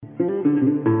Hello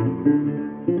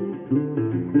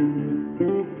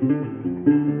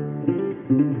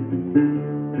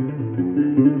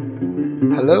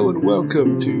and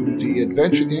welcome to the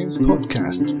Adventure Games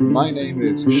podcast. My name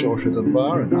is Shorter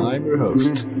Dunbar and I'm your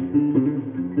host.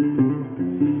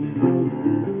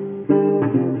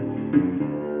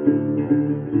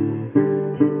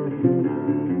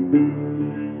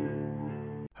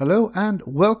 Hello and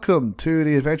welcome to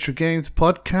the Adventure Games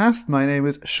podcast. My name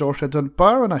is Shorter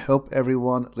Dunbar and I hope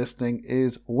everyone listening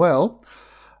is well.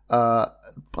 On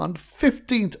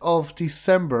 15th of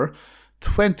December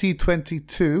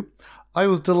 2022, I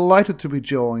was delighted to be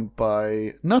joined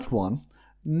by not one,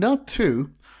 not two,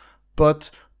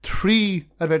 but 3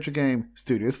 adventure game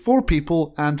studios, 4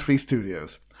 people and 3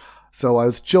 studios. So I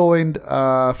was joined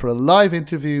for a live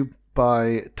interview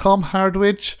by Tom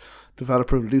Hardwidge,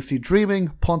 developer of Lucy Dreaming,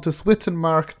 Pontus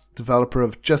Wittenmark, developer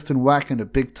of Justin Whack and a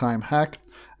Big Time Hack,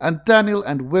 and Daniel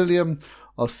and William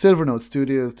of Silvernote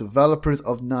Studios, developers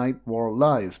of Night War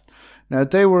Live. Now,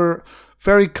 they were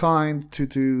very kind to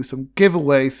do some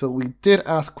giveaways, so we did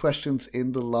ask questions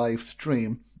in the live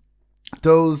stream.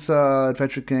 Those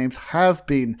adventure games have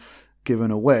been given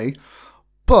away,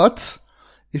 but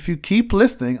if you keep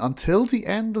listening until the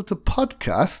end of the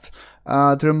podcast,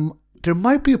 there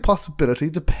might be a possibility,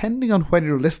 depending on when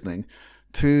you're listening,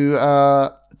 to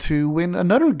win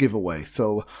another giveaway.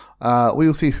 So we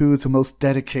will see who is the most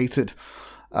dedicated,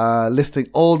 listening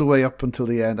all the way up until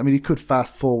the end. I mean, you could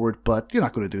fast forward, but you're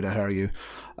not going to do that, are you?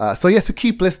 So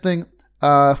keep listening.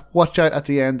 Watch out at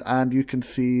the end, and you can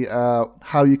see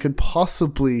how you can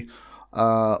possibly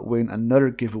win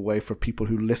another giveaway for people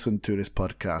who listen to this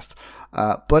podcast.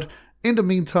 But in the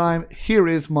meantime, here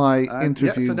is my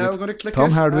interview with Tom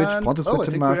Hardwidge, Pontus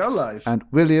Wittenmark, and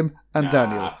William and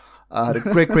Daniel. I had a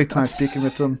great time speaking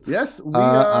with them. Yes, we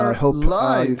are and I hope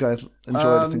live. You guys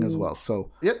enjoy listening as well.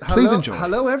 So please enjoy.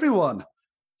 Hello, everyone.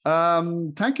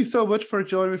 Thank you so much for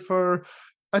joining me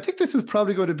I think this is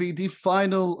probably going to be the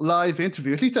final live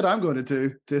interview, at least that I'm going to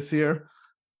do this year.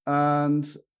 And,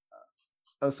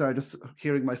 just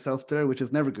hearing myself there, which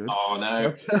is never good. Oh,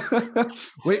 no.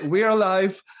 we are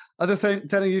live. As I was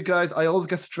telling you guys, I always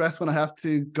get stressed when I have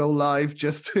to go live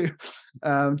just in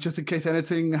case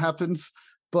anything happens.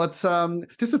 But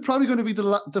this is probably going to be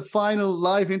the final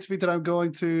live interview that I'm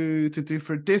going to do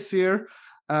for this year.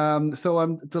 So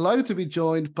I'm delighted to be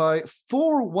joined by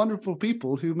 4 wonderful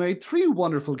people who made 3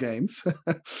 wonderful games.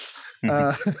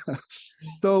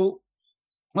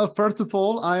 Well, first of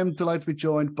all, I am delighted to be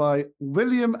joined by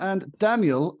William and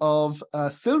Daniel of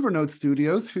Silvernote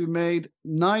Studios, who made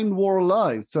Night War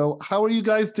Live. So how are you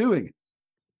guys doing?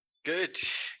 Good.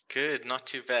 Not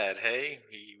too bad. Hey,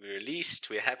 we released.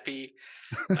 We're happy.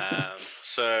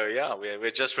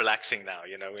 We're just relaxing now.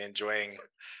 You know, we're enjoying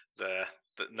the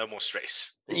no more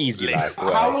stress. Easy life.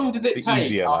 How long does it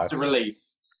take after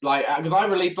release? Like, because I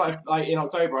released like in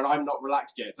October and I'm not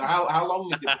relaxed yet. So how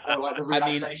long is it before the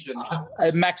relaxation?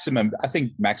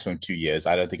 Maximum 2 years.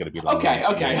 I don't think it'll be long. Okay.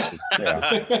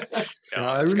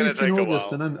 I released in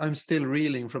August and I'm still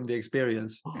reeling from the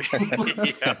experience.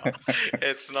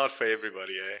 It's not for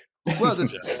everybody, eh? Well,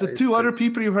 the 2 other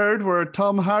people you heard were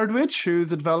Tom Hardwidge, who's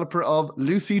the developer of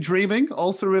Lucy Dreaming,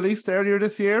 also released earlier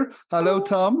this year. Hello,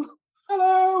 Tom.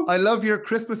 Hello. I love your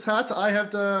Christmas hat. I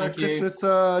have the Christmas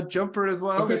jumper as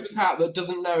well. A Christmas hat that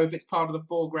doesn't know if it's part of the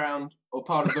foreground or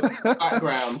part of the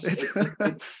background.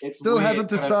 It still hasn't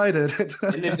decided. It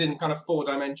lives in kind of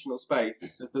 4-dimensional space.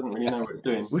 It just doesn't really know what it's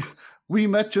doing. We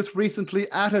met just recently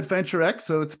at Adventure X,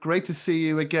 so it's great to see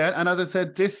you again. And as I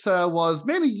said, this was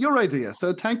mainly your idea.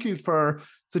 So thank you for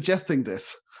suggesting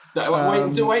this. Wait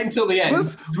until the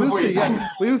end.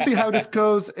 We'll see how this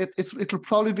goes. It'll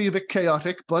probably be a bit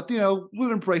chaotic, but we'll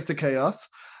embrace the chaos.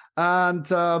 And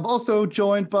also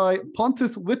joined by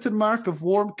Pontus Wittenmark of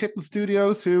Warm Kitten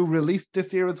Studios, who released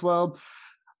this year as well.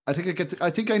 I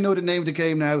think I know the name of the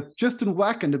game now. Justin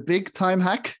Whack and the Big Time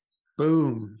Hack.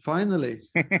 Boom! Finally.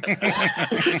 What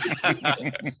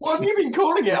have you been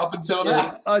calling it up until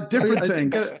now? Different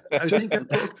things. I think I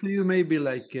talked to you maybe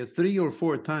like 3 or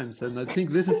 4 times, and I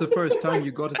think this is the first time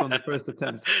you got it on the first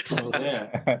attempt. Oh,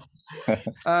 yeah.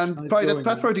 And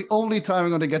that's probably the only time I'm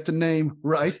going to get the name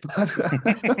right.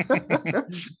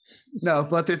 No,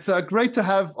 but it's great to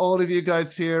have all of you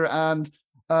guys here, and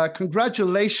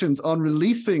congratulations on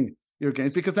releasing your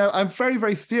games, because now I'm very,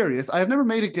 very serious. I have never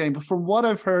made a game, but from what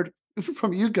I've heard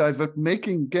from you guys about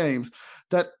making games,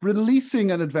 that releasing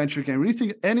an adventure game,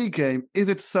 releasing any game is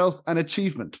itself an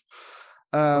achievement.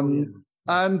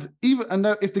 And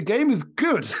now, if the game is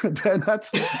good, then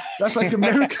that's like a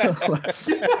miracle.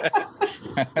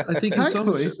 I think in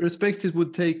some respects it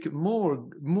would take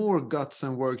more guts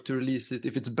and work to release it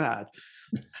if it's bad,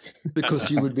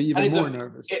 because you would be even more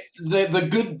nervous.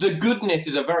 The goodness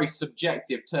is a very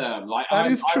subjective term. Like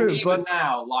that is true. Even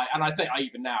now, and I say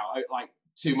even now, like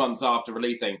 2 months after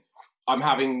releasing, I'm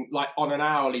having, like, on an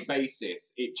hourly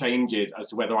basis, it changes as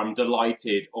to whether I'm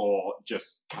delighted or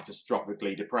just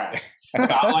catastrophically depressed.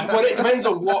 Well, it depends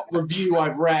on what review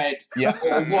I've read. Yeah,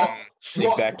 or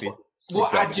exactly.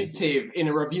 What adjective in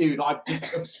a review that I've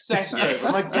just obsessed over.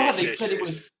 Oh my God, they said it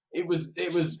was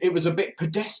a bit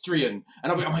pedestrian,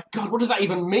 and I'm like, oh my God, what does that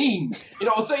even mean? So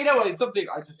it's something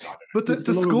I don't know. But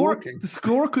the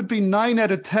score could be 9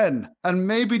 out of 10, and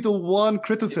maybe the one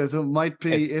criticism might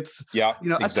be exactly.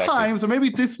 At times, or maybe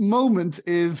this moment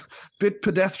is a bit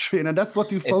pedestrian, and that's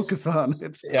what you focus on.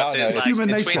 There's like human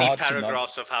nature. 20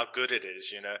 paragraphs of how good it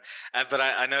is, But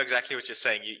I know exactly what you're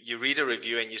saying. You read a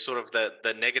review and you sort of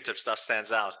the negative stuff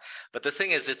stands out. But the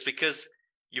thing is, it's because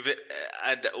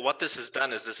and what this has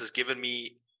done is this has given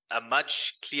me a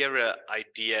much clearer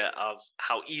idea of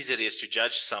how easy it is to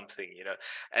judge something,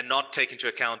 and not take into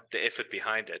account the effort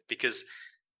behind it, because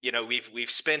we've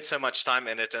spent so much time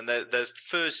in it. And the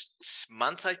first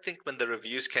month, I think, when the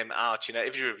reviews came out,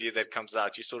 every review that comes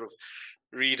out, you sort of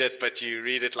read it, but you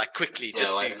read it like quickly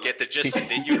just to get the gist, and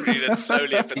then you read it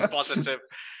slowly if it's positive.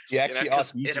 He actually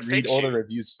asked me to read all the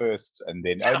reviews first, and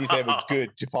then only if they were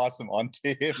good to pass them on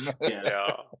to him.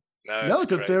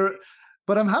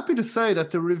 But I'm happy to say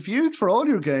that the reviews for all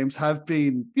your games have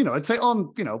been, I'd say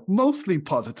mostly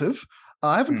positive.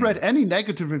 I haven't read any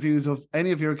negative reviews of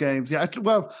any of your games. Yeah,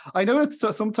 well, I know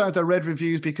that sometimes I read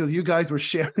reviews because you guys were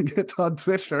sharing it on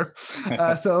Twitter.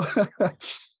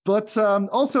 But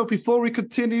also, before we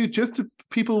continue, just to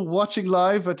people watching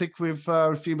live, I think we've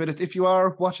a few minutes. If you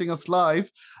are watching us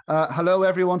live, hello,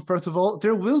 everyone. First of all,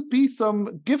 there will be some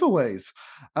giveaways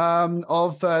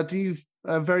of these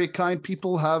very kind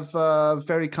people have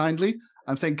very kindly,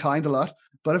 I'm saying kind a lot,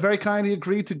 but have very kindly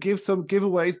agreed to give some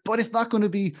giveaways, but it's not going to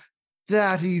be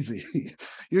that easy.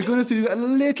 You're going to do a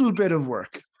little bit of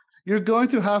work. You're going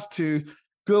to have to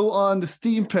go on the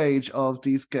Steam page of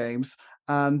these games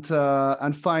and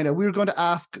find out. We're going to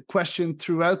ask questions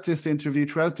throughout this interview,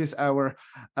 throughout this hour,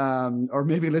 or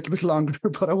maybe a little bit longer,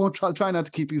 but I'll try not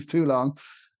to keep these too long.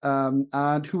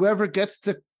 And whoever gets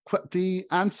the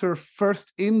answer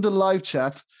first in the live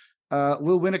chat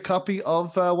will win a copy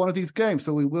of one of these games.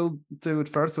 So we will do it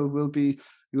first. So you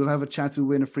will have a chance to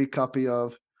win a free copy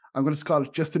of, I'm going to call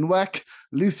it Justin Weck,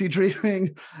 Lucy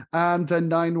Dreaming, and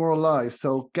 9 More Lives.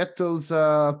 So get those,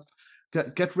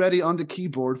 get ready on the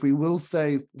keyboard. We will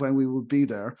say when we will be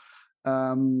there.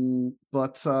 So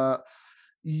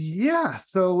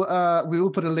we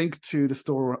will put a link to the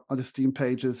store on the Steam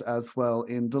pages as well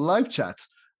in the live chat.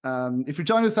 If you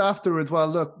join us afterwards, well,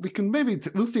 look, we can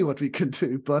we'll see what we can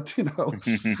do, but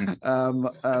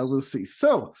we'll see.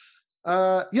 So,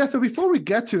 so before we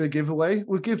get to a giveaway,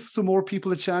 we'll give some more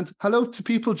people a chance. Hello to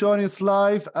people joining us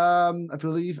live. I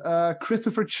believe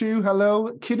Christopher Chu,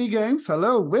 hello. Kinney Games,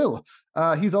 hello. Will,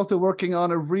 he's also working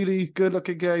on a really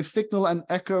good-looking game. Signal and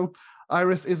Echo.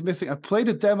 Iris is missing. I played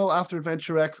a demo after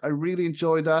Adventure X. I really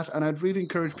enjoyed that, and I'd really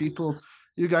encourage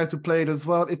you guys to play it as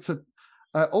well. It's a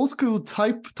old school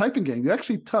typing game. You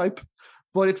actually type,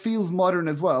 but it feels modern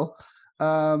as well.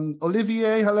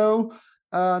 Olivier, hello.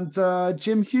 And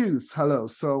Jim Hughes, hello.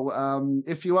 So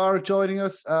if you are joining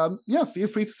us, feel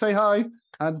free to say hi.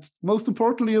 And most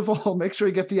importantly of all, make sure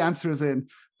you get the answers in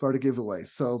for the giveaway.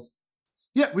 So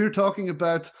we were talking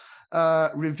about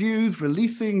reviews,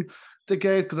 releasing the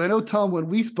games, because I know, Tom, when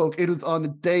we spoke, it was on the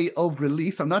day of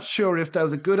release. I'm not sure if that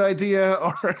was a good idea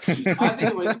or... I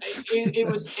think it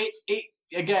was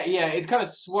again, it kind of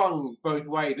swung both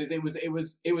ways. It was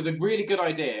a really good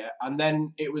idea, and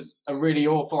then it was a really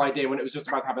awful idea when it was just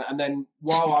about to happen. And then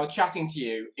while I was chatting to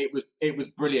you, it was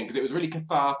brilliant because it was really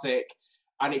cathartic,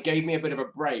 and it gave me a bit of a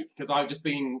break because I've just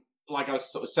been, like I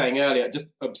was sort of saying earlier,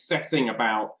 just obsessing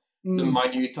about the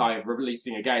minutiae of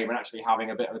releasing a game, and actually having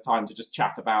a bit of a time to just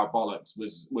chat about bollocks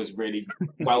was really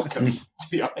welcome, to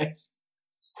be honest.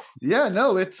 Yeah,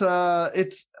 no, it's so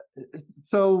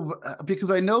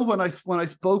because I know when I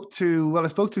spoke to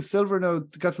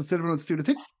Silvernote, the guys from Silvernote Studio, I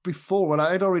think before, when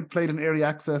I had already played an early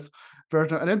access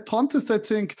version, and then Pontus, I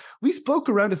think we spoke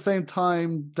around the same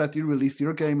time that you released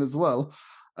your game as well.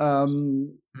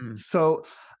 So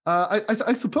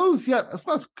I suppose,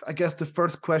 well, I guess the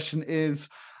first question is,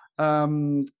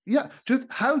 just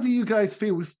how do you guys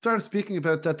feel? We started speaking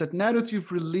about that now that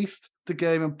you've released the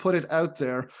game and put it out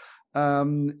there,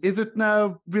 Is it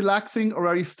now relaxing, or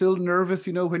are you still nervous,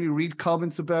 when you read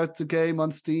comments about the game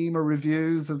on Steam or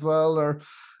reviews as well? Or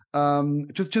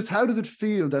just how does it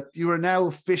feel that you are now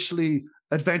officially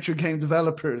adventure game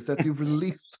developers, that you've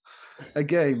released a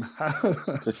game?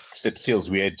 It feels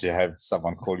weird to have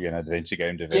someone call you an adventure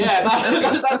game developer. Yeah,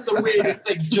 that's the weirdest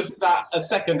thing. Just that a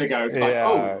second ago, it's like,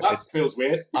 that feels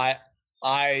weird.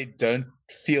 I don't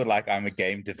feel like I'm a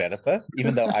game developer,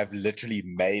 even though I've literally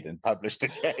made and published a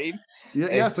game.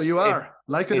 Yeah, so you are,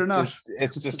 like it or not.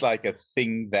 It's just like a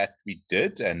thing that we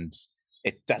did, and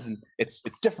it's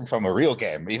different from a real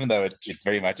game, even though it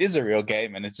very much is a real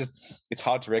game, and it's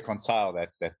hard to reconcile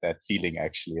that feeling.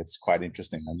 Actually, it's quite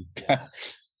interesting, but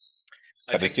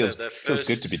it feels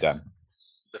good to be done.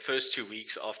 The first 2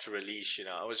 weeks after release,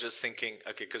 I was just thinking,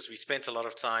 okay, because we spent a lot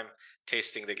of time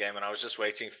testing the game, and I was just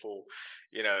waiting for,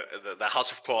 the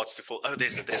House of Quartz to fall. Oh,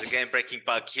 there's a game-breaking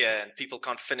bug here, and people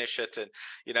can't finish it, and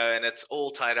and it's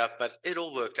all tied up. But it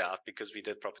all worked out because we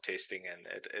did proper testing, and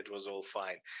it was all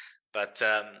fine. But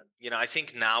I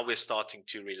think now we're starting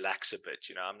to relax a bit.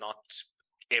 I'm not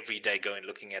every day going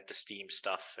looking at the Steam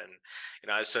stuff, and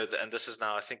and this is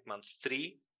now, I think, month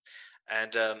 3,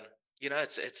 and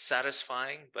it's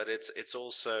satisfying, but it's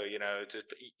also,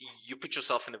 you put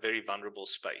yourself in a very vulnerable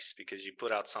space because you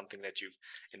put out something that you've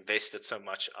invested so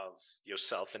much of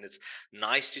yourself, and it's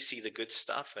nice to see the good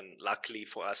stuff. And luckily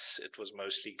for us, it was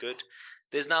mostly good.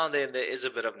 There's now and then there is a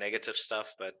bit of negative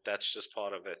stuff, but that's just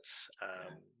part of it.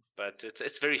 But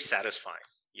it's very satisfying,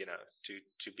 to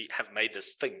have made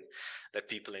this thing that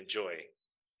people enjoy.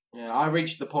 Yeah, I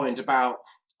reached the point about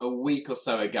a week or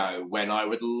so ago when I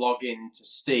would log into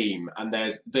Steam, and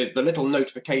there's the little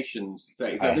notifications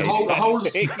thing. So the whole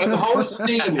of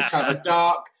Steam is kind of a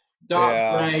dark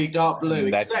grey, dark blue,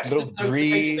 except little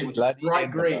green,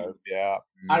 bright green. Yeah.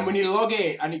 And when you log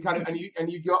in, and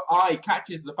your eye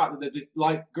catches the fact that there's this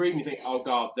light green, you think, oh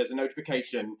god, there's a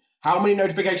notification. How many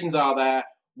notifications are there?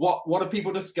 What have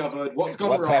people discovered? What's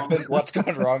gone wrong? Happened? What's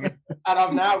gone wrong? And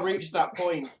I've now reached that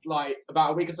point, like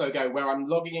about a week or so ago, where I'm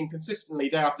logging in consistently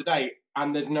day after day,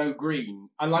 and there's no green.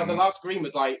 And like the last green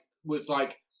was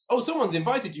like, oh, someone's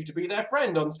invited you to be their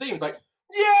friend on Steam. It's like,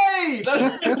 yay!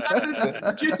 That's a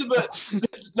legitimate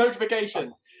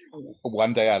notification.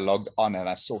 One day I logged on and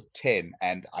I saw 10,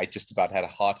 and I just about had a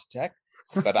heart attack.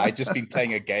 But I'd just been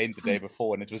playing a game the day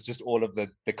before, and it was just all of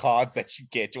the cards that you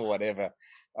get or whatever.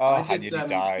 Oh, I nearly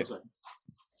died.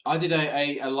 I did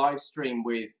a live stream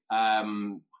with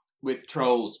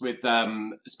Trolls, with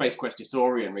Space Quest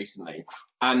Historian recently,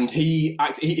 and he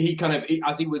kind of,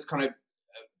 as he was kind of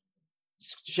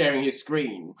sharing his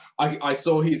screen, I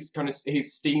saw his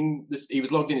Steam. He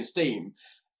was logged in his Steam,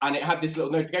 and it had this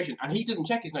little notification, and he doesn't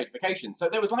check his notifications. So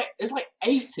there's like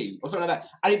 80 or something like that,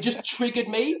 and it just triggered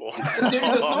me. As soon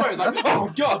as I saw it, I was like, oh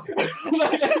god,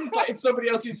 it's somebody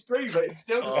else's screen, but it's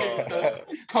still just getting a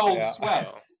cold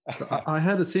sweat. I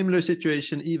had a similar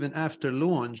situation even after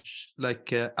launch.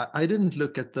 Like I didn't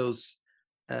look at those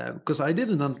because I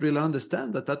didn't really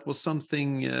understand that was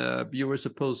something you were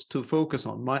supposed to focus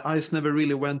on. My eyes never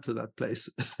really went to that place.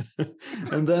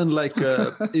 And then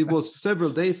it was several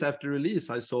days after release,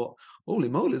 I saw, holy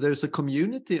moly, there's a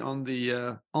community on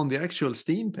the actual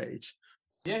Steam page.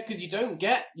 Yeah, because you don't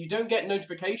get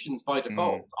notifications by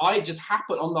default. I just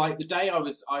happened on the day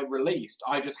I released,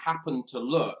 I just happened to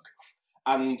look,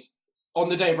 and on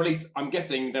the day of release, I'm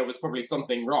guessing there was probably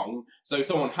something wrong. So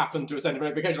someone happened to send a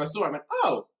notification. I saw it and went,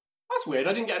 oh, that's weird.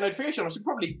 I didn't get a notification. I should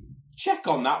probably check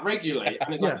on that regularly.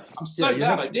 And it's I'm so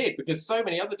glad I did, because so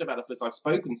many other developers I've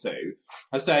spoken to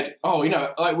have said, oh,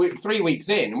 we're 3 weeks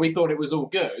in, and we thought it was all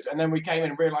good. And then we came in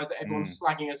and realised that everyone's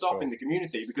slagging us off in the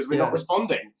community because we're not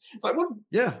responding. It's like, well,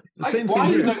 same why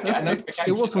thing you don't get a notification?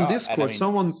 It was on Discord.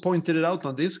 Someone pointed it out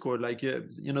on Discord.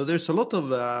 There's a lot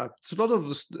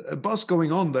of buzz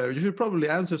going on there. You should probably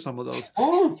answer some of those.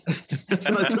 Oh.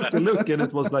 And I took a look, and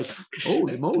it was like,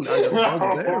 holy moly, I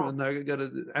got there, and I got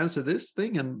to answer this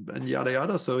thing, and yada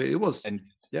yada. So it was,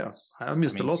 I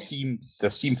missed a lot. The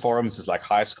Steam forums is like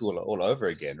high school all over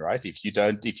again, right? If you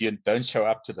don't show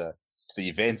up to the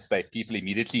events, people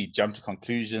immediately jump to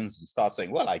conclusions and start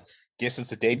saying, well, I guess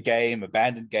it's a dead game,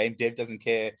 abandoned game, dev doesn't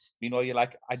care. Meanwhile, you're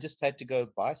like, I just had to go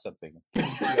buy something.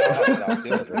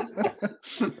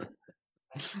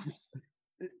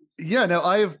 Yeah, no,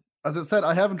 as I said,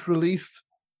 I haven't released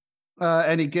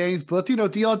any games, but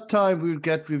the odd time we would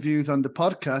get reviews on the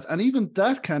podcast, and even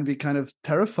that can be kind of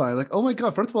terrifying. Like, oh my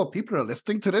god, first of all, people are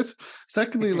listening to this.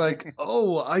 Secondly, like,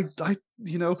 oh, I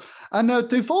and now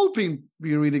they've all been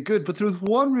really good, but there was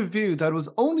one review that was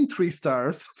only 3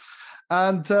 stars,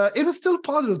 and it was still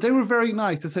positive. They were very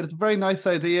nice. They said it's a very nice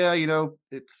idea.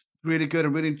 It's really good.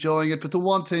 I'm really enjoying it. But the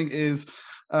one thing is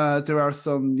there are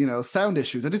some, sound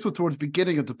issues. And this was towards the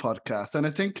beginning of the podcast. And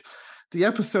I think the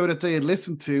episode that they had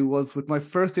listened to was with my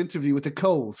first interview with the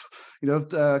Coles,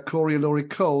 Corey and Laurie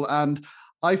Cole. And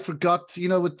I forgot,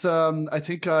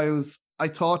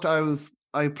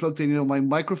 I plugged in, my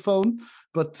microphone,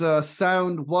 but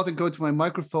sound wasn't going to my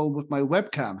microphone with my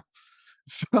webcam.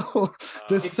 So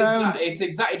sound.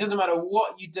 It doesn't matter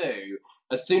what you do.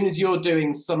 As soon as you're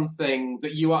doing something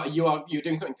that you're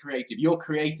doing something creative, you're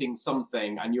creating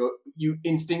something, and you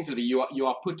instinctively you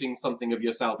are putting something of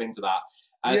yourself into that.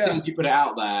 And as soon as you put it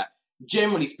out there,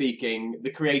 generally speaking, the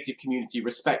creative community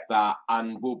respect that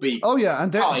and will be kind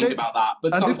about that.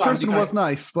 But and sometimes this person was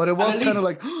nice, but it was kind of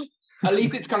like. At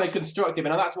least it's kind of constructive,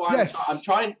 and that's why I'm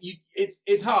trying.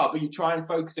 It's hard, but you try and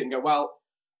focus it and go, well,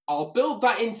 I'll build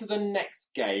that into the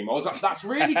next game, or that's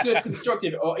really good,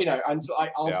 constructive, or and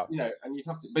like and you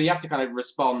have to, but you have to kind of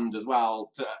respond as well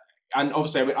to. And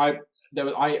obviously, I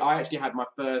actually had my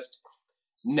first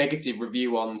negative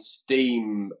review on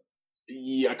Steam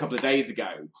a couple of days ago,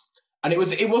 and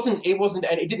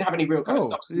it didn't have any real kind of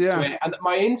substance to it. And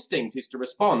my instinct is to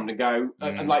respond and go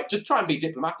and like just try and be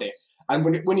diplomatic. And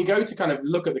when you go to kind of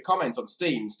look at the comments on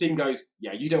Steam goes,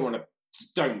 yeah, you don't want to.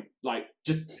 Just don't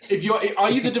are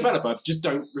you the developer? Just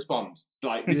don't respond.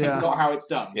 Like this is not how it's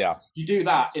done. Yeah. If you do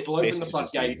that, it'll open the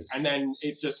floodgates, and then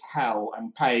it's just hell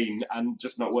and pain and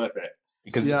just not worth it.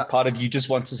 Because part of you just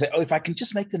wants to say, oh, if I can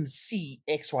just make them see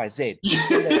X, Y, Z,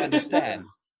 then they understand.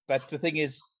 But the thing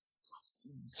is,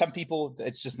 some people,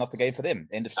 it's just not the game for them.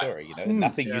 End of story.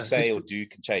 Nothing you say or do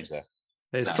can change that.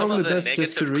 It's probably best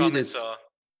just to read it.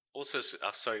 Also,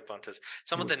 sorry, Pontus.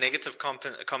 Some of the negative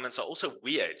comments are also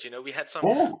weird. We had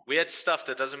some weird stuff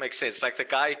that doesn't make sense. Like the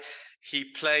guy, he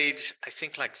played, I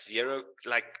think,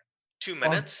 2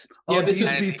 minutes. These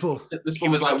people. He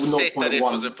was upset that it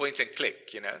was a point and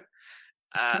click.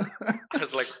 I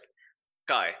was like,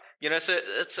 guy. So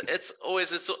it's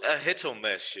always a hit or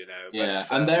miss.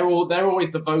 But, and they're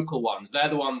always the vocal ones. They're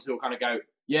the ones who will kind of go,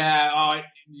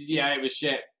 it was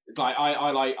shit. It's like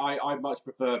I much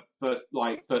prefer first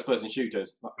person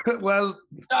shooters. Well,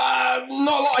 not a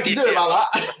lot I can do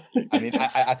about that. I mean,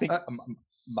 I think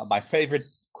my favorite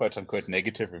quote unquote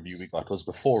negative review we got was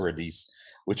before release,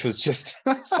 which was just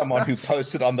someone who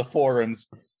posted on the forums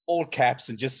all caps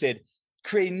and just said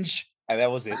cringe, and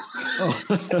that was it.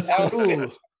 That was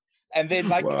it. And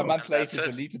then a month later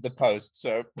deleted the post.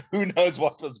 So who knows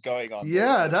what was going on?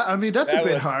 Yeah, that's a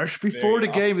bit harsh before the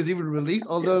game is even released.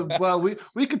 Although,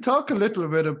 we could talk a little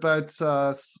bit about,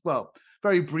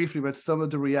 very briefly about some of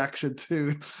the reaction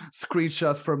to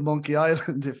screenshots from Monkey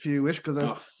Island, if you wish, because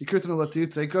I'm curious to know what you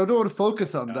think. I don't want to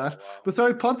focus on that. Wow. But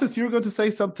sorry, Pontus, you were going to say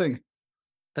something.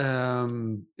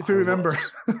 If you remember.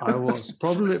 I was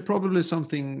probably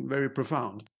something very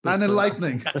profound and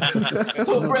enlightening. Let's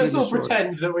all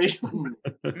pretend that we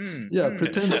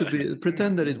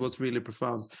pretend that it was really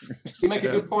profound. You make a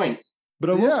good point.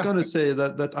 But I was going to say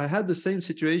that I had the same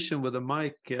situation with the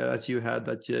mic as you had,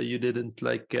 that you didn't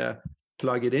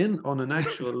plug it in on an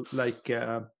actual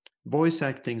voice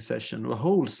acting session, a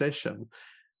whole session.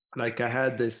 Like I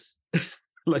had this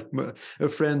a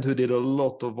friend who did a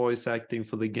lot of voice acting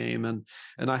for the game, and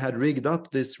I had rigged up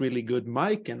this really good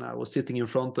mic, and I was sitting in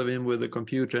front of him with a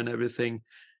computer and everything,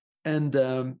 and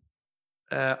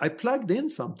I plugged in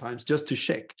sometimes just to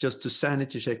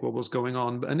sanity check what was going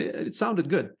on, and it sounded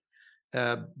good,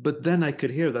 but then I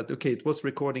could hear that it was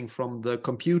recording from the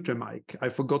computer mic. I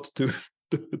forgot to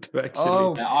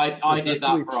actually I did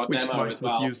that for our demo as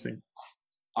well.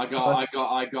 I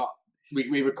got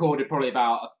We recorded probably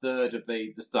about a third of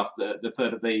the stuff, the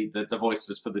third of the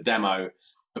voices for the demo,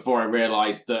 before I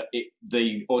realised that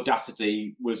the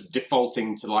Audacity was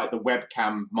defaulting to the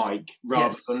webcam mic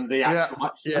rather than the actual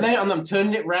mic. Yes. And then I'm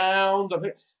turning it round.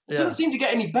 It doesn't seem to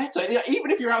get any better. Even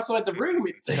if you're outside the room,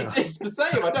 it's the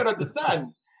same. I don't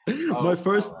understand.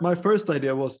 My first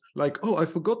idea was I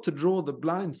forgot to draw the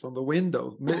blinds on the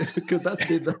window. Could that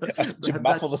be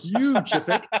that huge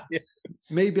effect?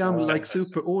 Maybe I'm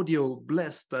super audio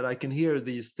blessed that I can hear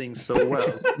these things so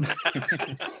well.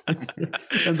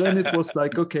 And then it was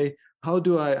okay, how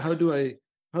do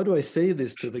I say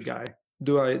this to the guy?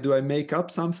 Do I make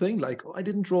up something I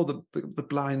didn't draw the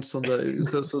blinds on the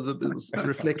so the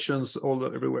reflections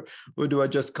everywhere, or do I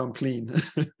just come clean?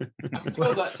 I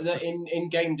feel that in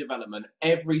game development,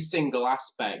 every single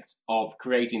aspect of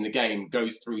creating the game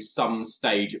goes through some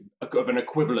stage of an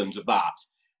equivalent of that.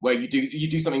 where you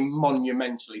do something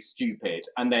monumentally stupid,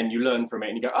 and then you learn from it,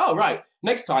 and you go, oh right,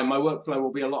 next time my workflow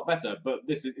will be a lot better. But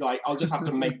this is like, I'll just have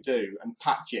to make do and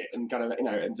patch it, and kind of,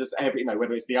 and just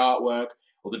whether it's the artwork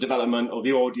or the development or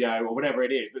the audio or whatever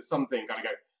it is, there's something kind of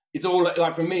go. It's all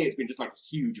like, for me, it's been just like a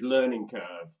huge learning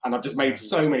curve, and I've just made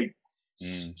so many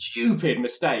stupid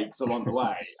mistakes along the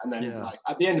way, and then like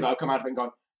at the end of it, I'll come out of it and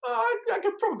go, oh, I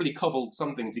could probably cobble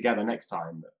something together next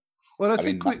time. Well, I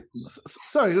think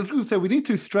sorry, I was going to say, we need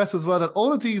to stress as well that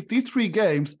all of these 3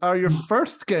 games are your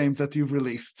first games that you've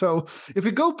released. So if we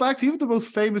go back to even the most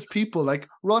famous people like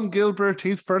Ron Gilbert,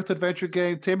 his first adventure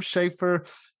game, Tim Schafer,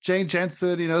 Jane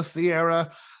Jensen,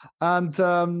 Sierra, and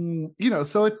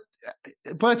so it.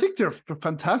 But I think they're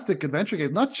fantastic adventure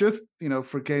games, not just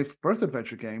for birth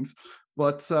adventure games,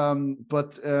 but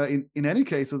in any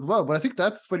case as well. But I think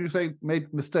that's when you say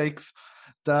made mistakes,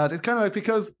 that it's kind of like,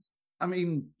 because I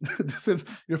mean, this is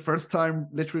your first time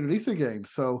literally releasing games,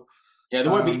 so yeah,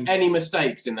 there won't be any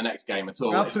mistakes in the next game at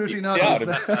all. Absolutely not.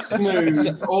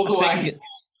 Smooth all the way.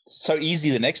 So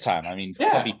easy the next time. I mean,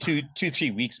 probably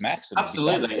 2-3 weeks max.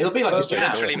 Absolutely, it'll be like it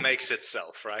naturally makes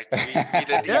itself, right? You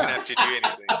didn't even have to do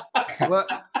anything.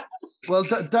 Well,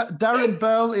 Darren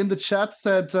Bell in the chat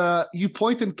said you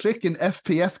point and click in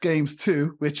FPS games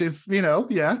too, which is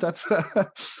that's.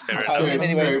 In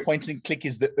many ways, point and click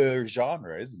is the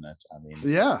genre, isn't it? I mean,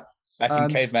 yeah. Back in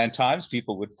caveman times,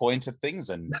 people would point at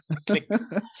things and click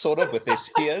sort of with their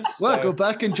spears. Well, go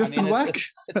back and just whack.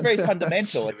 It's very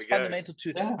fundamental. It's fundamental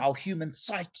to our human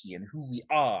psyche and who we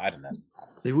are. I don't know.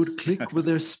 They would click with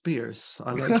their spears.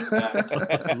 I like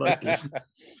that. I like it.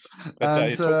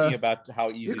 But talking about how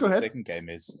easy the second game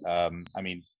is, I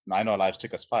mean, 9 Our Lives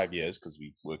took us 5 years because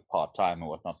we worked part-time or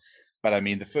whatnot. But I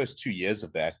mean, the first 2 years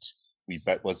of that,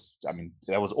 that was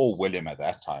all William at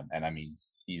that time. And I mean,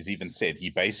 he's even said he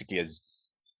basically has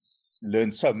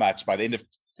learned so much. By the end of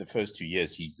the first 2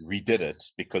 years, he redid it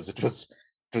because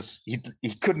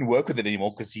he couldn't work with it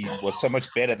anymore because he was so much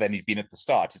better than he'd been at the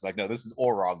start. He's like, no, this is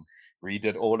all wrong.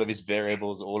 Redid all of his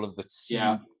variables, all of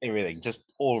the everything, just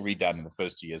all redone in the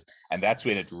first 2 years. And that's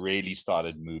when it really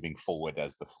started moving forward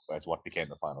as what became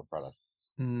the final product.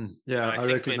 I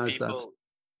recognize that.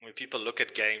 When people look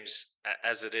at games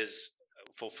as it is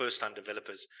for first-time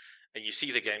developers, and you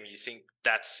see the game, you think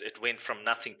it went from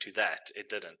nothing to that. It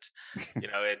didn't.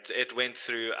 It went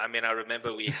through. I mean, I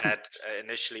remember we had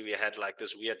initially like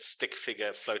this weird stick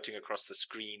figure floating across the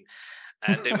screen,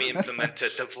 and then we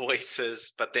implemented the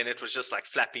voices, but then it was just like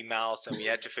flappy mouth, and we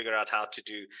had to figure out how to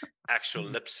do actual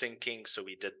lip syncing. So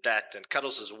we did that, and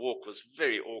Cuddles' walk was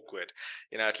very awkward.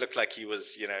 It looked like he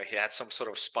was, he had some sort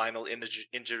of spinal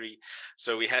injury.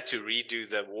 So we had to redo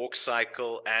the walk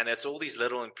cycle, and it's all these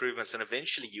little improvements, and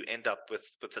eventually you end up with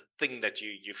the thing that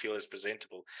you feel is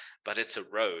presentable. But it's a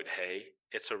road, hey?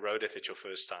 It's a road if it's your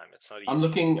first time. It's not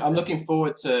easy. I'm looking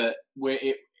forward to where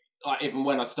it, like, even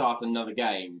when I start another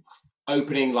game,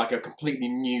 opening like a completely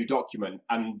new document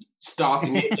and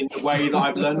starting it in the way that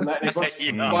I've learned that next one.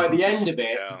 By the end of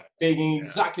it, being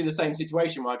exactly the same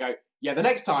situation where I go, the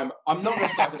next time I'm not going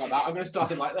to start it like that. I'm going to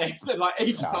start it like this. And like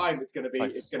each time, it's going to be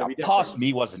different. Past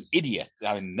me was an idiot.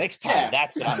 I mean, next time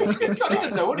that's what I'm going to do. He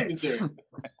didn't know what he was doing.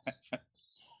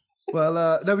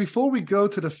 Well, now before we go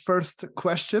to the first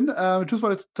question, just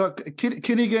wanted to talk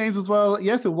Kinney Games as well.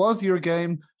 Yes, it was your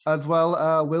game as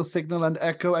well, Will Signal and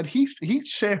Echo, and he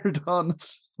shared on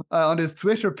his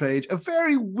Twitter page a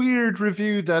very weird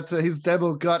review that his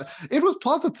demo got. It was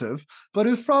positive, but it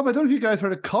was from, I don't know if you guys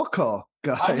heard of Kaka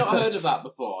guy. I've not heard of that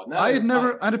before. No, I had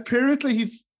never, and apparently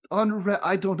he's on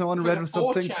Reddit or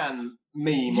something. 4chan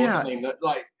meme or something that,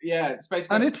 like, it's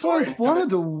basically. And it was one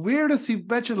of the weirdest. He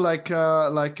mentioned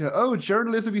oh,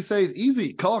 journalism, he says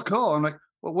easy, call. I'm like,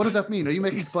 well, what does that mean? Are you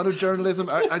making fun of journalism?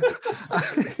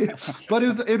 But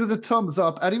it was a thumbs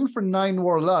up, and even for 9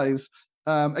 More Lives,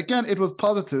 again, it was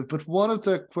positive. But one of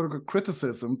the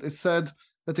criticism, it said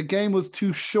that the game was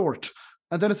too short,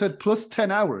 and then it said plus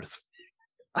 10 hours.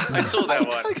 I saw that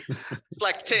one. It's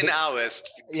like 10 hours.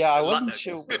 Yeah, I wasn't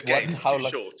sure how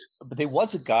short. But there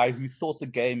was a guy who thought the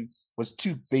game was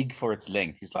too big for its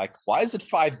length. He's like, why is it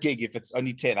 5 gig if it's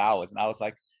only 10 hours? And I was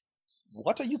like,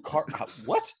 what are you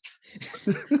what?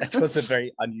 That was a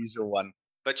very unusual one.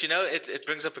 But it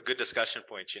brings up a good discussion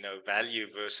point, value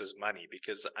versus money,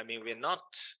 because I mean, we're not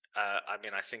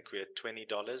I think we're $20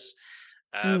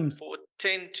 for a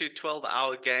 10 to 12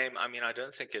 hour game. I mean, I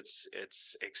don't think it's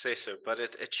excessive, but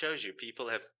it shows you people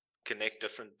have connect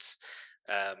different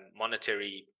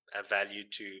monetary value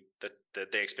to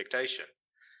the expectation.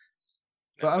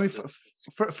 But I mean,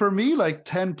 for me, like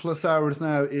 10 plus hours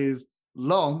now is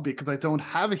long because I don't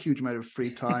have a huge amount of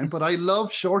free time, but I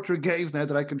love shorter games now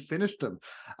that I can finish them.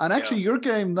 And actually, your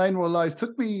game, Nine More Lives,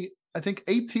 took me, I think,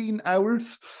 18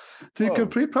 hours to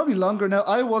complete, probably longer now.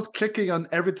 I was clicking on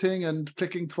everything and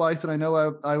clicking twice, and I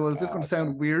know I was, this is going to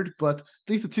sound weird, but at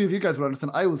least the two of you guys will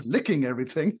understand, I was licking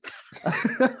everything.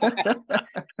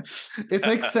 It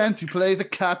makes sense. You play the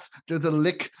cat, there's a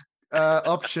lick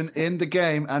option in the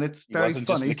game, and it's very wasn't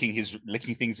funny. Just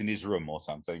licking things in his room or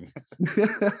something.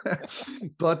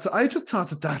 But I just thought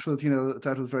that was,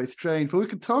 that was very strange. But we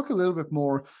could talk a little bit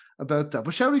more about that.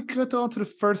 But shall we get on to the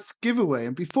first giveaway?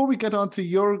 And before we get on to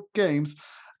your games,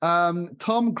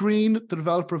 Tom Green, the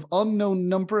developer of Unknown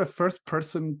Number, a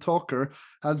first-person talker,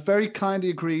 has very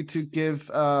kindly agreed to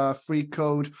give free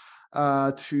code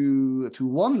to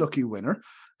one lucky winner.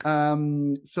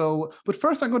 But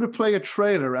first I'm going to play a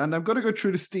trailer, and I'm going to go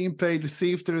through the Steam page to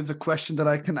see if there is a question that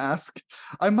I can ask.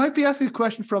 I might be asking a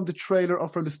question from the trailer or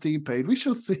from the Steam page. We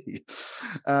shall see.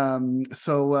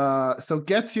 So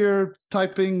get your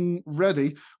typing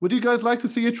ready. Would you guys like to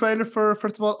see a trailer for,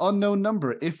 first of all, Unknown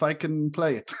Number, if I can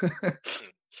play it?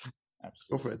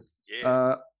 Absolutely. Go for it.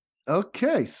 Yeah.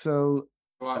 Okay, so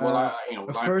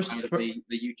first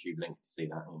the YouTube link to see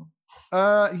that.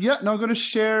 yeah, no, I'm going to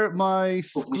share my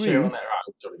screen.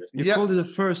 You called it a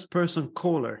first-person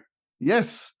caller.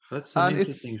 Yes. That's an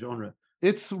interesting genre.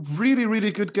 It's really,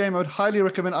 really good game. I would highly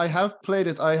recommend. I have played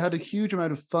it. I had a huge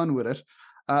amount of fun with it.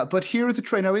 But here is the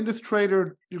trailer. Now, in this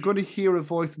trailer, you're going to hear a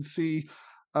voice and see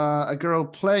a girl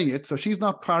playing it. So she's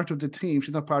not part of the team.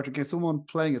 She's not part of the game. Someone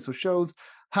playing it. So it shows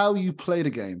how you play the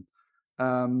game.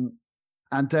 And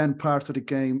then parts of the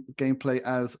gameplay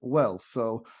as well.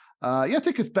 So I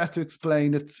think it's best to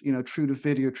explain it, through the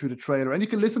video, through the trailer, and you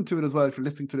can listen to it as well if you're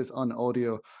listening to this on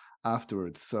audio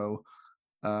afterwards. So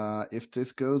if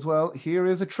this goes well, here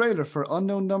is a trailer for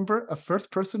Unknown Number, a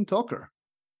first-person talker.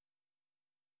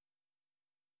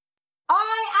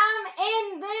 I am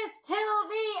in this till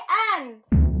the end.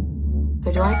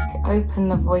 So do I open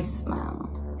the voicemail?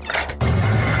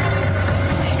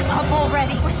 Up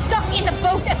already. We're stuck in the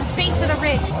boat at the base of the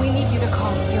ridge. We need you to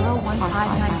call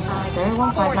 01595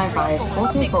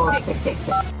 01595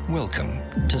 434 Welcome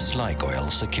to Sligo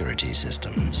Security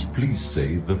Systems. Please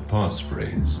say the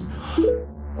passphrase.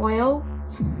 Oil.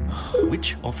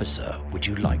 Which officer would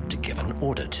you like to give an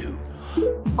order to?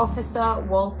 Officer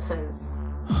Walters.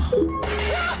 Oh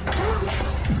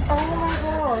my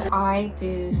god. I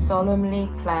do solemnly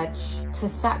pledge to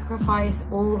sacrifice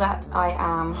all that I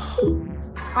am.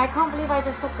 I can't believe I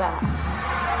just said that.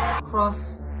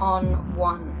 Cross on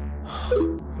one.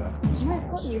 I've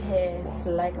got you here,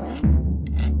 Sligo.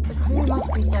 The crew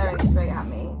must be staring straight at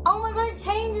me. Oh my god, it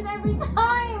changes every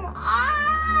time!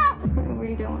 Ah! I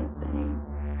really don't want to sing.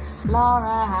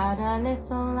 Laura had a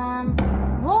little lamb.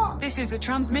 What? This is a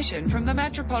transmission from the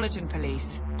Metropolitan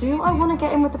Police. Do I want to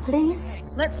get in with the police?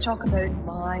 Let's talk about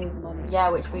my money. Yeah,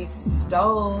 which we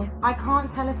stole. I can't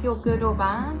tell if you're good or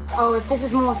bad. Oh, if this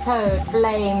is Morse code,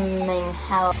 flaming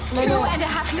hell.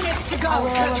 2.5 minutes to go.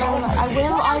 I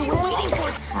will. What are you waiting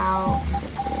for? How to do.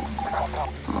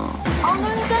 Oh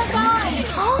no, don't die!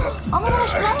 Oh my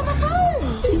gosh, get on the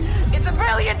phone! It's $1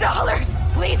 billion.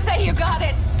 Please say you got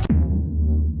it.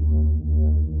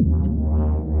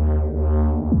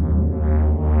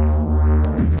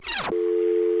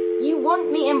 You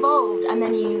want me involved and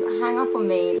then you hang up on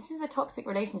me. This is a toxic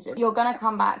relationship. You're gonna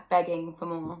come back begging for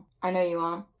more. I know you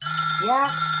are.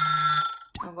 Yeah.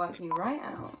 I'll work you right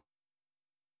out.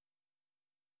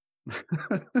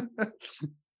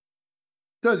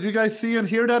 So, did you guys see and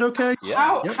hear that okay?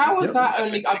 Yeah. How is that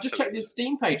only... I've just checked the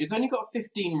Steam page. It's only got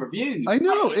 15 reviews. I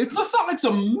know. That looks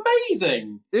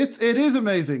amazing. It is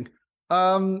amazing.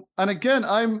 And again,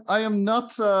 I am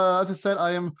not, as I said,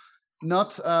 I am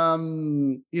not,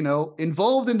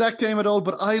 involved in that game at all,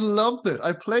 but I loved it.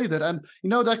 I played it. And,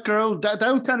 that girl, that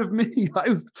was kind of me. I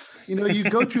was, you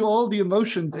go through all the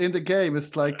emotions in the game.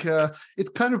 It's like, it's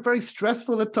kind of very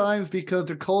stressful at times because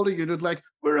they're calling you. They're like,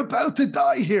 we're about to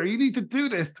die here. You need to do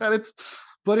this. And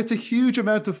but it's a huge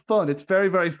amount of fun. It's very,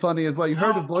 very funny as well. You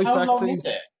heard the voice acting. How long is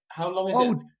it? How long is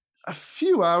it? A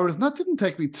few hours. That didn't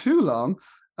take me too long.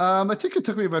 I think it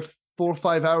took me about 4 or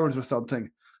 5 hours or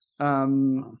something.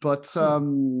 But it's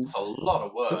a lot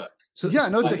of work. So yeah,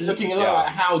 no, it's looking a lot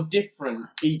at how different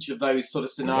each of those sort of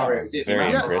scenarios is.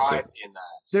 Very impressive. In there.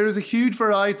 There is a huge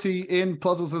variety in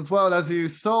puzzles as well. As you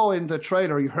saw in the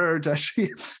trailer, you heard that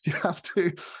you have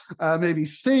to maybe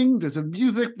sing. There's a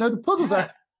music. Now the puzzles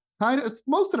are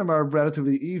most of them are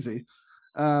relatively easy.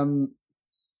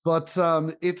 But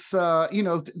it's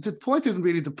the point isn't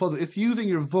really the puzzle. It's using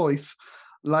your voice.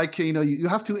 Like you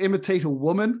have to imitate a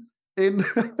woman in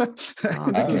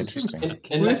interesting.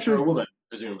 Unless you're a woman,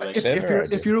 presumably.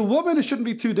 If you're a woman, it shouldn't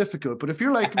be too difficult. But if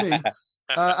you're like me,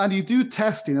 and you do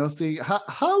test, see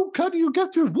how can you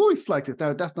get your voice like this?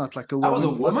 Now that's not like a woman. That was a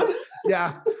woman.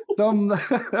 Yeah. From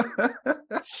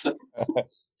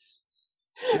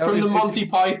the Monty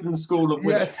Python school of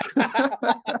women. Yes.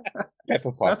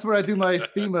 That's where I do my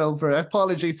female version.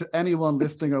 Apologies to anyone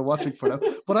listening or watching for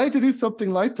that. But I had to do something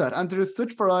like that. And there is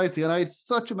such variety, and I had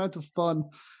such amount of fun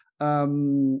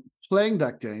playing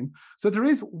that game. So there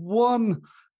is one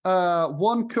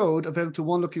code available to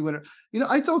one lucky winner.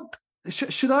 I don't.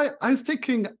 Should I was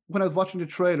thinking when I was watching the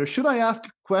trailer, should I ask a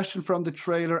question from the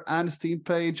trailer and the Steam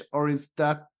page, or is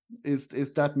that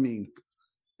mean?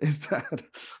 Is that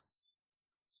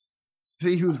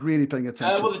see who's really paying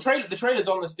attention? Well, the trailer's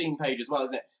on the Steam page as well,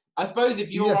 isn't it? I suppose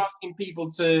if you're asking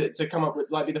people to come up with,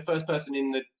 like, be the first person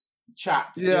in the chat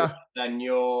to do it, then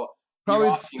you're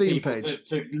asking Steam people page.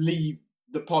 to leave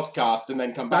the podcast and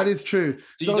then come back. That is true.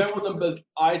 So you don't want them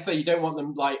I'd say you don't want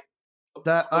them like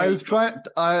that. I was trying.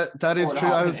 That is true.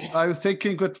 I was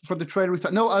thinking, but for the trailer,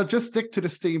 no, I'll just stick to the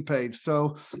Steam page.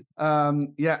 So,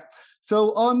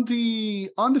 So on the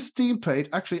Steam page,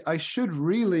 actually, I should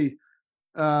really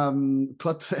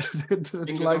put it into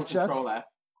the live chat. Control-F.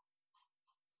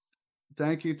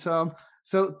 Thank you, Tom.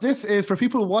 So this is for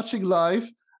people watching live.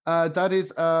 That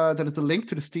is a link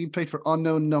to the Steam page for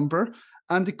Unknown Number,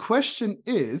 and the question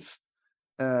is,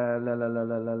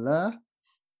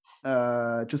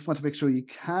 just want to make sure you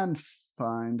can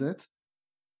find it.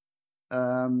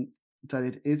 That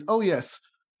it is. Oh yes.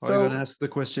 Are you going to ask the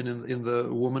question in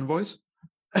the woman voice?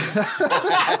 That's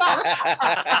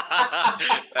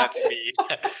me.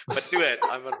 But do it.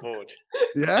 I'm on board.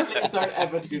 Yeah. Don't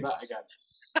ever do that again.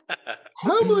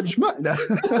 How much money? No,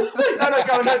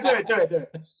 go on. No, do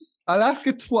it. I'll ask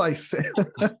it twice.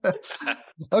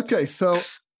 Okay, so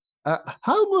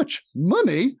how much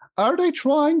money are they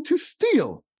trying to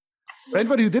steal? For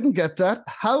anybody who didn't get that,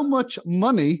 how much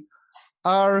money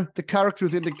are the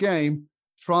characters in the game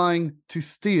trying to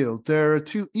steal? There are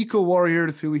two eco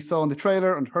warriors who we saw in the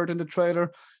trailer and heard in the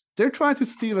trailer. They're trying to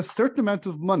steal a certain amount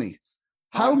of money.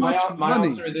 How much money? My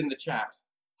answer is in the chat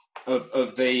of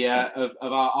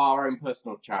our own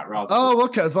personal chat, rather. Oh,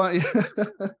 okay.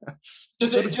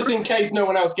 just in case no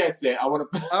one else gets it, I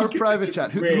want to our private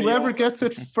chat. Really Whoever awesome. gets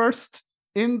it first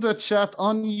in the chat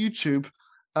on YouTube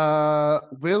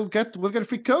will get a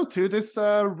free code to this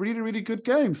really, really good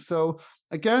game. So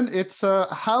again, it's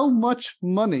how much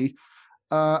money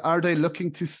are they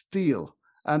looking to steal?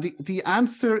 And the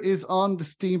answer is on the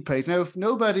Steam page. Now, if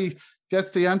nobody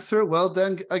gets the answer, well,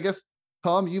 then I guess,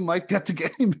 Tom, you might get the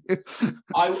game.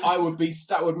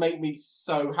 That would make me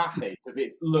so happy because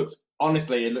it looks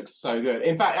so good.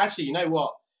 In fact, actually, you know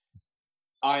what?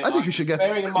 I think you should get.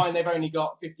 Bearing in mind they've only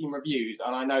got 15 reviews,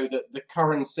 and I know that the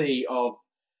currency of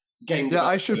game. Yeah,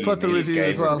 I should put the review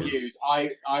as well. Reviews, I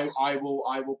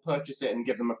will purchase it and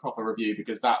give them a proper review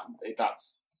because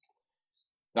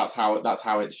that's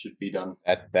how it should be done.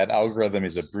 That algorithm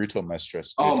is a brutal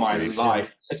mistress. Oh my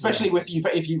life! Especially if you've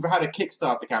had a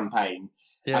Kickstarter campaign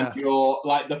and you're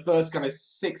like the first kind of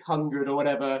 600 or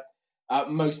whatever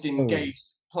most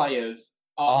engaged players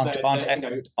aren't going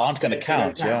to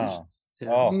count. Yeah.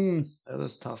 Oh,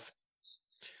 that's tough.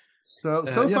 So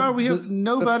far we have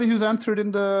nobody who's entered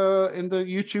in the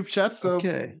YouTube chat. So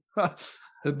okay. But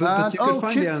you can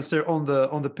find the answer on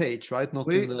the page, right? Not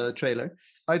in the trailer.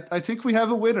 I think we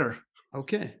have a winner.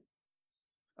 Okay.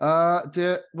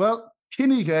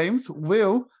 Kinney Games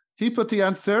he put the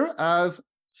answer as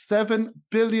 $7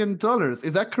 billion.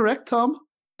 Is that correct, Tom?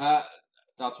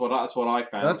 That's what I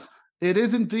found. It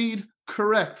is indeed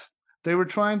correct. They're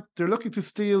looking to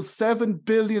steal $7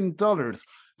 billion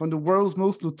from the world's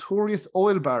most notorious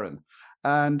oil baron.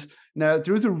 And now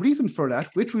there is a reason for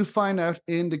that, which we'll find out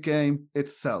in the game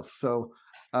itself. So,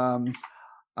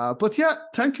 but yeah,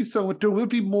 thank you so much. There will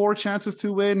be more chances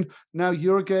to win now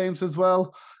your games as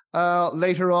well.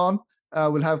 Later on,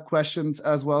 we'll have questions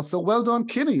as well. So well done,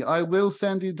 Kinney. I will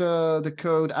send you the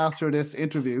code after this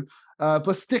interview.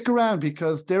 But stick around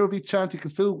because there will be a chance you can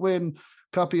still win a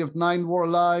copy of 9 War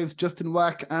Lives, Justin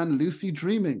Whack, and Lucy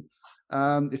Dreaming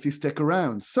if you stick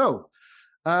around. So,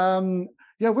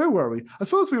 where were we? I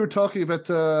suppose we were talking about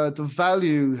the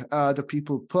value that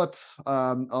people put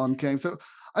on games. So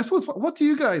I suppose, what do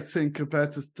you guys think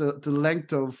about the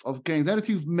length of games? Now that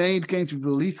you've made games, you've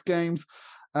released games,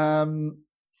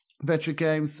 adventure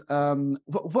games,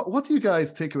 what do you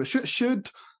guys think of it? Should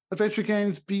adventure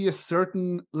games be a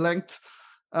certain length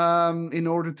in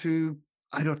order to,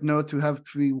 I don't know, to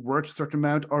be worth a certain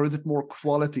amount, or is it more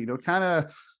quality? Kind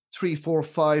of 3, 4,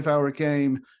 5 hour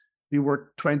game be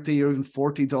worth $20 or even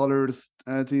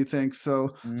 $40. Do you think so?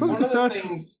 One of the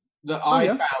things that I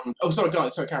found. Oh, sorry,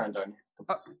 guys. Sorry, Karen, don't.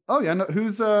 No,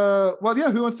 who's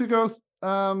who wants to go?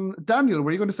 Daniel,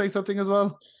 were you going to say something as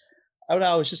well? Oh no,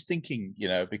 I was just thinking,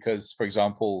 because for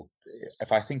example,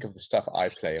 if I think of the stuff I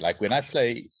play, like when I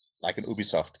play like an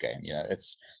Ubisoft game,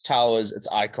 it's towers, it's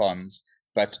icons,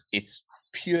 but it's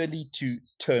purely to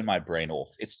turn my brain off.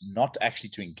 It's not actually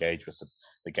to engage with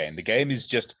the game. The game is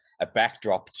just a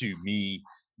backdrop to me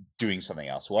doing something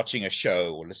else, watching a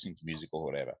show or listening to music or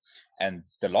whatever. And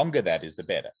the longer that is, the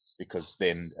better, because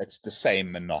then it's the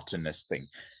same monotonous thing.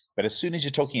 But as soon as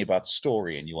you're talking about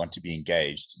story and you want to be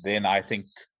engaged, then I think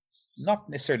not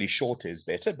necessarily shorter is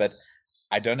better, but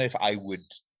I don't know if I would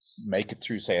make it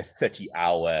through, say, a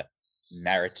 30-hour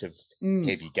narrative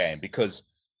heavy game, because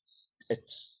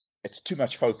it's too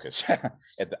much focus.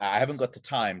 I haven't got the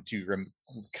time to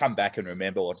come back and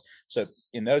remember what. So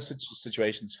in those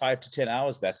situations, 5 to 10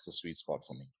 hours, that's the sweet spot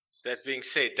for me. That being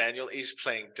said, Daniel is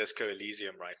playing Disco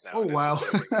Elysium right now. Oh, wow.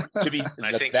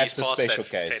 I think that's a special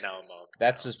case. 10-hour mark.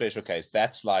 That's a special case.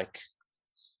 That's like,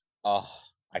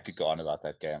 I could go on about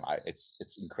that game.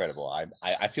 It's incredible.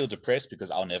 I feel depressed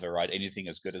because I'll never write anything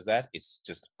as good as that. It's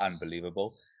just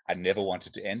unbelievable. I never want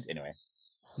it to end. Anyway.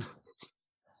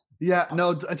 Yeah,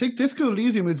 no, I think Disco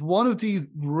Elysium is one of these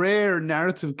rare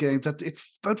narrative games that it's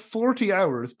about 40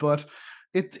 hours, but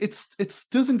it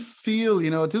doesn't feel,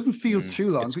 it doesn't feel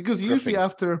too long, because usually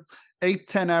after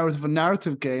 8-10 hours of a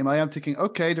narrative game, I am thinking,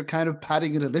 okay, they're kind of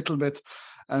padding it a little bit.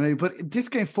 But this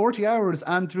game, 40 hours,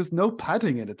 and there's no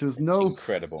padding in it. There's no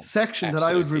incredible section Absolutely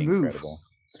that I would remove. Incredible.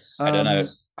 I don't know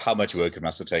how much work it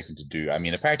must have taken to do. I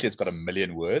mean, apparently it's got 1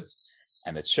 million words,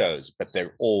 and it shows, but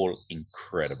they're all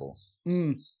incredible.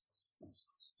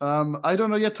 I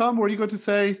don't know yet, Tom. Were you going to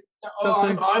say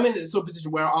something? I'm in the sort of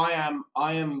position where I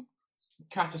am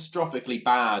catastrophically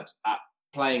bad at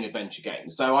playing adventure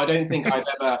games, so I don't think I've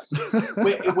ever.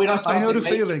 When I started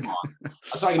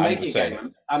making a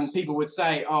game, and people would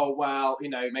say, "Oh, well,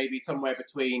 maybe somewhere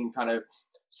between kind of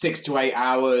 6 to 8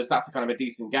 hours. That's a kind of a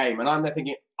decent game." And I'm there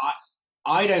thinking,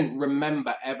 I don't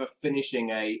remember ever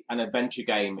finishing an adventure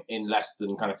game in less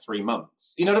than kind of 3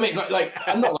 months. You know what I mean? Like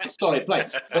I'm not like solid play,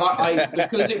 but I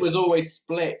because it was always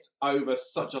split over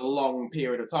such a long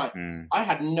period of time. I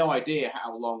had no idea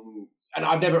how long, and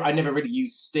I never really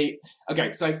used Steam.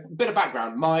 Okay, so a bit of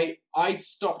background. I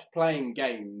stopped playing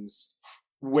games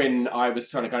when I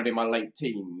was kind of in my late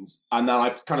teens, and then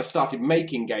I've kind of started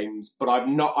making games, but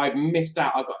I've missed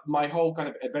out. I got my whole kind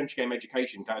of adventure game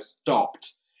education kind of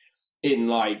stopped in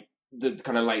like the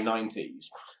kind of late 90s.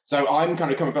 So I'm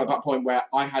kind of coming from that point where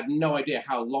I had no idea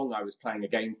how long I was playing a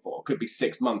game for. Could be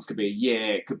 6 months, could be a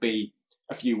year, could be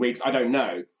a few weeks, I don't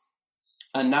know.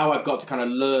 And now I've got to kind of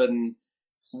learn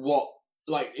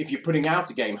if you're putting out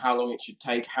a game, how long it should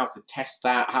take, how to test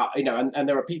that, and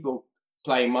there are people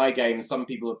playing my game. Some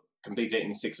people have completed it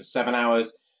in 6 or 7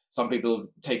 hours. Some people have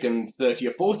taken 30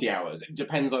 or 40 hours. It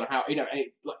depends on how, and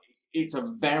it's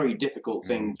a very difficult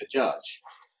thing to judge.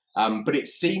 But it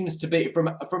seems to be, from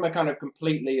a kind of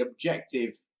completely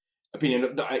objective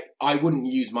opinion, that I wouldn't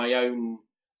use my own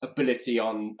ability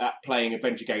at playing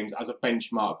adventure games as a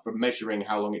benchmark for measuring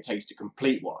how long it takes to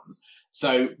complete one.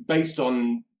 So based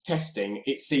on testing,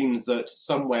 it seems that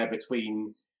somewhere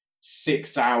between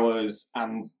 6 hours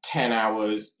and 10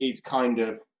 hours is kind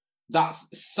of, that's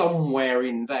somewhere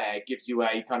in there, gives you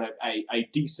a kind of a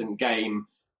decent game.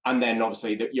 And then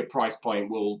obviously your price point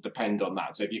will depend on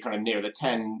that. So if you're kind of near the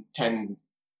 10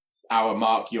 hour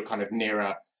mark, you're kind of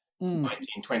nearer $19,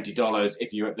 $20.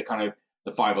 If you're at the kind of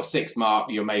the 5 or 6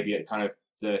 mark, you're maybe at kind of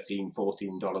 $13,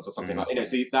 $14 or something like that.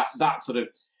 So that sort of,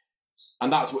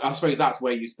 and I suppose that's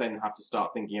where you then have to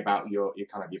start thinking about your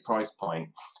kind of your price point.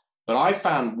 But I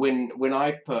found when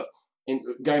I put in,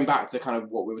 going back to kind of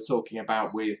what we were talking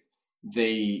about with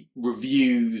the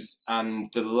reviews and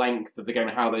the length of the game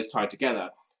and how those tied together,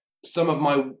 some of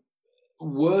my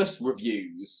worst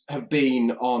reviews have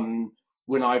been on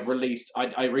when I've released,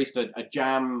 I released a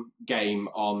Jam game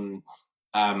on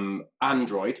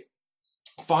Android,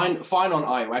 fine on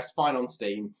iOS, fine on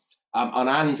Steam. On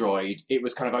Android, it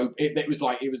was kind of it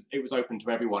was open to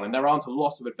everyone, and there aren't a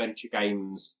lot of adventure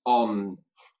games on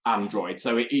Android,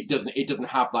 so it doesn't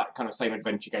have that kind of same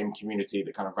adventure game community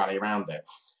that kind of rally around it.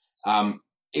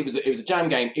 It was a Jam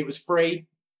game. It was free.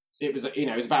 It was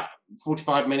it was about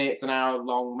 45 minutes, an hour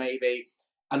long maybe,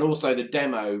 and also the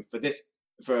demo for this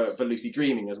for Lucid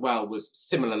Dreaming as well was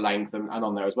similar length and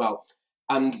on there as well.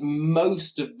 And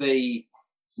most of the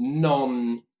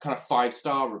non kind of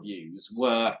 5-star reviews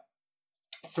were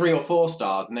 3 or 4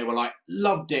 stars, and they were like,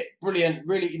 loved it, brilliant,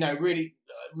 really,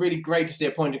 really great to see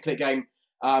a point and click game.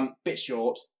 Bit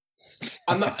short.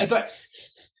 And it's like,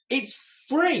 it's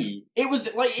free. It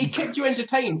was like, it kept you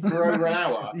entertained for over an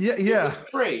hour. Yeah. It was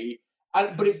free.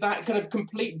 But it's that kind of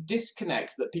complete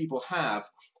disconnect that people have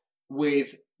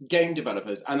with game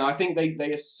developers, and I think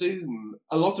they assume,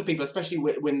 a lot of people, especially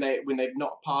when they're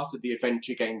not part of the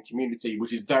adventure game community,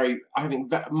 which is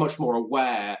much more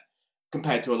aware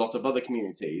compared to a lot of other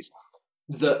communities,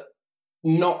 that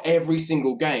not every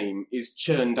single game is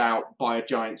churned out by a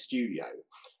giant studio,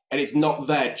 and it's not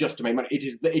there just to make money. It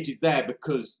is there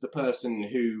because the person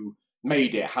who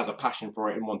made it has a passion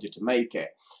for it and wanted to make it.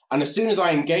 And as soon as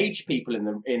I engage people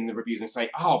in the reviews and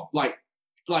say, oh, like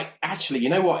actually, you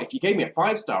know what? If you gave me a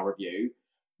 5-star review,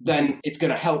 then it's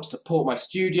going to help support my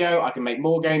studio. I can make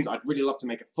more games. I'd really love to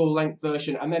make a full-length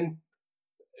version. And then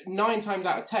 9 times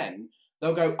out of 10,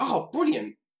 they'll go, oh,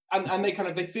 brilliant. And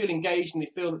they feel engaged and they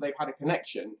feel that they've had a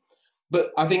connection.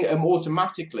 But I think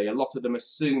automatically a lot of them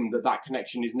assume that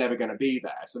connection is never going to be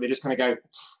there. So they just kind of go,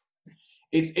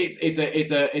 it's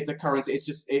a currency. It's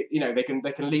just, they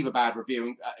can leave a bad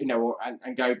review,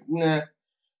 and go, nah.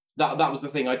 That was the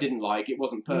thing I didn't like. It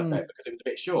wasn't perfect because it was a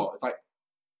bit short. It's like,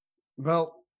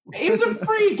 well, it was a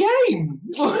free game.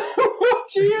 What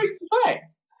do you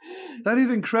expect? That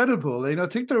is incredible. I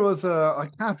think there was I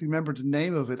can't remember the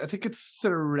name of it. I think it's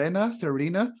Serena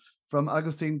from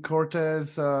Agustin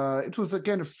Cortez. It was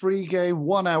again a free game,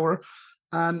 1 hour,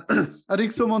 and I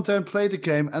think someone then played the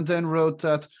game and then wrote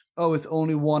that, oh, it's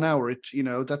only 1 hour.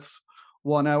 That's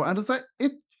 1 hour, and it's like,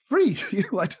 it's free,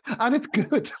 and it's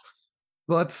good.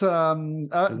 But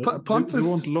Pontus,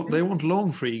 they want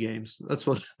long free games. That's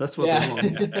what they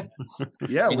want.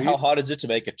 Yeah. How hard is it to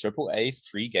make a AAA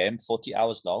free game, 40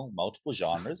 hours long, multiple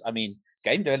genres? I mean,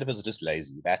 game developers are just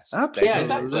lazy. That's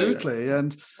absolutely.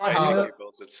 And it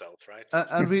builds itself, right?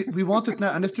 And we want it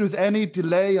now. And if there's any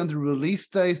delay on the release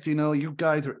date, you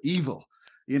guys are evil.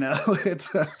 It's.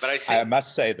 But I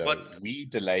must say though, we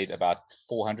delayed about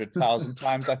 400,000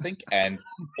 times, I think, and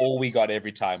all we got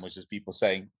every time was just people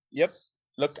saying, "Yep.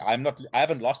 Look, I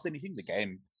haven't lost anything. The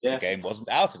game wasn't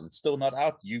out and it's still not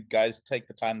out. You guys take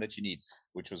the time that you need,"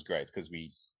 which was great because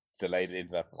we delayed it,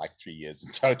 ended up like 3 years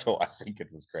in total. I think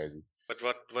it was crazy. But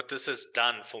what this has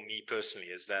done for me personally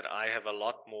is that I've got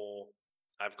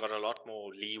a lot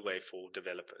more leeway for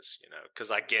developers,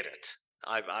 because I get it.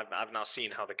 I've now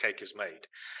seen how the cake is made.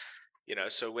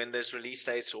 So when there's release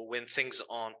dates or when things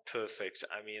aren't perfect,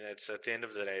 I mean, it's at the end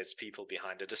of the day, it's people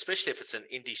behind it, especially if it's an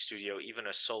indie studio, even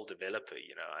a sole developer,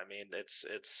 I mean,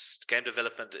 it's game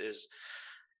development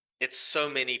it's so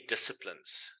many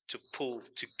disciplines to pull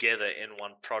together in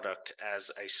one product as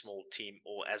a small team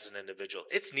or as an individual.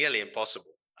 It's nearly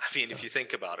impossible. I mean, if you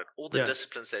think about it, all the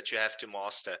disciplines that you have to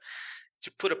master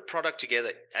to put a product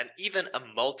together, and even a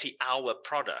multi-hour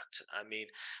product. I mean,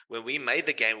 when we made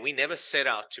the game, we never set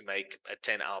out to make a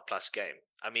 10-hour plus game.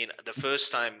 I mean, the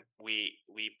first time we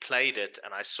played it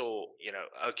and I saw,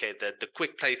 okay, the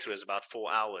quick playthrough is about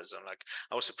 4 hours.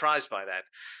 I was surprised by that.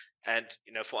 And,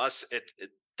 for us,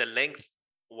 the length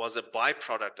was a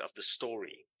byproduct of the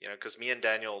story, because me and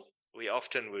Daniel, we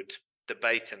often would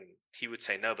debate and he would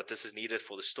say, no, but this is needed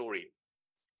for the story.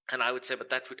 And I would say, but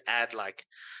that would add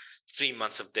 3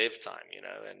 months of dev time,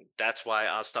 and that's why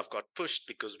our stuff got pushed,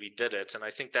 because we did it. And I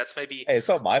think that's maybe it's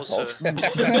not my fault.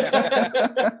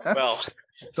 Well,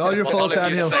 it's all your fault,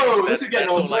 Daniel. This is getting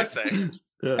that's all I say.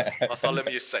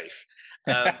 Bartholomew's safe.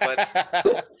 But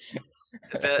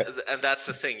and that's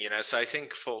the thing, so I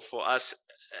think for us,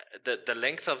 the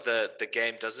length of the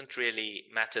game doesn't really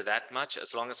matter that much,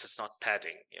 as long as it's not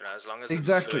padding, as long as it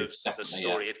serves the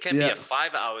story. It can be a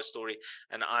 5-hour story,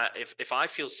 and if I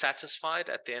feel satisfied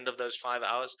at the end of those 5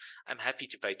 hours, I'm happy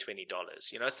to pay $20.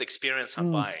 It's the experience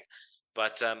I'm buying.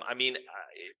 But I mean,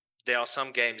 there are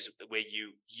some games where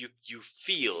you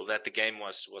feel that the game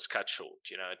was cut short.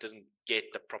 It didn't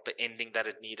get the proper ending that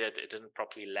it needed. It didn't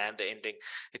properly land the ending.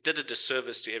 It did a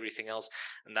disservice to everything else,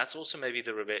 and that's also maybe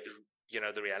the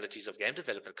realities of game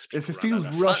development. If it feels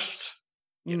rushed,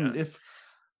 if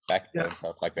back then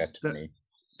felt like that to me.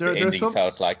 The ending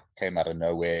felt like came out of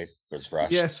nowhere. It was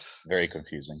rushed. Yes, very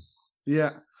confusing.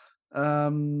 Yeah,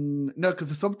 no,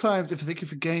 because sometimes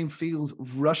if a game feels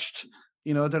rushed,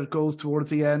 that it goes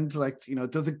towards the end,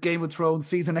 does a Game of Thrones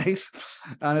season 8,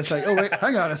 and it's like, oh wait,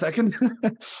 hang on a second.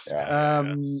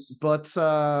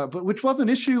 But which was an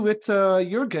issue with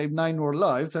your game, Nine More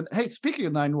Lives. And hey, speaking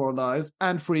of 9 More Lives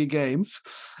and free games,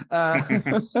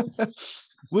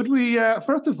 would we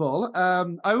first of all,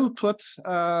 I will put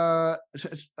a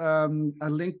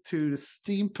link to the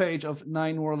Steam page of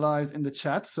 9 More Lives in the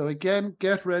chat. So again,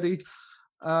 get ready,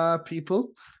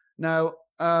 people. Now,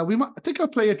 I think I'll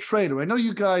play a trailer. I know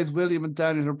you guys, William and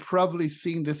Daniel, have probably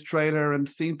seen this trailer and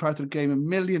seen parts of the game a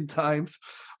million times.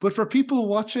 But for people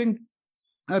watching,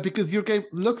 because your game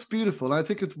looks beautiful, I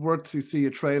think it's worth to see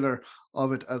a trailer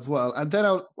of it as well. And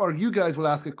then you guys will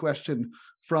ask a question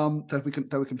that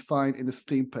we can find in the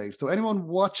Steam page. So anyone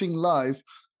watching live,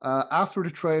 after the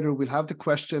trailer, we'll have the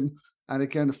question. And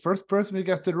again, the first person who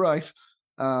gets it right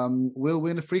will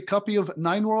win a free copy of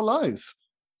 9 More Lives.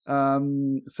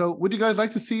 So would you guys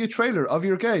like to see a trailer of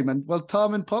your game? And well,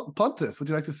 Tom and Pontus, would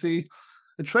you like to see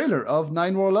a trailer of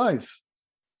 9 More Lives?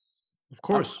 Of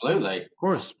course. Absolutely. Of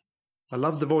course. I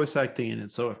love the voice acting in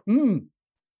it, so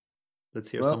let's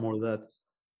hear some more of that.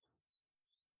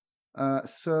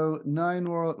 So 9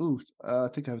 More. I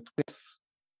think I have to guess.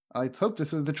 I hope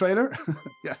this is the trailer.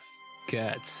 Yes.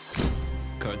 Cats,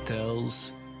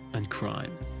 cartels, and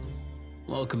crime.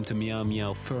 Welcome to Meow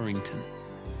Meow Furrington,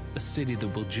 a city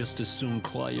that will just as soon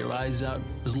claw your eyes out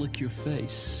as lick your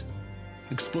face.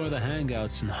 Explore the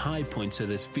hangouts and high points of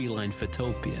this feline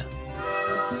photopia.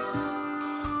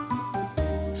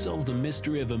 Solve the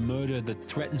mystery of a murder that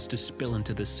threatens to spill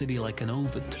into the city like an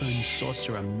overturned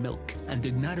saucer of milk, and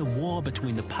ignite a war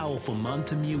between the powerful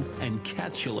Montague and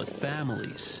Capulet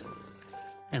families.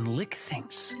 And lick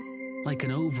things like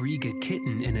an overeager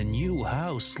kitten in a new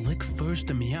house. Lick first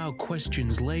and meow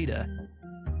questions later.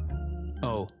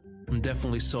 Oh, and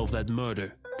definitely solve that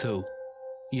murder, too.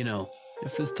 You know,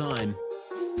 if there's time.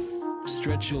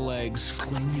 Stretch your legs,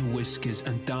 clean your whiskers,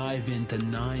 and dive into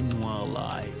 9 More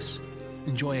Lives.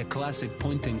 Enjoy a classic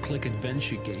point-and-click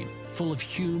adventure game full of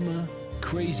humor,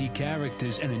 crazy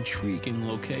characters, and intriguing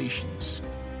locations.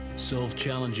 Solve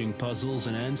challenging puzzles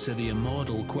and answer the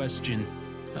immortal question,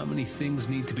 how many things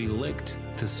need to be licked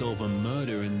to solve a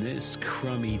murder in this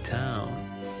crummy town?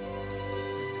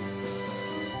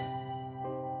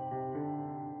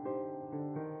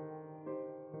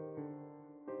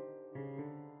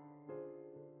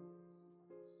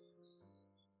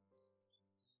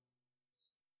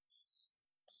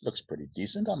 Looks pretty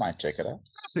decent. I might check it out.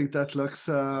 I think that looks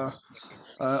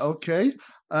okay.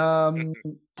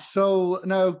 So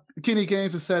now Guinea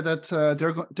Games has said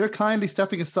that they're kindly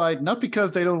stepping aside, not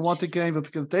because they don't want the game, but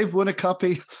because they've won a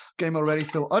copy game already.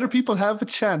 So other people have a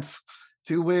chance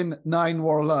to win 9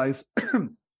 More Lives.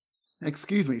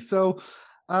 Excuse me. So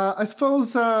I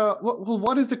suppose,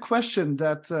 what is the question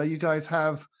that you guys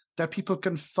have that people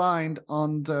can find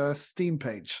on the Steam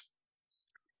page?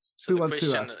 So the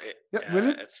question,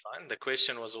 William? it's fine. The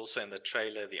question was also in the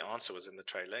trailer. The answer was in the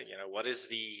trailer. You know, what is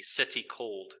the city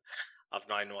called of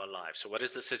 9 More Lives? So what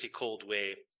is the city called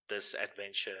where this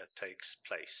adventure takes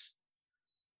place?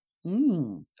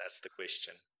 That's the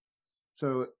question.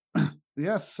 So,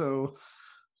 yeah. So,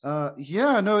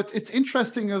 it's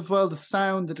interesting as well, the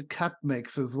sound that a cat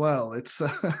makes as well. It's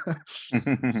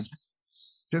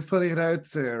just putting it out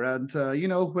there. And,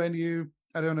 when you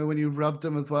rub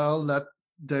them as well, that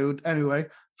they would, anyway,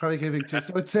 probably giving to.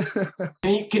 So it's,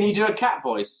 can you do a cat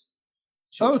voice?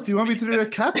 Sure. Oh, do you want me to do a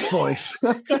cat voice?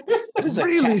 What is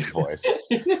really? A cat voice?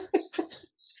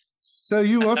 So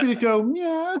you want me to go,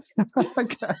 meow?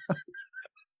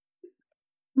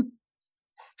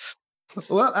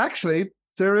 Well, actually,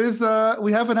 there is.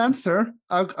 We have an answer.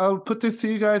 I'll put this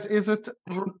to you guys. Is it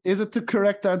the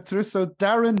correct answer? So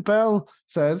Darren Bell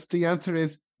says the answer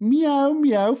is Meow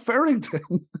Meow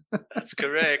Furrington. That's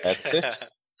correct. That's it.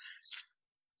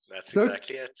 That's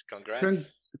exactly it.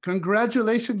 Congrats.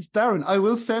 Congratulations, Darren. I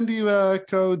will send you a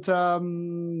code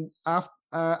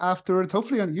afterwards,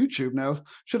 hopefully on YouTube now.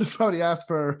 Should have probably asked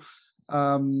for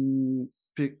I'm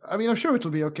sure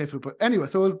it'll be okay but anyway,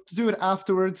 so we'll do it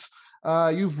afterwards.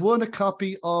 You've won a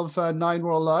copy of 9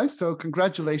 More Lives, so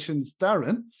congratulations,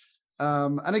 Darren.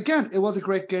 And again, it was a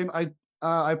great game. I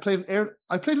played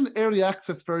an early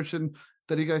access version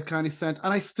that you guys kindly sent,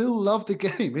 and I still love the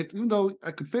game. Even though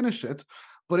I could finish it,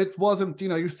 but it wasn't.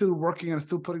 You're still working and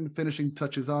still putting the finishing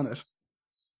touches on it.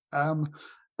 So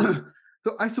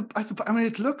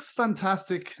it looks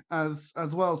fantastic as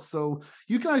well. So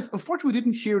you guys, unfortunately,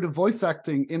 didn't hear the voice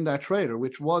acting in that trailer,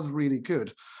 which was really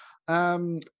good.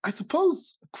 I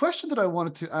suppose a question that I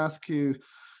wanted to ask you.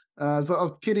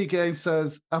 Kitty Game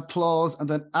says applause and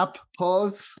then app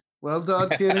pause. Well done,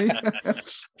 Kitty.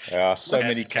 So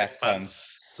many cat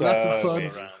puns. Lots of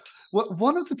puns. Well,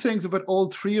 one of the things about all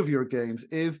three of your games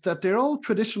is that they're all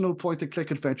traditional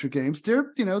point-and-click adventure games.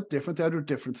 They're, different. There are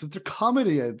differences. They're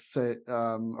comedy, I'd say,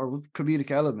 or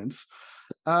comedic elements.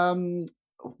 One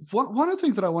of the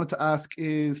things that I wanted to ask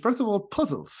is, first of all,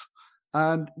 puzzles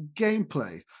and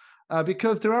gameplay,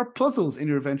 because there are puzzles in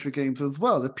your adventure games as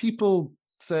well. The people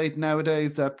say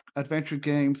nowadays that adventure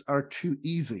games are too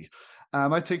easy.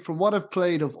 I think from what I've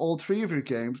played of all three of your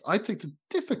games, I think the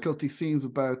difficulty seems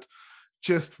about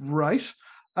just right.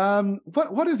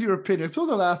 What is your opinion? I suppose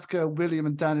I'll ask William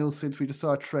and Daniel, since we just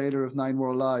saw a trailer of 9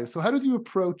 More Lives. So how did you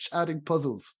approach adding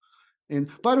puzzles in?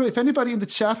 By the way, if anybody in the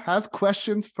chat has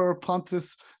questions for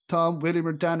Pontus, Tom, William,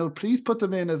 or Daniel, please put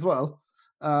them in as well.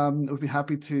 We'd be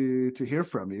happy to hear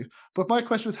from you. But my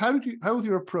question is, how was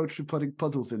your approach to putting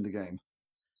puzzles in the game?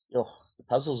 The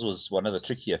puzzles was one of the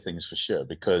trickier things for sure,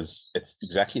 because it's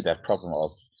exactly that problem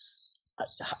of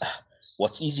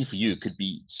what's easy for you could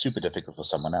be super difficult for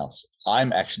someone else.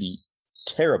 I'm actually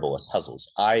terrible at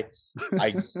puzzles. I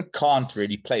can't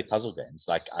really play puzzle games.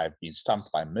 Like, I've been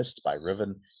stumped by Myst, by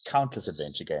Riven, countless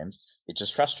adventure games. It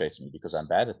just frustrates me because I'm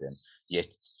bad at them. Yet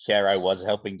here I was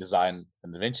helping design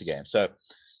an adventure game. So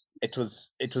it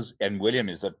was, and William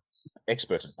is an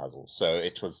expert in puzzles. So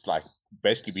it was like,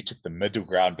 basically we took the middle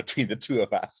ground between the two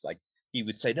of us. Like, he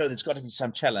would say, no, there's got to be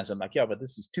some challenge. I'm like, yeah, but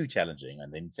this is too challenging.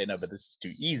 And then he'd say, no, but this is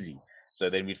too easy. So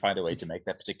then we'd find a way to make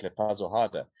that particular puzzle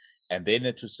harder. And then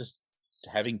it was just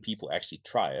having people actually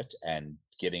try it and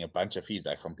getting a bunch of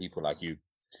feedback from people like you,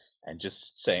 and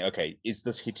just saying, okay, is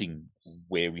this hitting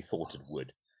where we thought it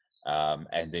would?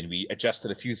 And then we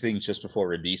adjusted a few things just before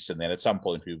release. And then at some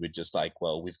point we were just like,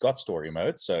 well, we've got story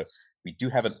mode. So we do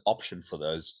have an option for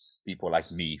those people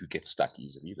like me who get stuck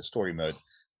easily. The story mode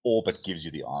all but gives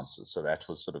you the answers. So that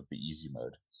was sort of the easy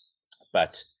mode.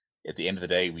 But at the end of the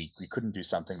day, we couldn't do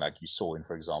something like you saw in,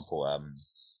 for example,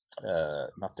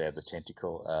 not Day of the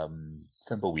Tentacle,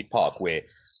 Thimbleweed Park, where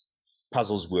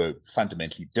puzzles were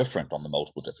fundamentally different on the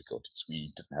multiple difficulties.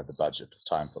 We didn't have the budget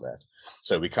or time for that.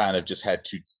 So we kind of just had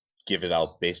to give it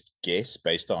our best guess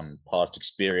based on past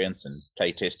experience and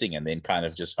play testing, and then kind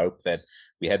of just hope that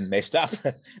we hadn't messed up.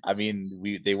 I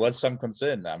mean, there was some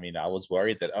concern. I mean, I was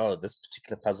worried that, oh, this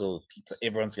particular puzzle,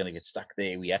 everyone's going to get stuck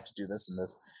there. We have to do this and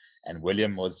this. And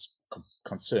William was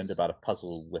concerned about a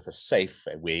puzzle with a safe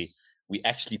where we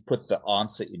actually put the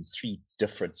answer in 3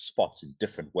 different spots in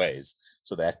different ways,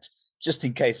 so that just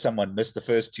in case someone missed the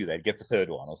first 2, they'd get the third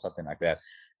one or something like that.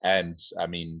 And I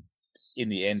mean, in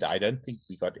the end, I don't think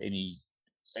we got any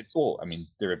at all. I mean,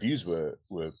 the reviews were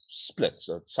split.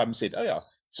 So some said, oh yeah,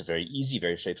 it's a very easy,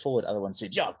 very straightforward. Other one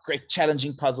said, yeah, great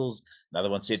challenging puzzles. Another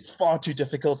one said far too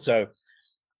difficult. So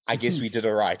I guess we did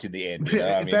all right in the end. You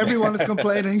know? I mean, everyone is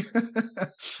complaining.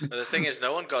 But the thing is,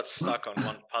 no one got stuck on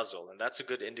one puzzle, and that's a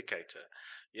good indicator.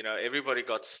 You know, everybody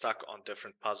got stuck on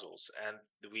different puzzles, and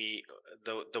the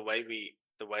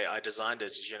way I designed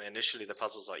it is, you know, initially the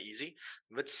puzzles are easy.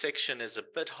 Mid-section is a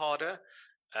bit harder,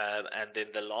 and then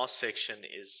the last section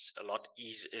is a lot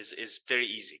easy. Is very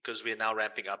easy because we're now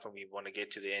ramping up and we want to get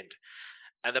to the end.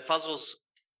 And the puzzles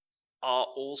are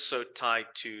also tied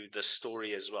to the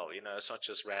story as well. You know, it's not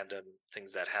just random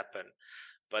things that happen.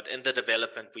 But in the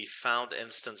development, we found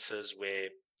instances where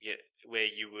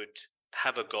you would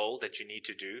have a goal that you need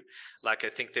to do. Like, I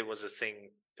think there was a thing,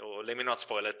 or let me not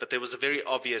spoil it, but there was a very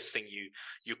obvious thing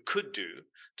you could do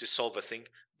to solve a thing,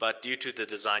 but due to the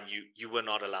design, you were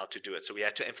not allowed to do it. So we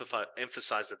had to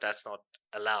emphasize that that's not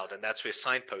allowed, and that's where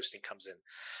signposting comes in.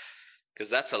 Because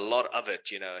that's a lot of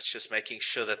it, you know. It's just making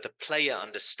sure that the player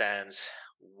understands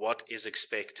what is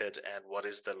expected and what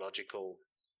is the logical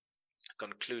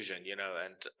conclusion, you know.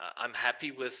 And I'm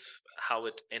happy with how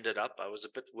it ended up. I was a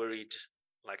bit worried,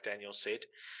 like Daniel said,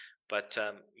 but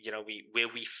you know, where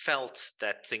we felt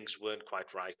that things weren't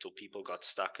quite right or people got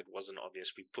stuck, it wasn't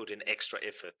obvious, we put in extra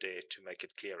effort there to make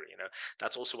it clearer, you know.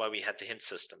 That's also why we had the hint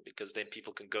system, because then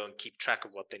people can go and keep track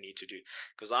of what they need to do.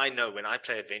 Because I know when I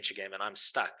play adventure game and I'm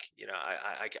stuck, you know,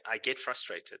 I get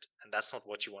frustrated, and that's not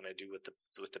what you want to do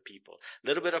with the people. A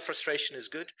little bit of frustration is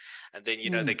good, and then,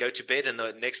 you know, they go to bed and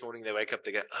the next morning they wake up,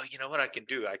 they go, oh, you know what I can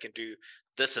do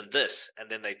this and this, and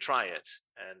then they try it,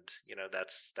 and you know,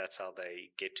 that's how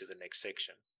they get to the next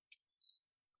section.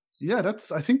 Yeah,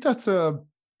 I think that's a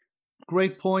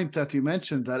great point that you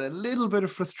mentioned, that a little bit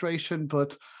of frustration,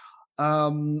 but I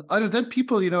don't. Then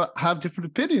people, you know, have different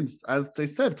opinions. As they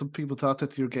said, some people thought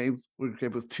that your game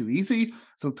was too easy,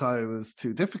 some thought it was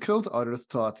too difficult, others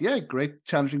thought, yeah, great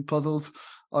challenging puzzles,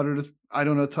 others, I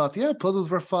don't know, thought, yeah, puzzles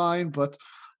were fine. But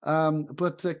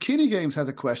Kenny Games has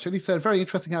a question. He said, very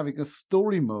interesting having a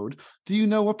story mode. Do you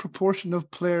know what proportion of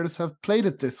players have played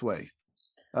it this way?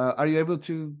 Are you able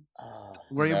to,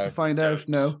 were you able to find out?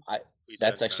 No.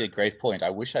 That's actually a great point. I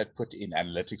wish I'd put in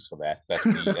analytics for that, but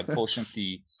we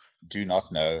unfortunately do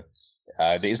not know.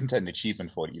 There isn't an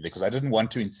achievement for it either, because I didn't want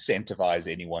to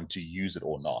incentivize anyone to use it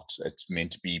or not. It's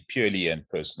meant to be purely a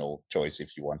personal choice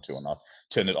if you want to or not.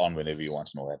 Turn it on whenever you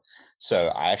want and all that. So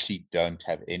I actually don't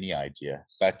have any idea.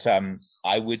 But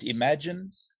I would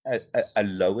imagine a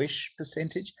lowish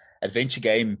percentage. Adventure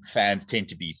game fans tend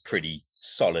to be pretty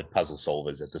solid puzzle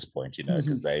solvers at this point,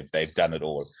 because they've done it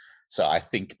all. So I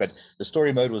think, but the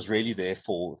story mode was really there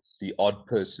for the odd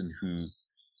person who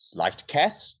liked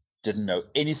cats, didn't know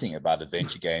anything about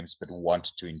adventure games, but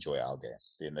wanted to enjoy our game.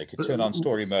 Then they could turn on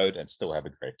story mode and still have a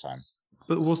great time.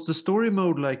 But was the story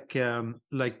mode like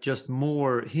just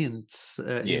more hints,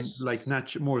 yes,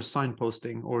 more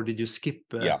signposting, or did you skip?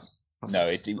 Yeah, no,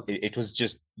 it was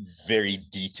just very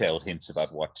detailed hints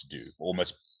about what to do,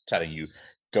 almost telling you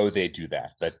go there, do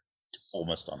that, but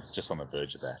almost just on the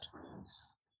verge of that.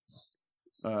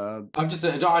 I've just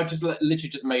literally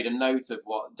just made a note of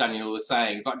what Daniel was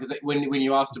saying. It's like, because when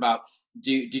you asked about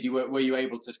were you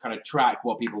able to kind of track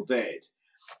what people did,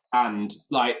 and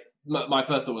like my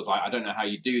first thought was like, I don't know how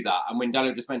you do that. And when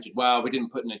Daniel just mentioned, well, we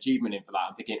didn't put an achievement in for that,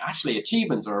 I'm thinking actually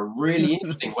achievements are a really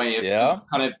interesting way of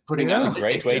kind of putting. It's a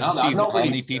great way to see how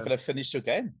many people have finished your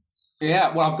game.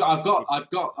 Yeah, well, I've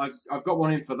got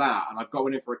one in for that, and I've got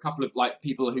one in for a couple of like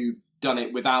people who've done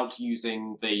it without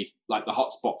using the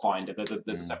hotspot finder. There's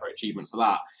a separate achievement for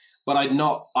that, but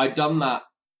I'd done that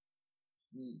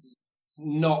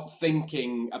not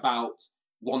thinking about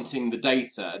wanting the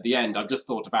data at the end. I've just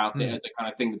thought about it as a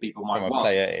kind of thing that people might want.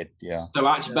 So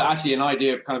actually, an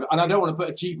idea of kind of, and I don't want to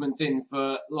put achievements in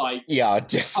for like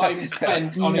time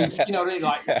spent on each,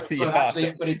 like. But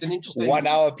it's an interesting 1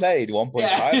 hour played, 1.5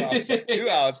 hours, 2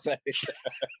 hours played.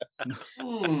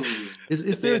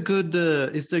 Is there good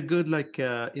like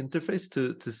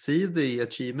interface to see the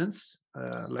achievements?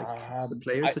 The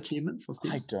players' achievements on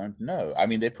Steam? I don't know. I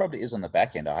mean, there probably is on the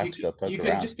back end. I have to go poke around. You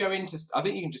can just go into. I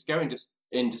think you can just go into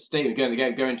Steam, go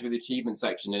into the achievement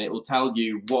section, and it will tell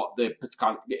you what the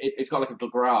kind. It's got like a little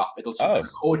graph. It'll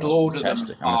order them. I'm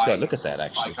just going to look at that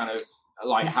actually. Kind of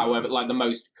like however, like the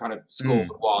most kind of scored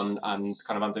one, and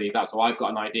kind of underneath that. So I've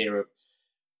got an idea of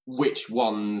which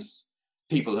ones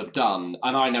people have done,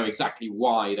 and I know exactly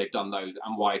why they've done those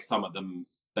and why some of them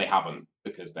they haven't,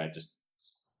 because they're just.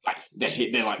 Like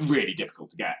they're like really difficult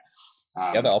to get.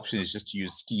 The other option is just to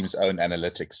use Steam's own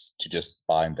analytics to just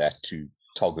bind that to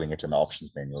toggling it in the options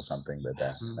menu or something. But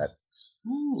that.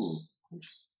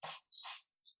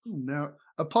 Now,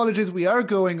 apologies, we are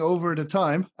going over the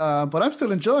time, but I'm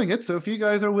still enjoying it. So if you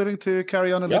guys are willing to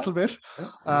carry on a little bit,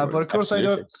 but of course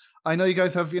I know you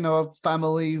guys have,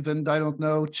 families and I don't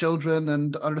know, children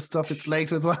and other stuff. It's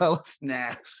late as well.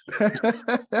 Nah.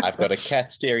 I've got a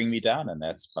cat staring me down, and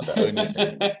that's the only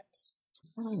thing.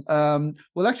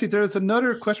 Well, actually, there's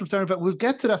another question from Sarah, but we'll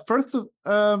get to that. First of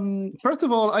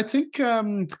all, I think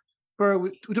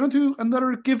we don't do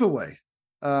another giveaway,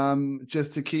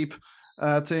 just to keep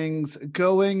things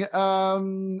going.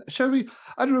 Shall we?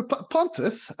 I don't know,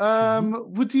 Pontus.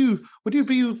 Would you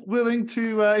be willing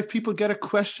to, if people get a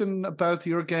question about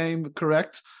your game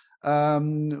correct,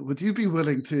 would you be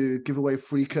willing to give away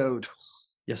free code?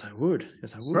 Yes, I would.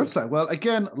 Perfect. Well,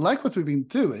 again, like what we've been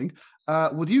doing,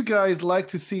 would you guys like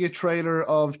to see a trailer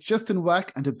of Justin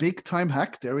Whack and a Big Time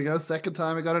Hack? There we go. Second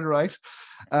time I got it right.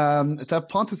 That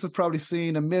Pontus has probably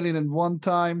seen 1,000,001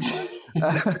 times.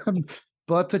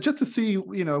 But just to see,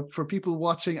 for people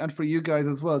watching and for you guys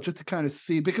as well, just to kind of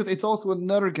see, because it's also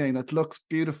another game that looks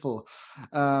beautiful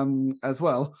as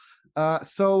well.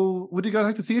 So would you guys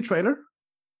like to see a trailer?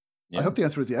 Yeah. I hope the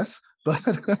answer is yes. But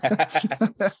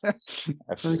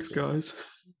thanks, guys.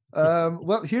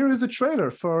 Well, here is a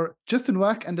trailer for Justin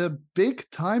Whack and a Big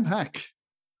Time Hack.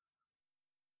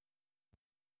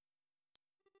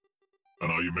 And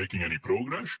are you making any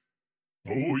progress?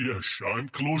 Oh yes, I'm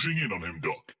closing in on him,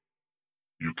 Doc.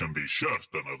 You can be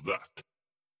certain of that.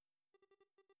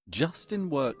 Justin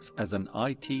works as an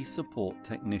IT support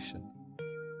technician.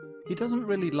 He doesn't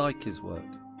really like his work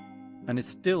and is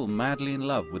still madly in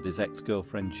love with his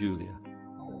ex-girlfriend Julia.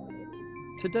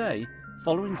 Today,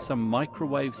 following some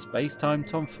microwave space-time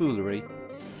tomfoolery,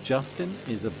 Justin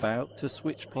is about to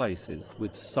switch places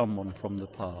with someone from the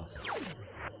past.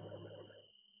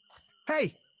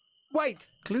 Hey! Wait!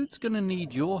 Clute's gonna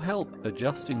need your help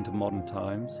adjusting to modern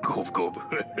times. Gob.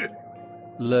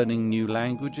 Learning new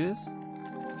languages.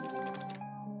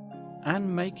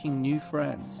 And making new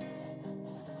friends.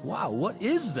 Wow, what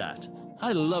is that?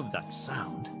 I love that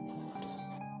sound.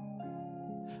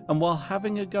 And while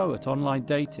having a go at online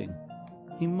dating,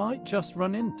 he might just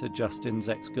run into Justin's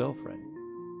ex-girlfriend.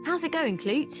 How's it going,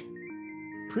 Clute?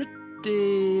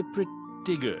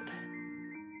 Pretty good.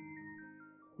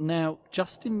 Now,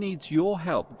 Justin needs your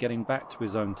help getting back to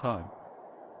his own time.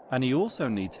 And he also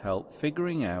needs help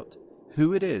figuring out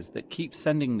who it is that keeps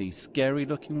sending these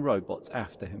scary-looking robots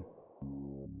after him.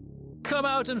 Come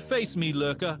out and face me,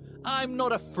 Lurker. I'm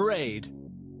not afraid.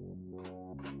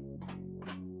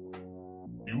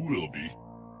 You will be.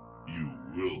 You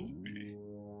will be.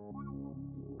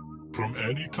 From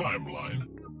any timeline.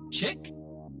 Check.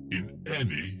 In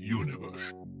any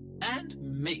universe. And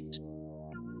mate.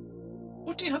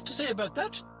 What do you have to say about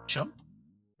that, chump?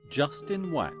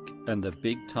 Justin Whack and the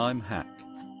Big Time Hack.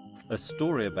 A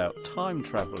story about time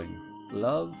traveling,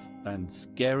 love, and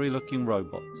scary-looking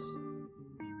robots.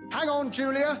 Hang on,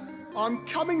 Julia. I'm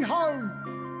coming home.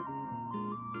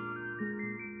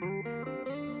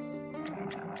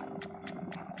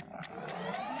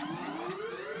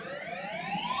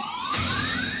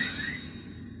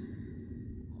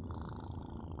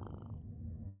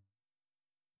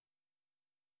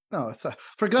 No,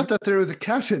 forgot that there was a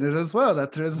cat in it as well.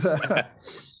 That there is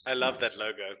I love that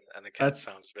logo, and the cat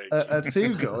sounds very cute. A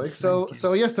theme going. So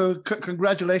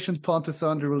congratulations, Pontus,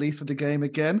 on the release of the game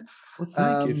again. Well,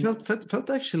 thank you. Felt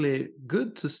actually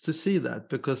good to see that,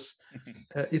 because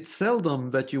it's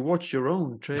seldom that you watch your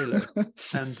own trailer,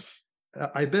 and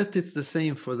I bet it's the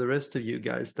same for the rest of you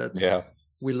guys. That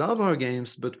we love our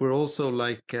games, but we're also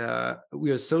like we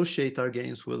associate our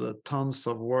games with tons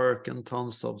of work and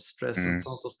tons of stress and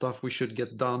tons of stuff we should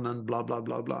get done and blah blah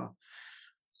blah blah.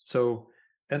 So,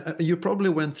 and you probably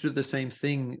went through the same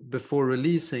thing before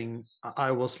releasing.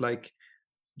 I was like,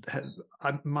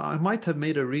 I might have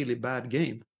made a really bad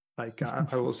game. Like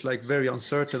I was like very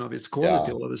uncertain of its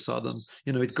quality all of a sudden.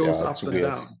 You know, it goes up and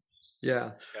down.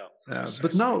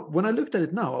 But now, when I looked at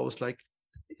it now, I was like,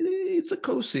 it's a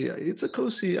cozy.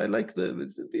 I like I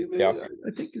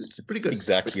think it's pretty good.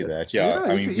 Exactly that. Yeah.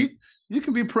 I mean, you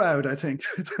can be proud, I think.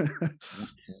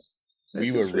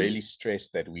 We were really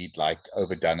stressed that we'd like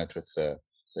overdone it with the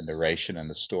narration and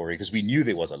the story, because we knew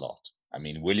there was a lot. I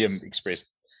mean, William expressed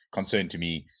concern to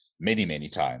me many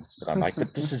times, but I'm like,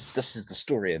 but this is the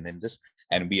story, and then this,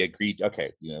 and we agreed,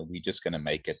 okay, you know, we're just going to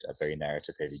make it a very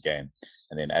narrative heavy game.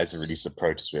 And then as the release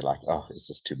approaches, we're like, oh, is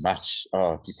this too much?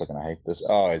 Oh, people are going to hate this.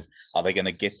 Oh, are they going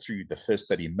to get through the first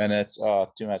 30 minutes? Oh,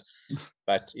 it's too much.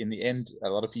 But in the end, a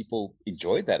lot of people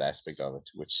enjoyed that aspect of it,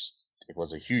 which it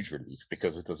was a huge relief,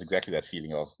 because it was exactly that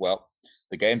feeling of, well,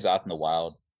 the game's out in the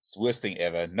wild. It's the worst thing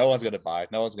ever. No one's going to buy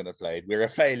it. No one's going to play it. We're a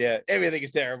failure. Everything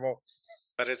is terrible.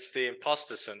 But it's the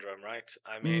imposter syndrome, right?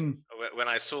 I mean, when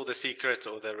I saw The Secret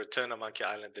or the Return of Monkey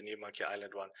Island, the new Monkey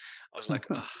Island one, I was like,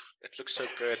 oh, it looks so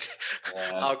good.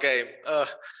 Our game.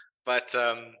 But,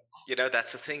 you know,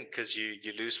 that's the thing, because you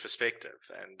lose perspective.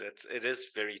 And it is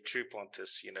very true,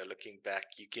 Pontus. You know, looking back,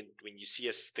 you can, when you see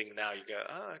a thing now, you go,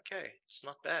 oh, okay, it's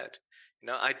not bad. You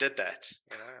know, I did that,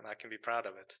 you know, and I can be proud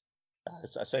of it.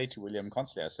 I say to William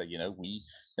constantly, I say, you know,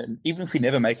 even if we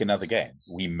never make another game,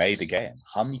 we made a game.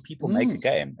 How many people make a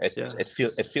game?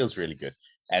 It feels really good.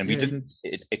 And we didn't,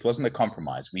 it wasn't a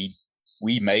compromise. We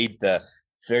made the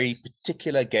very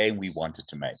particular game we wanted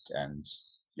to make. And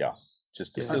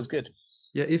it feels good.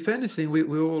 Yeah, if anything,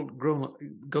 we all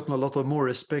gotten a lot of more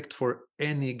respect for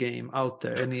any game out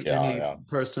there, any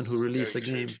person who releases a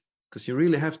game. Because you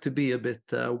really have to be a bit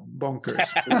bonkers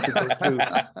to go through.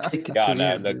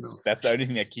 That's the only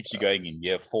thing that keeps you going in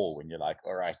year 4, when you're like,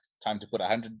 all right, time to put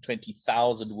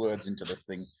 120,000 words into this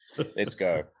thing. Let's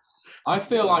go. I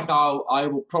feel like I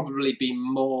will probably be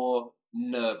more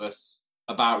nervous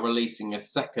about releasing a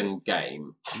second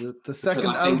game. The second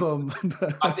album.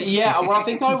 I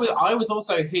think I was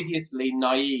also hideously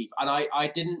naive, and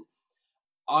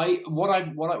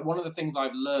one of the things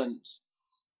I've learned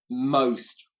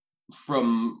most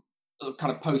from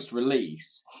kind of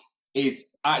post-release is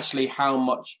actually how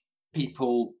much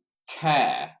people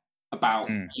care about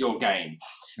your game.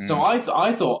 So I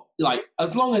thought, like,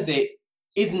 as long as it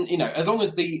isn't, you know, as long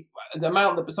as the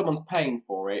amount that someone's paying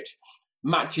for it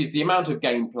matches the amount of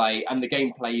gameplay, and the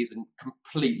gameplay isn't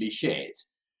completely shit,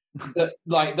 that,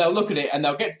 like, they'll look at it and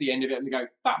they'll get to the end of it and they go,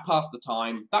 that passed the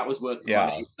time, that was worth the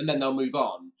money, and then they'll move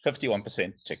on.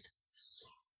 51% tick.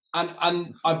 And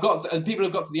people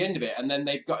have got to the end of it, and then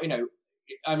they've got, you know,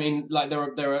 I mean, like there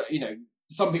are, you know,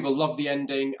 some people love the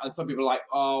ending, and some people are like,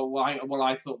 oh, well,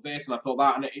 I thought this and I thought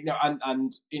that, and you know,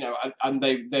 and you know, and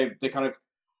they kind of,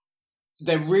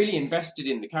 they're really invested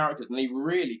in the characters and they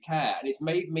really care, and it's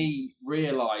made me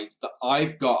realise that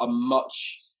I've got a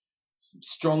much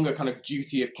stronger kind of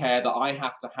duty of care that I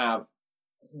have to have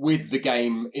with the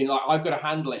game. In like, I've got to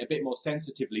handle it a bit more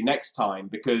sensitively next time,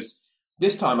 because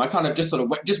this time I kind of just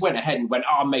went ahead and went,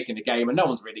 oh, I'm making a game and no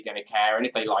one's really going to care. And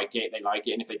if they like it, they like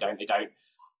it. And if they don't, they don't.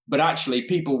 But actually,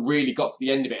 people really got to the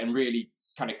end of it and really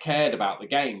kind of cared about the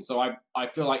game. So I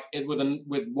feel like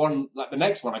with one, like the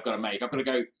next one I've got to make, I've got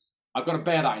to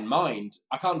bear that in mind.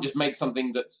 I can't just make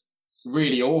something that's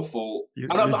really awful. You're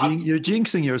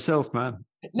jinxing yourself, man.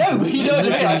 No, but you know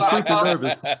what I mean?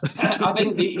 I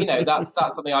think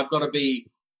that's something I've got to be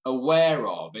aware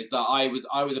of is that I was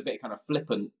a bit kind of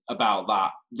flippant about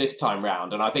that this time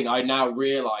round, and I think I now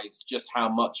realise just how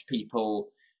much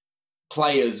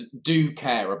players do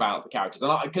care about the characters,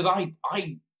 and because I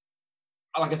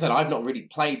like I said, I've not really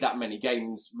played that many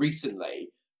games recently.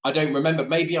 I don't remember.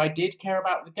 Maybe I did care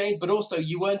about the game, but also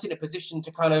you weren't in a position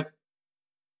to kind of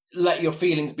let your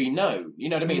feelings be known. You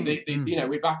know what I mean? You know,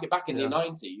 we're back in the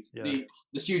 90s.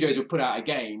 The studios would put out a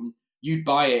game, you'd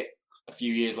buy it a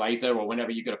few years later or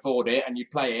whenever you could afford it, and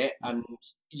you'd play it, and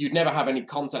you'd never have any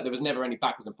contact. There was never any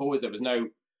backwards and forwards. There was no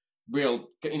real,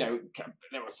 you know,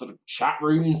 there were sort of chat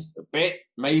rooms a bit,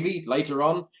 maybe later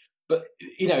on. But,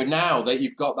 you know, now that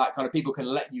you've got that kind of, people can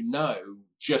let you know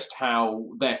just how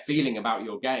they're feeling about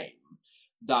your game,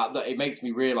 that it makes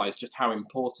me realise just how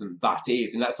important that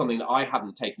is. And that's something that I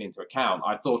hadn't taken into account.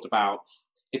 I thought about,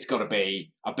 it's got to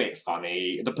be a bit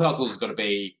funny. The puzzle's got to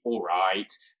be all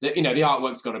right. You know, the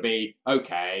artwork's got to be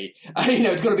okay. You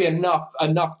know, it's got to be enough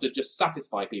to just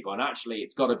satisfy people. And actually,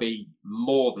 it's got to be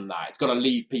more than that. It's got to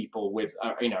leave people with,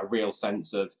 you know, a real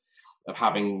sense of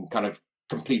having kind of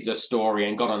completed a story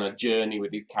and gone on a journey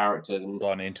with these characters and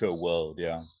gone into a world.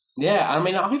 Yeah. Yeah. I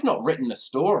mean, I've not written a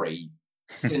story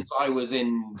since I was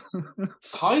in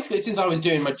high school, since I was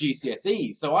doing my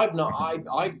GCSE. So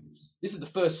this is the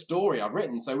first story I've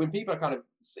written. So when people are kind of,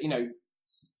 you know,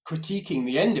 critiquing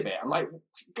the end of it, I'm like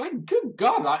good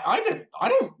God, I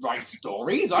don't write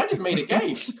stories. I just made a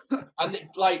game. And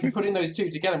it's like putting those two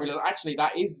together and realize, actually,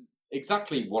 that is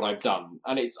exactly what I've done.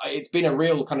 And it's been a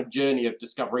real kind of journey of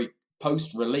discovery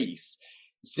post-release,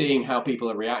 seeing how people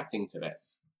are reacting to it.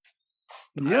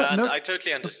 Yeah, I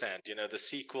totally understand. You know, the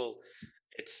sequel,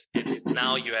 it's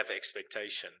now you have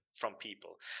expectation from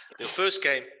people. The first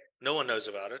game, no one knows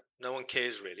about it. No one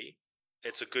cares really.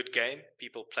 It's a good game.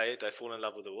 People play it. They fall in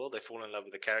love with the world. They fall in love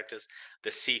with the characters.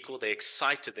 The sequel, they're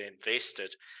excited. They're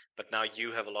invested. But now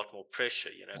you have a lot more pressure,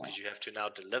 you know, because you have to now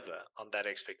deliver on that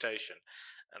expectation.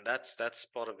 And that's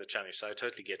part of the challenge. So I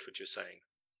totally get what you're saying.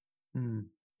 Mm.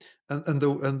 And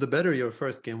the better your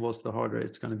first game was, the harder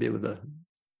it's going to be with the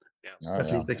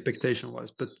at least expectation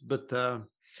wise. But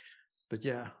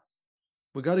yeah.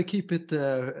 We got to keep it.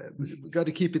 We got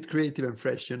to keep it creative and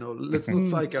fresh. You know, let's not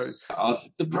psych out.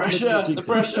 The pressure. The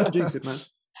pressure. Jinx it, man.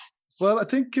 Well, I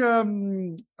think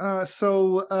Pontus.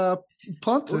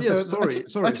 Oh, yes, sorry.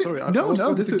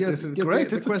 No. This is great.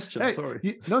 The question. Hey, sorry.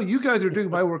 You guys are doing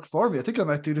my work for me. I think I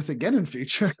might do this again in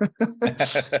future.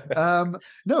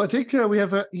 No, I think you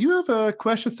have a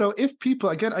question. So if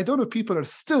people, again, I don't know if people are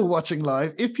still watching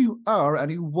live. If you are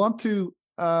and you want to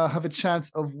have a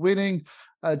chance of winning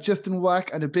Justin Whack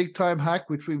and a big time hack,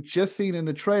 which we've just seen in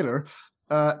the trailer,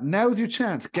 now's your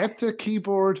chance. Get the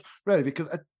keyboard ready, because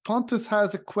Pontus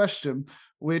has a question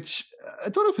which I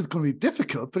don't know if it's going to be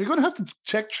difficult, but you're going to have to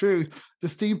check through the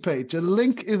Steam page. A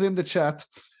link is in the chat.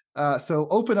 So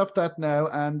open up that now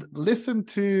and listen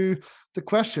to the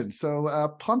question.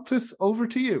 So Pontus, over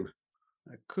to you.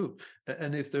 Cool.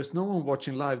 And if there's no one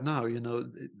watching live now, you know,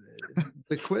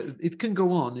 it can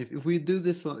go on. If we do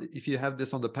this, if you have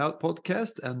this on the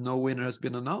podcast and no winner has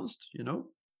been announced, you know,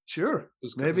 sure,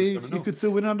 maybe you could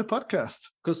still win on the podcast.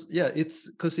 Because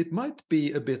it might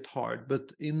be a bit hard,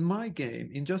 but in my game,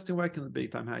 in Justin Whack and the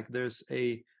Big Time Hack, there's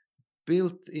like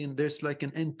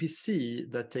an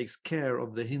NPC that takes care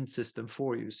of the hint system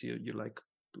for you. So you like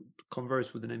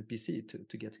converse with an NPC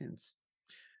to get hints.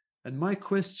 And my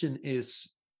question is,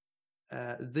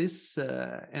 this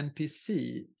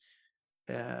NPC,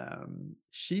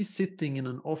 she's sitting in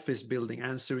an office building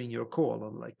answering your call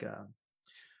on like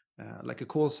a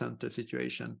call center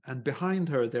situation. And behind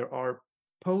her, there are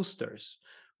posters.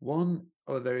 One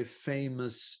of a very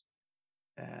famous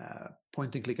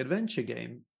point-and-click adventure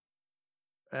game,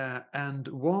 and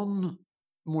one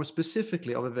more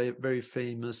specifically of a very, very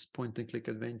famous point-and-click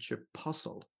adventure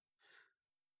puzzle.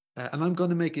 And I'm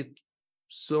going to make it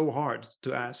so hard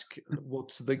to ask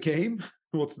what's the game,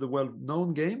 what's the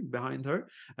well-known game behind her,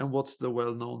 and what's the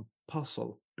well-known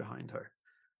puzzle behind her.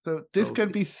 So this can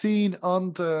be seen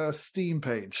on the Steam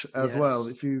page as well.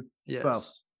 If you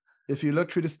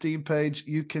look through the Steam page,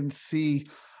 you can see.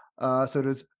 So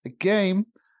there's a game.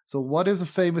 So what is a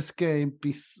famous game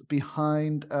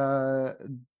behind Daila?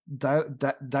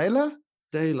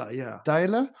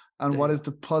 Daila, and what is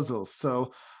the puzzle?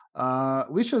 So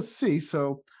we shall see.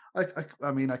 So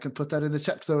I mean, I can put that in the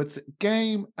chat. So it's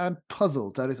game and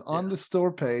puzzle that is on the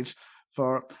store page.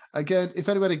 For, again, if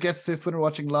anybody gets this when we're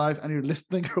watching live and you're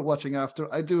listening or watching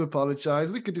after, I do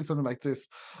apologize. We could do something like this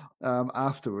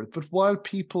afterwards. But while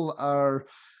people are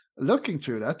looking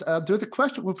through that, there's a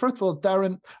question. Well, first of all,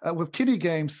 Darren with Kitty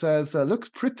Games says, looks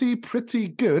pretty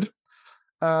good.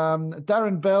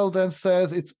 Darren Bell then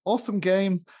says it's awesome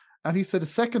game. And he said a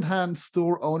second-hand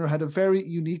store owner had a very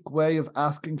unique way of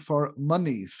asking for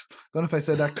monies. Don't know if I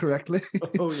said that correctly.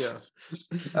 Oh, yeah.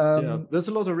 Yeah. There's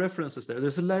a lot of references there.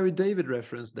 There's a Larry David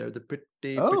reference there,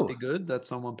 pretty good that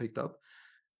someone picked up.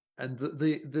 And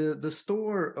the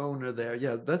store owner there,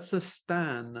 yeah, that's a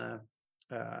Stan,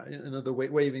 the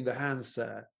waving the hands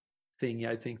thing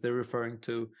I think they're referring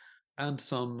to, and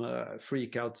some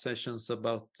freak out sessions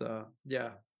about, a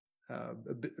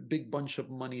big bunch of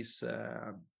monies,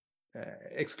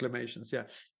 exclamations. Yeah,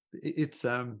 it's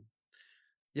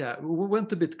we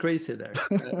went a bit crazy there.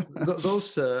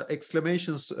 Those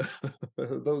exclamations,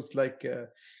 those like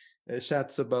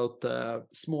chats about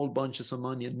small bunches of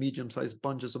money and medium-sized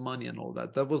bunches of money and all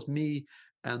that. That was me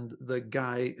and the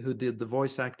guy who did the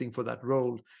voice acting for that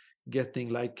role getting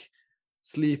like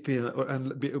sleepy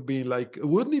and being like,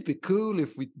 wouldn't it be cool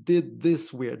if we did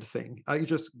this weird thing? I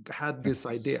just had this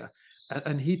idea.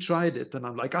 And he tried it, and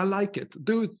I'm like, I like it.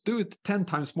 Do it 10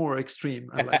 times more extreme.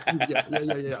 I'm like,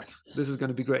 yeah. This is going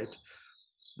to be great.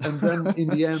 And then in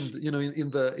the end,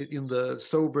 in the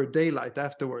sober daylight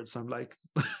afterwards, I'm like,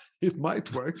 it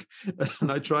might work. And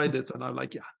I tried it, and I'm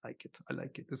like, yeah, I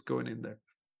like it. It's going in there.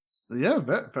 Yeah,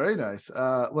 very nice.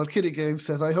 Well, Kitty Game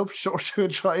says, I hope Short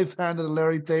would try his hand at a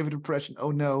Larry David impression.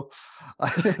 Oh no,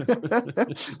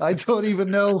 I don't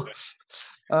even know.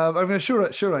 I mean,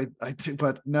 sure, I do,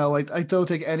 but no, I don't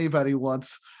think anybody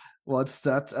wants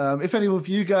that. If any of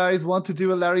you guys want to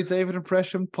do a Larry David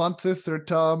impression, Pontus or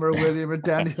Tom or William or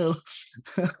Daniel,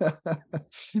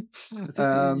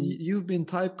 you've been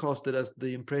typecasted as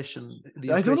the impression.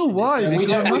 I don't know why. We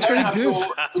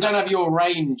don't have your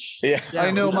range. Yeah,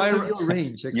 I know your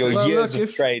range. Your years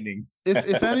of training.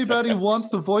 If anybody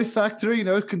wants a voice actor,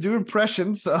 can do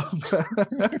impressions.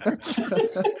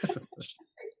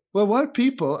 Well, while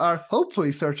people are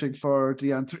hopefully searching for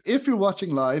the answer, if you're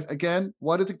watching live, again,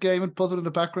 what is a game and puzzle in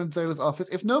the background Zayla's office?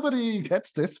 If nobody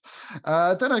gets this,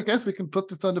 then I guess we can put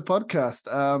this on the podcast.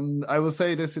 I will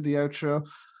say this in the outro.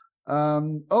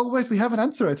 Wait, we have an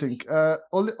answer, I think.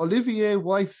 Olivier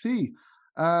YC.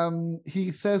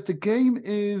 He says the game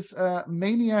is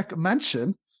Maniac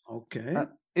Mansion. Okay.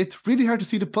 It's really hard to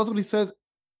see the puzzle. He says,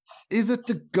 is it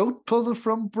the goat puzzle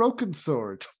from Broken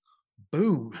Sword?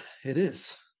 Boom, it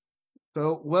is.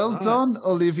 So well done,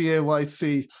 Olivier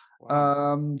YC.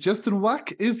 Wow. Justin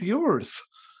Wack is yours.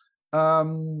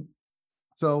 So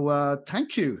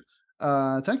thank you.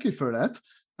 Thank you for that.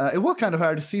 It was kind of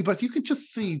hard to see, but you could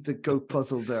just see the goat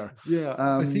puzzle there. Yeah,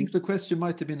 I think the question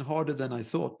might have been harder than I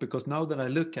thought, because now that I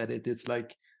look at it, it's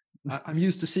like I'm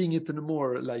used to seeing it in a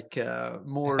more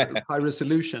high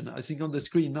resolution. I think on the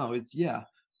screen now, good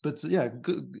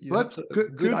one,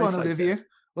 Olivier. There.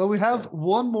 Well, we have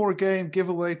one more game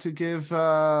giveaway to give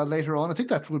later on. I think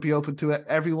that would be open to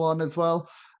everyone as well.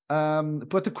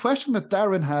 But the question that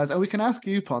Darren has, and we can ask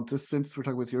you, Pontus, since we're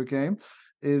talking about your game,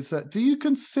 is do you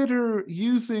consider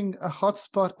using a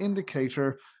hotspot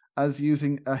indicator as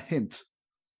using a hint?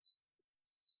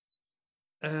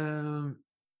 I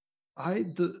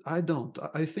don't.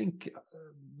 I think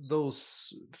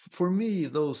those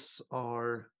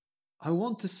are... I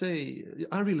want to say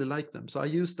I really like them, so I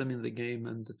use them in the game,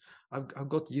 and I've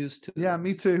got used to them. Yeah,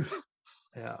 me too.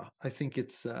 Yeah, I think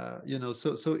it's but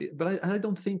I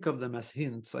don't think of them as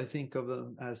hints. I think of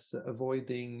them as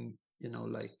avoiding,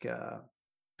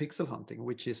 pixel hunting,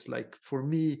 which is like for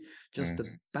me just a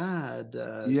bad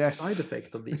side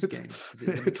effect of these games.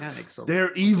 The mechanics of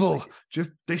they're evil.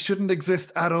 Just they shouldn't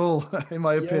exist at all, in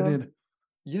my opinion.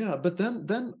 Yeah, but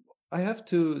then I have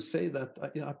to say that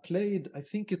I played, I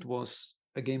think it was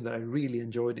a game that I really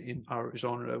enjoyed in our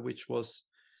genre, which was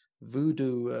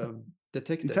Voodoo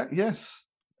Detective. Yes.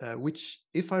 Which,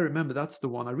 if I remember, that's the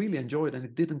one I really enjoyed, and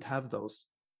it didn't have those.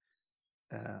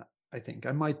 I think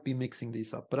I might be mixing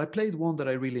these up, but I played one that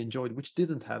I really enjoyed, which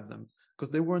didn't have them,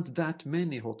 because there weren't that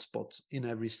many hotspots in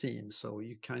every scene. So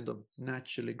you kind of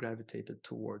naturally gravitated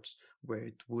towards where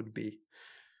it would be.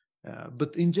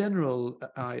 But in general,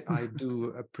 I do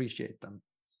appreciate them.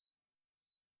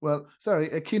 Well,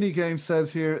 sorry, a Kinney Game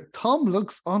says here, Tom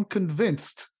looks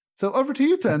unconvinced. So over to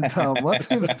you then, Tom.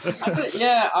 What is...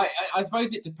 I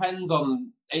suppose it depends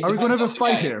on... Are we going to have a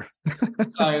fight here?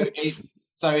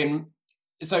 So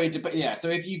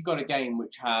if you've got a game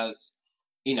which has,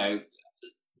 10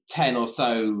 or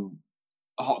so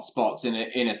hotspots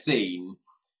in a scene,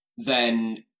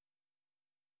 then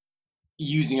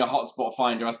using a hotspot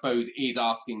finder, I suppose, is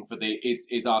asking the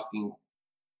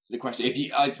question.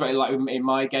 I suppose, like in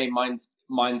my game, mine's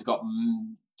got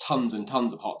tons and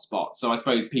tons of hotspots, so I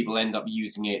suppose people end up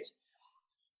using it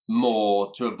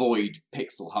more to avoid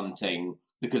pixel hunting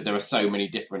because there are so many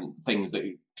different things that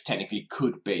you technically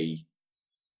could be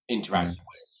interacting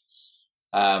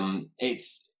with.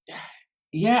 It's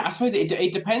I suppose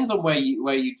it depends on where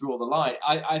you draw the line.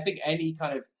 I think any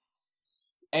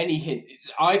hint.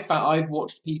 I've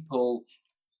watched people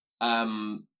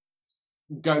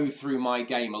go through my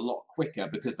game a lot quicker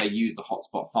because they use the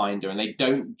hotspot finder, and they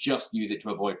don't just use it to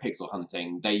avoid pixel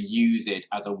hunting. They use it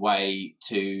as a way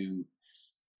to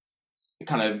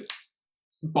kind of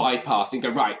bypass and go,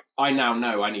 right, I now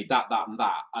know I need that, and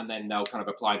that, and then they'll kind of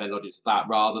apply their logic to that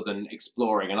rather than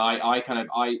exploring. And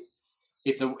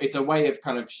it's a way of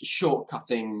kind of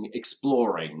shortcutting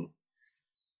exploring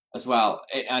as well.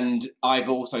 And I've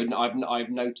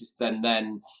noticed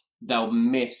then they'll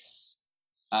miss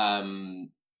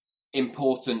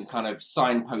important kind of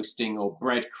signposting or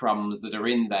breadcrumbs that are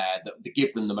in there that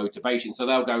give them the motivation. So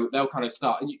they'll kind of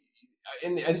start,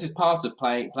 and this is part of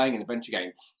playing an adventure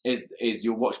game, is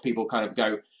you'll watch people kind of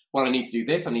go, well, I need to do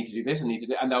this, I need to do this, I need to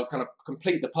do, and they'll kind of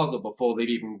complete the puzzle before they've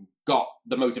even got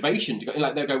the motivation to go.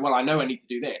 Like they'll go, well, I know I need to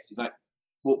do this. It's like,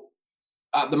 well,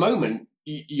 at the moment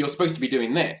you're supposed to be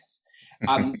doing this.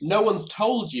 No one's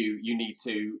told you need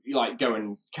to like go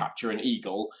and capture an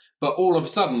eagle, but all of a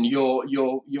sudden you've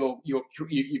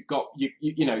got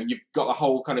a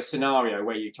whole kind of scenario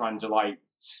where you're trying to like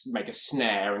make a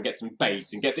snare and get some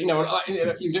bait and get well,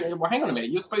 hang on a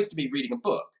minute, you're supposed to be reading a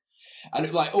book,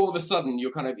 and like all of a sudden you're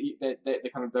kind of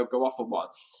they'll go off on one.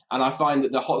 And I find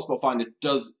that the hotspot finder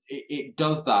does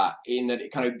that in that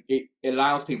it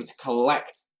allows people to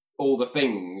collect all the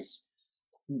things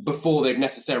before they've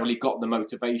necessarily got the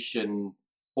motivation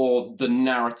or the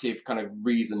narrative kind of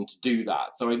reason to do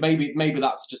that. So maybe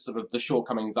that's just sort of the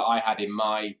shortcomings that I had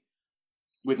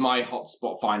with my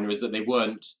hotspot finder, is that they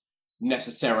weren't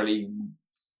necessarily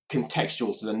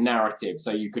contextual to the narrative.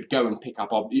 So you could go and pick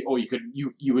up, or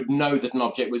you would know that an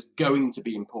object was going to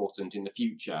be important in the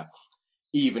future,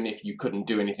 even if you couldn't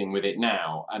do anything with it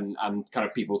now. And kind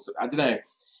of people, I don't know.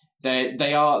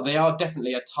 They are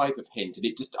definitely a type of hint,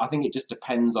 and I think it just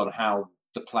depends on how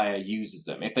the player uses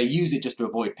them. If they use it just to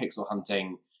avoid pixel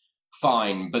hunting,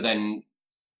 fine, but then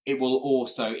it will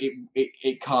also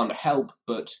it can't help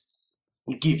but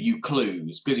give you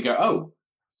clues, because you go, oh,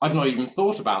 I've not even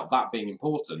thought about that being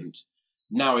important.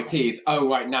 Now it is. Oh,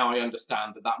 right, now I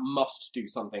understand that must do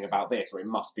something about this, or it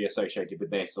must be associated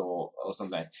with this, or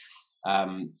something.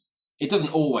 It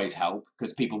doesn't always help,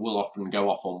 because people will often go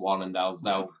off on one and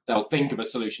they'll think of a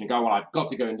solution and go, well, I've got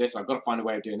to go in this, I've got to find a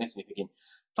way of doing this, and you're thinking,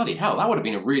 bloody hell, that would have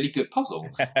been a really good puzzle.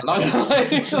 And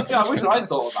I wish I'd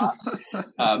thought of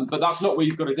that. But that's not what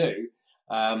you've got to do.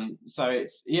 So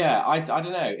it's, I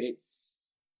don't know.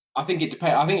 I think it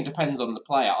depends on the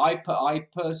player. I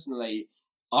personally,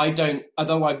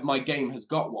 although my game has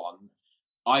got one,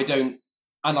 I don't,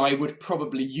 and I would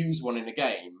probably use one in a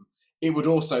game. It would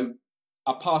also,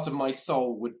 a part of my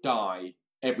soul would die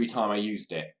every time I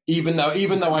used it, even though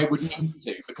I would need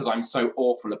to, because I'm so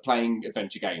awful at playing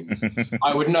adventure games.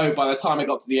 I would know by the time I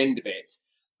got to the end of it,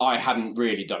 I hadn't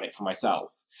really done it for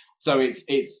myself. So it's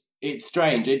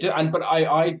strange. But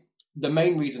the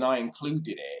main reason I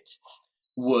included it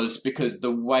was because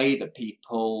the way that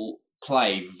people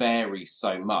play varies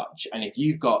so much, and if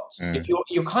you've got if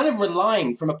you're kind of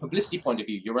relying, from a publicity point of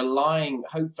view, you're relying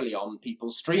hopefully on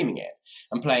people streaming it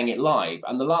and playing it live,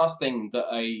 and the last thing that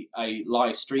a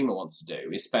live streamer wants to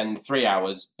do is spend 3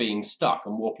 hours being stuck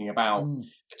and walking about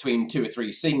between 2 or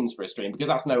 3 scenes for a stream, because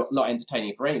that's not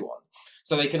entertaining for anyone.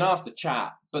 So they can ask the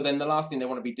chat, but then the last thing they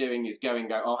want to be doing is go,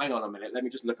 oh, hang on a minute, let me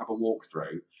just look up a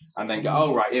walkthrough, and then go,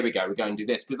 oh, right, here we go, we're going to do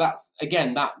this. Because that's,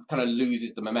 again, that kind of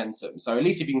loses the momentum. So at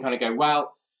least if you can kind of go,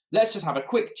 well, let's just have a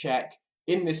quick check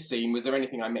in this scene, was there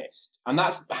anything I missed? And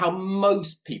that's how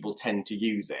most people tend to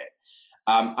use it.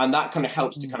 And that kind of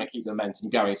helps to kind of keep the momentum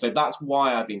going. So that's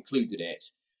why I've included it.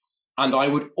 And I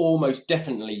would almost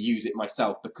definitely use it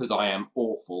myself, because I am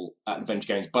awful at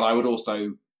adventure games, but I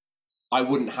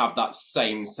wouldn't have that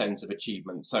same sense of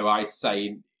achievement. So I'd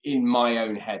say, in my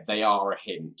own head, they are a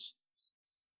hint.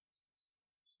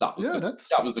 That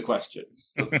was the question.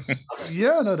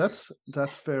 Yeah, no,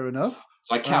 that's fair enough.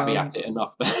 I caveat it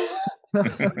enough there.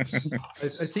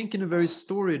 I think in a very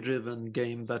story-driven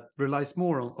game that relies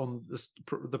more on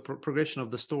the progression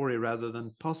of the story rather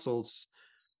than puzzles,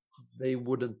 they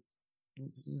wouldn't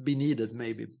be needed,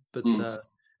 maybe. But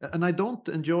and I don't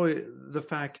enjoy the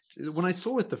fact, when I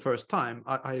saw it the first time,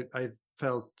 I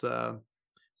felt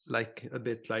like a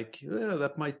bit like,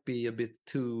 that might be a bit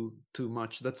too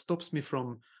much. That stops me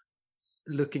from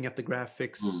looking at the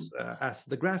graphics as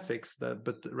the graphics,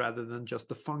 but rather than just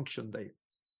the function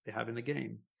they have in the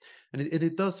game. And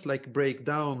it does like break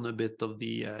down a bit of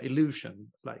the illusion,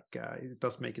 like it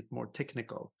does make it more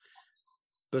technical.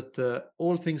 But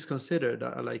all things considered,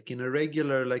 like in a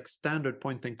regular, like standard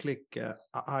point and click,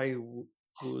 I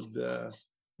would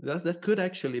that could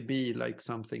actually be like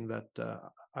something that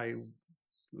I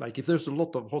like. If there's a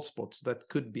lot of hotspots, that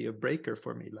could be a breaker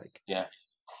for me. Like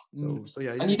so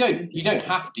yeah. And you don't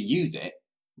have to use it.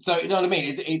 So you know what I mean?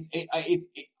 It's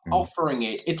offering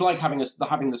it. It's like having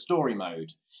the story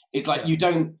mode. It's like you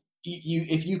don't you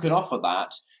if you can offer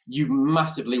that, you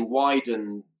massively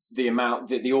widen the amount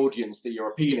the audience that you're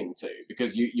appealing to,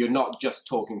 because you're not just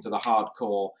talking to the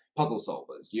hardcore puzzle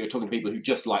solvers. You're talking to people who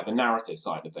just like the narrative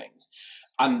side of things,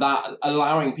 and that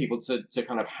allowing people to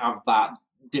kind of have that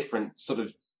different sort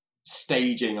of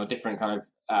staging or different kind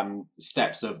of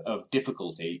steps of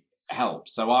difficulty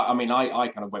helps. So I mean I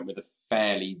kind of went with a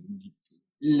fairly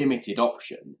limited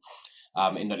option,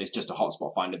 in that it's just a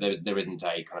hotspot finder. There isn't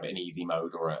a kind of an easy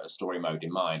mode or a story mode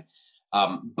in mine.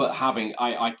 But having,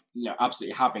 I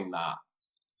absolutely having that,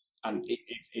 and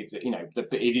it's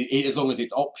as long as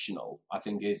it's optional, I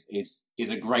think is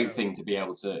a great thing to be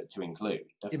able to include.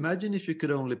 Definitely. Imagine if you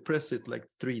could only press it like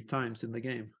 3 times in the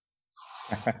game.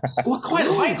 Well, quite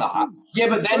like that. Yeah,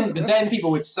 but then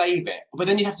people would save it. But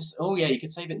then you'd have to. Oh yeah, you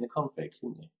could save it in the config,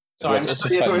 couldn't you? Sorry, I'm just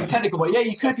technical, but yeah,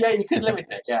 you could limit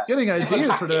it. Yeah, getting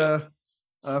ideas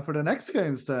for the next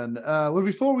games then. Well,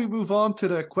 before we move on to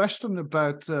the question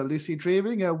about Lucid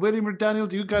Dreaming, William or Daniel,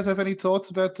 do you guys have any thoughts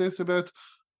about this?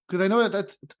 Because I know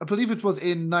that I believe it was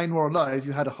in 9 More Lives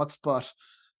you had a hotspot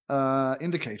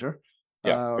indicator,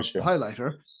 for sure.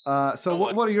 highlighter. So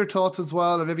what are your thoughts as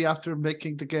well? And maybe after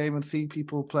making the game and seeing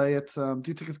people play it, do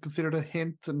you think it's considered a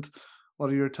hint? And what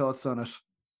are your thoughts on it?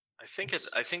 I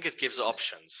think it gives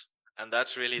options, and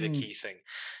that's really the key thing.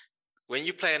 When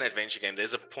you play an adventure game,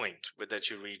 there's a point that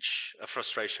you reach a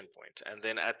frustration point. And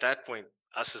then at that point,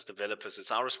 us as developers,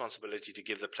 it's our responsibility to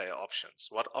give the player options.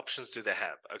 What options do they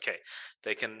have? Okay,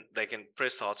 they can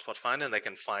press the hotspot finder and they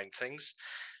can find things.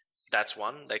 That's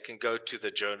one. They can go to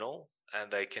the journal and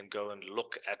they can go and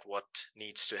look at what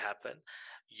needs to happen.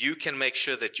 You can make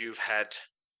sure that you've had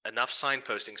enough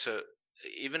signposting. So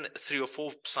even 3 or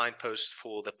 4 signposts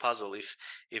for the puzzle,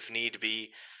 if need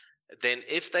be. Then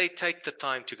if they take the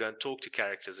time to go and talk to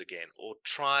characters again or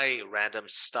try random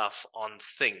stuff on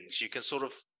things, you can sort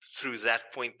of through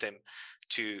that point them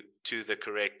to the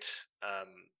correct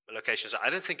locations. I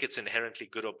don't think it's inherently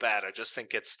good or bad. I just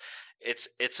think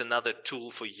it's another tool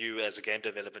for you as a game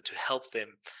developer to help them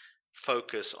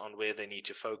focus on where they need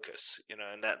to focus,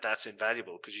 and that's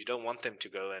invaluable, because you don't want them to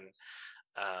go and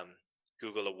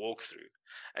Google a walkthrough.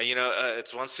 And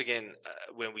it's once again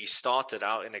when we started,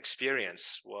 our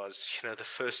inexperience was the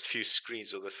first few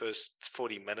screens or the first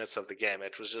 40 minutes of the game,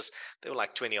 it was just there were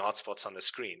like 20 hotspots on the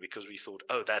screen, because we thought,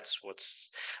 oh,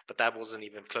 but that wasn't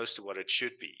even close to what it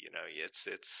should be.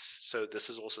 It's so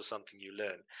this is also something you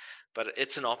learn, but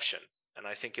it's an option, and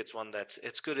I think it's one that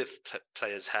it's good if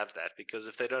players have that, because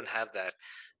if they don't have that,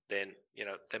 then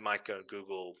they might go and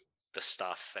Google the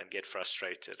stuff and get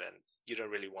frustrated, and you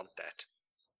don't really want that.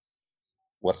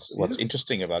 What's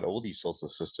interesting about all these sorts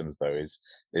of systems, though, is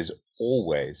there's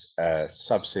always a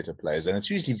subset of players, and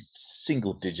it's usually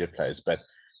single-digit players, but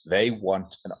they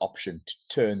want an option to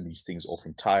turn these things off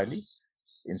entirely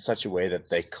in such a way that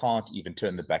they can't even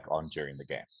turn them back on during the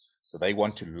game. So they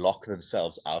want to lock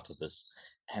themselves out of this.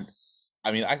 And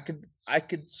I mean, I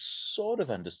could sort of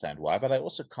understand why, but I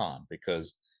also can't,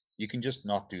 because you can just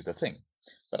not do the thing.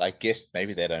 But I guess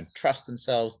maybe they don't trust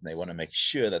themselves and they want to make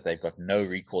sure that they've got no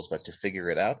recourse but to figure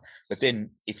it out. But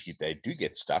then if they do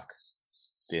get stuck,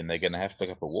 then they're going to have to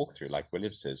look up a walkthrough, like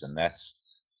William says. And that's,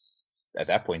 at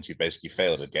that point, you basically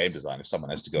failed at game design if someone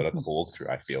has to go look up a walkthrough,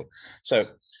 I feel. So,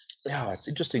 yeah, it's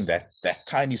interesting that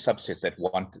tiny subset that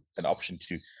want an option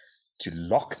to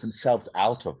lock themselves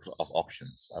out of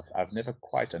options. I've never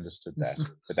quite understood that.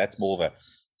 But that's more of a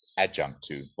adjunct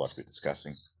to what we're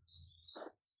discussing.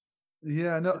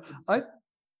 Yeah, no,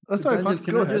 sorry, Daniel,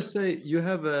 can I just say you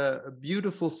have a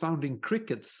beautiful sounding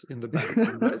crickets in the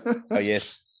background, right? Oh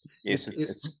yes,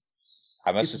 it's.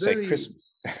 I must just say, Christmas.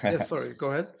 Yeah, sorry, go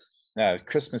ahead. No,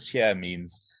 Christmas here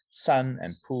means sun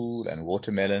and pool and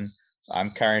watermelon. So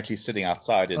I'm currently sitting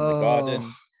outside in the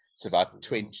garden. It's about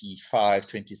 25,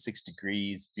 26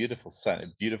 degrees. Beautiful sun, a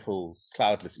beautiful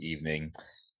cloudless evening.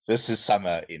 This is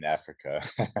summer in Africa.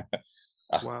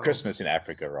 Wow. Christmas in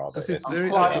Africa, rather.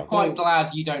 I'm quite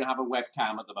glad you don't have a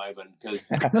webcam at the moment, because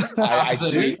I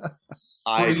do.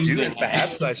 And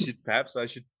perhaps I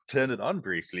should turn it on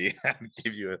briefly and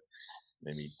give you a.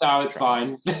 No, it's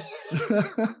fine.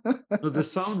 The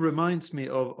sound reminds me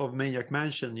of Maniac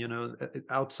Mansion. You know,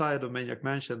 outside of Maniac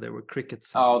Mansion, there were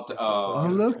crickets. Oh,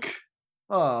 look!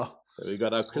 Oh, so we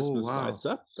got our Christmas lights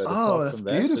up. But that's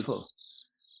beautiful.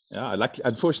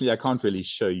 Unfortunately, I can't really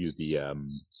show you the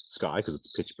sky because it's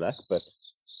pitch black. But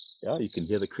yeah, you can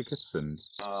hear the crickets and.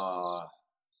 Oh,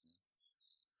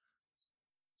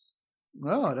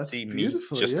 that's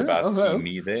beautiful. See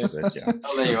me there, but yeah.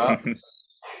 There you are.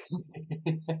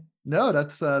 No,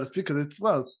 that's because it's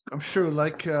I'm sure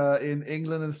like in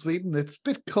England and Sweden, it's a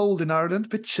bit cold in Ireland, a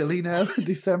bit chilly now in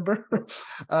December.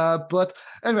 But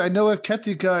anyway, I know I've kept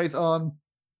you guys on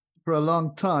for a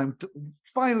long time.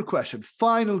 Final question,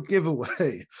 final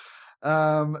giveaway.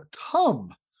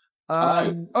 Tom.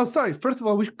 Sorry. First of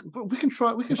all, we can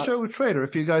show a trailer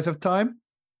if you guys have time.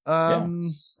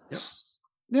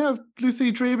 Yeah,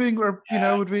 Lucy Dreaming, or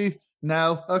would we?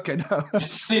 No, okay, no.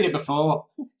 Seen it before.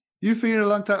 You've seen it a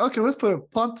long time. Okay, let's put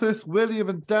it. Pontus, William,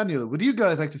 and Daniel. Would you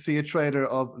guys like to see a trailer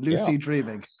of Lucy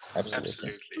Dreaming?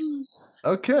 Absolutely.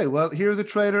 Okay, well, here's a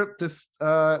trailer. This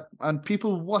and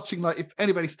people watching live, if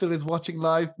anybody still is watching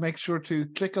live, make sure to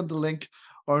click on the link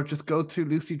or just go to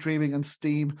Lucy Dreaming on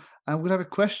Steam, and we'll have a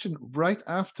question right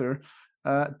after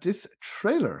this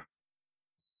trailer.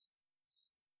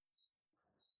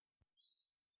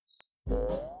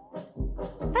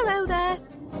 Hello there.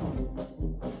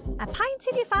 A pint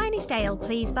of your finest ale,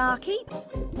 please, barkeep.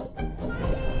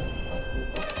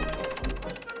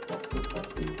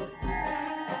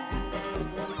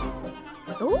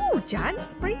 Ooh, giant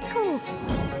sprinkles.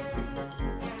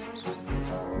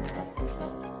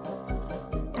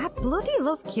 I bloody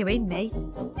love queuing me.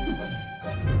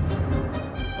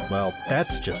 Well,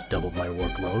 that's just doubled my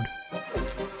workload.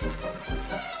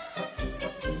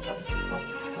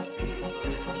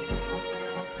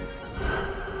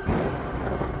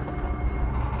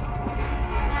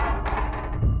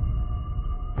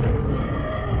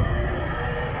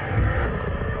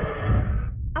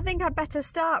 I think I'd better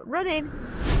start running.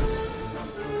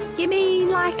 You mean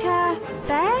like a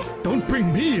bear? Don't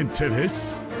bring me into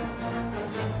this!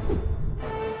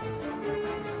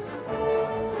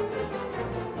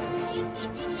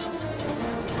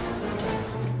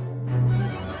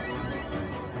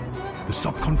 The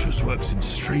subconscious works in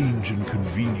strange and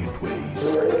convenient ways.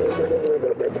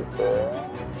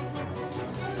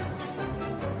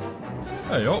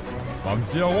 Hey up,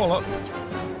 fancy a wallet?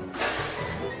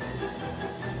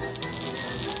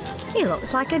 He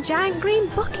looks like a giant green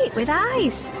bucket with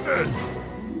eyes.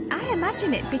 I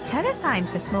imagine it'd be terrifying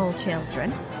for small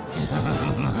children.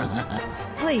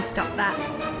 Please stop that.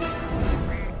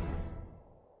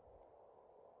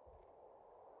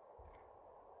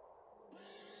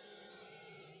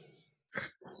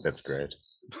 That's great.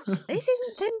 This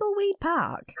isn't Thimbleweed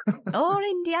Park. Or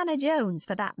Indiana Jones,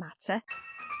 for that matter.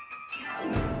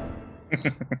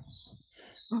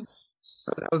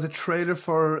 That was a trailer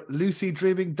for Lucy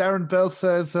Dreaming. Darren Bell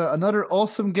says, another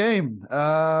awesome game,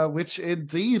 which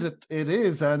indeed it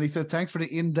is. And he said, thanks for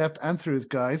the in-depth answers,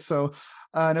 guys. So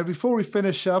now before we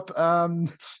finish up,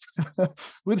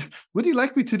 would you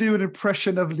like me to do an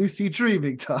impression of Lucy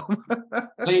Dreaming, Tom?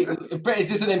 Is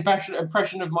this an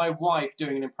impression of my wife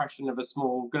doing an impression of a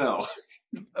small girl?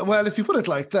 Well, if you put it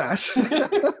like that.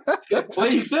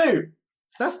 Please do.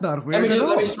 That's not weird.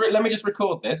 Let me just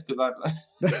record this because I.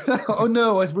 Oh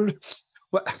no!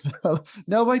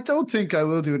 No, I don't think I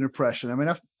will do an impression.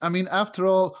 I mean, after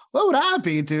all, what would I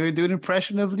be doing? Do an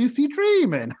impression of Lucy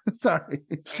Dreaming? Sorry.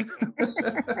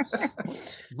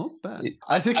 Not bad.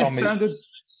 I think it sounded.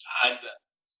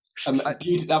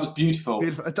 That was beautiful.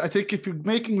 I think if you're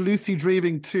making Lucy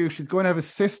Dreaming 2, she's going to have a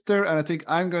sister, and I think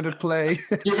I'm going to play.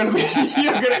 You're going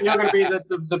to be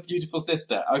the beautiful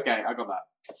sister. Okay, I got that.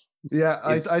 Yeah,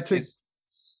 I think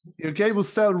your game will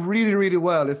sell really, really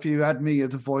well if you add me as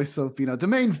the voice of, the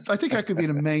main. I think I could be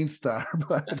the main star.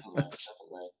 But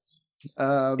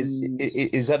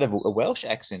is that a Welsh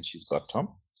accent she's got, Tom?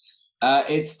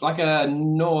 It's like a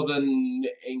Northern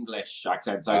English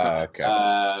accent. So,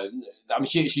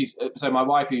 she's so my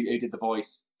wife who did the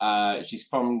voice. She's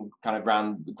from kind of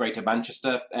around the Greater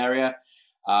Manchester area,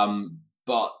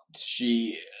 but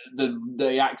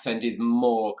the accent is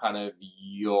more kind of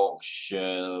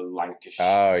Yorkshire, Lancashire.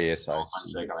 Oh yes, I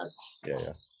see.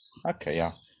 Yeah. Okay,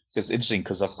 yeah. It's interesting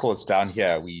because of course down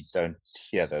here we don't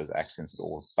hear those accents at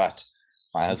all, but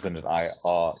my husband and I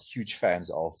are huge fans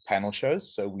of panel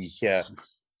shows, so we hear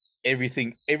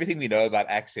everything we know about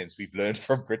accents we've learned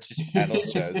from British panel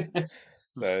shows.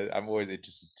 So I'm always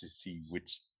interested to see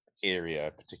which area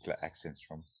a particular accent's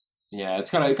from. Yeah, it's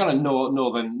kind of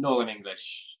northern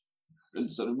English,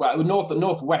 sort of, well,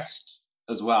 northwest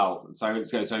as well. So it's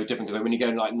so different because when you go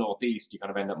in like northeast, you kind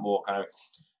of end up more kind of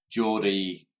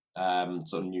Geordie,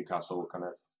 sort of Newcastle kind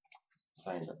of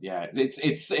thing. But yeah,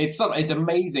 it's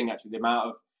amazing actually the amount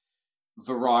of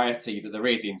variety that there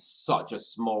is in such a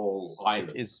small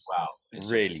island. It is it's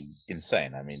really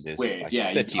insane. I mean, there's weird. like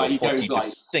Yeah, 30 or 40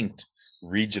 distinct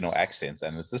regional accents,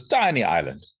 and it's this tiny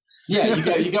island. Yeah,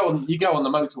 you go on the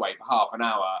motorway for half an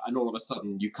hour, and all of a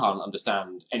sudden you can't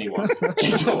understand anyone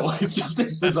at all.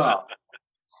 It's bizarre.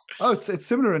 Oh, it's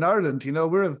similar in Ireland. You know,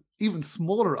 we're an even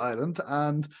smaller island,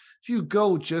 and if you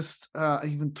go just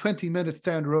even 20 minutes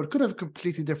down the road, it could have a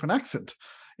completely different accent.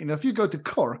 You know, if you go to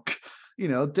Cork, you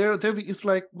know, it's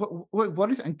like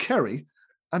what is and Kerry,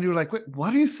 and you're like, wait,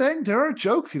 what are you saying? There are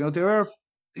jokes. You know, there are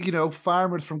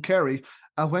farmers from Kerry.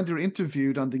 And when they're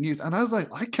interviewed on the news, and I was like,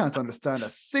 I can't understand a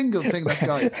single thing that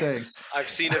guy is saying. I've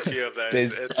seen a few of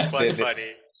those. It's quite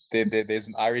funny. There's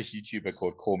an Irish YouTuber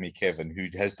called Call Me Kevin who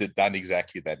has done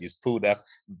exactly that. He's pulled up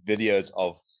videos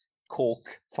of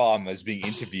Cork farmers being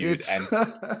interviewed and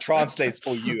translates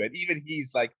for you. And even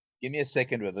he's like, give me a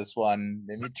second with this one.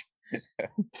 Let me.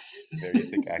 Very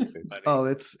thick accent. Oh,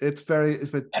 it's very.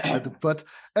 But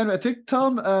anyway, I think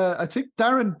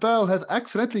Darren Bell has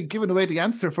accidentally given away the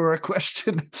answer for our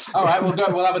question. All right,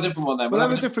 we'll have a different one then. We'll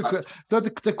have a different question. So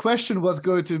the question was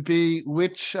going to be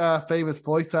which famous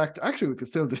voice actor. Actually, we could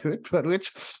still do it, but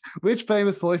which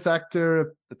famous voice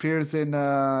actor appears in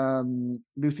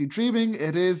Lucy Dreaming?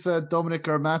 It is Dominic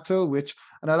Armato.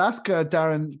 And I'll ask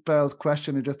Darren Bell's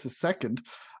question in just a second.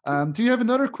 Do you have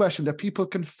another question that people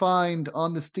can find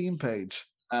on the Steam page?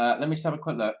 Let me just have a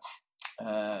quick look.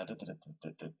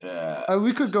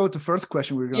 We could go with the first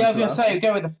question. I was going to say,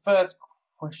 go with the first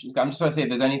question. I'm just trying to see if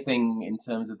there's anything in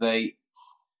terms of the...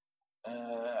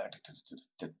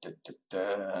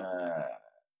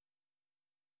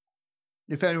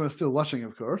 If anyone's still watching,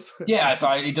 of course. Yeah,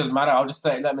 so it doesn't matter. I'll just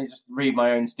let me just read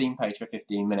my own Steam page for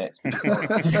 15 minutes. Go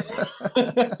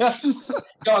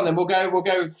on then. We'll go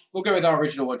with our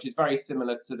original one, which is very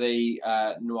similar to the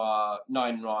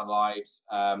Nine Noir Lives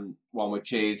one,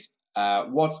 which is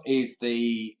what is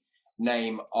the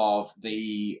name of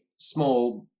the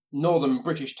small northern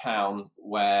British town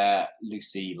where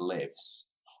Lucy lives?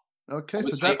 Okay,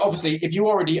 obviously, if you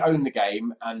already own the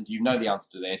game and you know the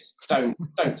answer to this, don't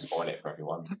spoil it for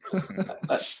everyone.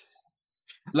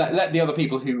 Let the other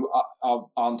people who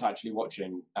aren't actually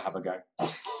watching have a go.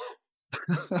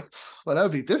 Well, that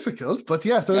would be difficult, but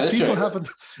yeah. So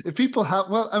if people have,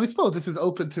 well, I suppose this is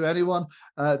open to anyone.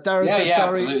 Darren, sorry.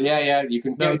 Absolutely, yeah. You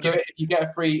can give it if you get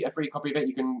a free copy of it.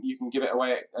 You can give it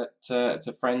away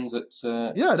to friends at.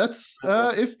 Yeah, that's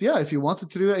if you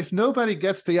wanted to do it. If nobody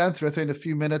gets the answer, I'd say in a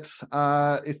few minutes.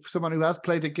 If someone who has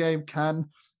played the game can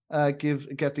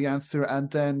get the answer, and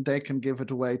then they can give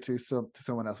it away to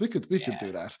someone else. We could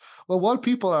do that. Well, while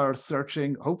people are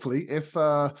searching, hopefully,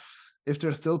 if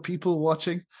there's still people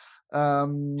watching.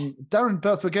 Darren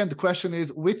Bell, so again, the question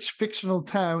is, which fictional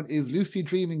town is Lucy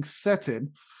Dreaming set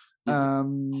in?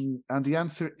 And the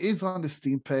answer is on the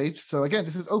Steam page. So again,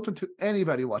 this is open to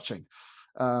anybody watching.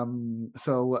 Darren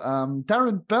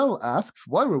Bell asks,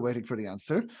 while we're waiting for the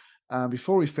answer,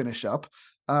 before we finish up,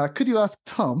 could you ask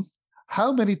Tom,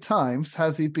 how many times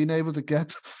has he been able to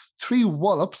get 3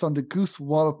 wallops on the Goose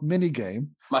Wallop minigame?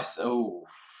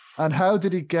 And how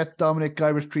did he get Dominic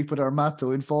Irish Creep with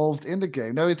Armato involved in the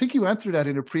game? Now, I think you went through that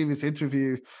in a previous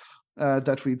interview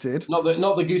that we did. Not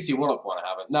the Goosey Wallop one, I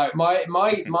haven't. No,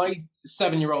 my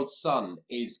 7-year-old son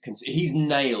he's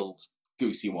nailed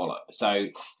Goosey Wallop, so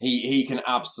he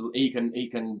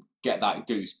can get that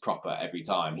goose proper every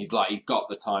time. He's got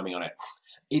the timing on it.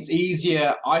 It's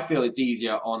easier. I feel it's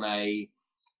easier on a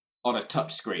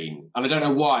touch screen, and I don't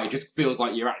know why. It just feels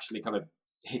like you're actually kind of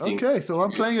hitting. Okay, so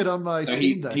I'm playing it on my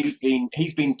Steam Deck.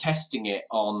 He's been testing it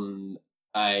on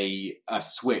a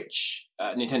Switch,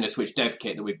 Nintendo Switch dev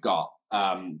kit that we've got,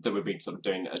 that we've been sort of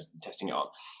doing testing it on,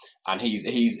 and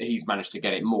he's managed to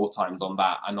get it more times on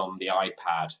that and on the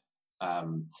iPad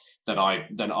than I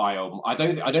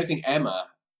don't think Emma,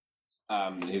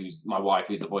 who's my wife,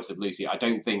 who's the voice of Lucy, I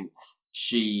don't think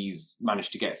she's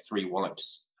managed to get 3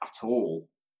 wallops at all.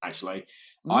 Actually,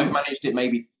 I've managed it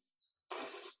maybe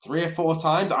 3 or 4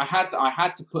 times. I had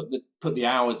to put the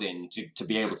hours in to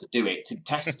be able to do it, to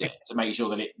test it, to make sure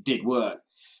that it did work.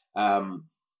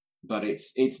 But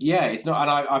it's not. And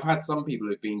I've had some people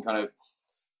who've been kind of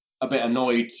a bit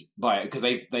annoyed by it because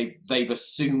they've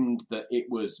assumed that it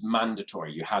was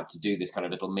mandatory. You had to do this kind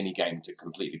of little mini game to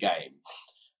complete the game.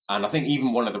 And I think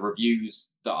even one of the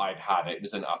reviews that I've had, I think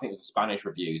it was a Spanish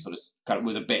review, sort of kind of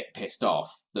was a bit pissed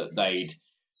off that they'd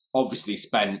obviously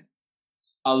spent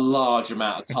a large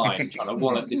amount of time trying to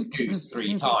wallop this goose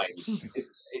 3 times.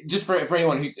 Just for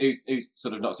anyone who's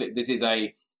sort of not seen,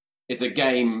 it's a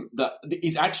game that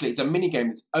it's a mini game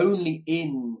that's only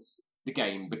in the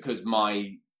game because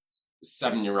my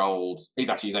 7-year-old, he's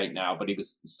 8 now, but he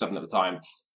was 7 at the time,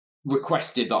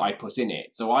 requested that I put in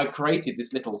it. So I've created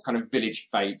this little kind of Village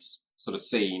Fate sort of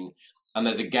scene, and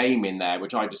there's a game in there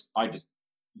which I just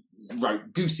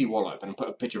wrote Goosey Wallop and put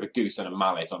a picture of a goose and a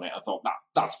mallet on it. I thought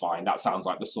that's fine. That sounds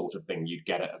like the sort of thing you'd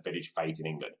get at a Village Fate in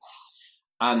England.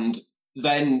 And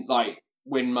then, like,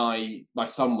 when my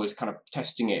son was kind of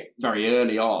testing it very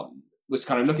early on, was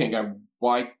kind of looking and going,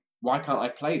 why can't I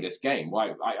play this game?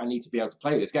 Why I need to be able to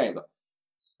play this game? Like,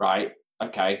 right,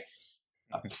 okay,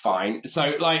 fine.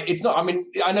 So, like, it's not. I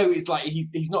mean, I know it's like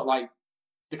he's not like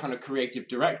the kind of creative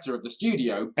director of the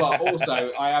studio, but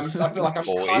also I feel like I'm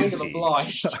kind of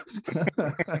obliged.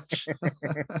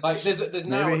 Like there's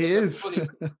now a fully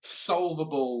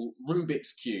solvable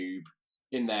Rubik's Cube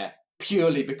in there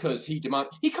purely because he can't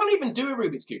even do a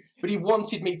Rubik's Cube, but he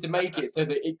wanted me to make it so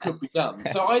that it could be done.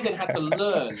 So I then had to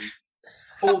learn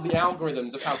all the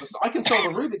algorithms of how to. I can solve a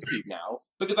Rubik's Cube now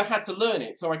because I had to learn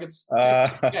it, so I could.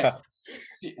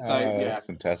 That's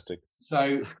fantastic.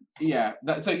 So yeah,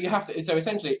 so you have to. So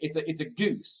essentially, it's a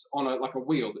goose on a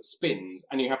wheel that spins,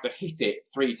 and you have to hit it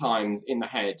 3 times in the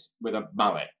head with a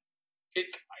mallet.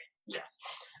 It's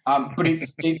but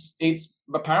it's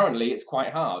apparently it's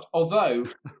quite hard. Although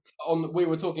we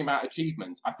were talking about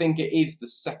achievements, I think it is the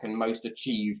second most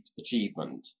achieved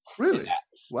achievement. Really?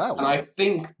 Wow. And I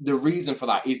think the reason for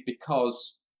that is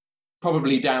because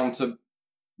probably down to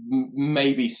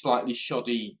maybe slightly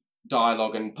shoddy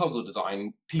dialogue and puzzle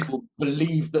design, people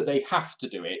believe that they have to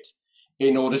do it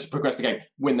in order to progress the game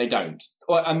when they don't.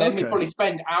 And then they probably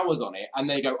spend hours on it and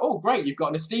they go, oh, great, you've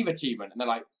got a Steve achievement. And they're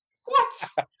like,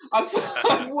 what?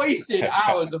 I've wasted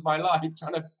hours of my life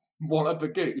trying to wallop a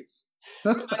goose.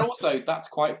 But then also, that's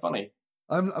quite funny.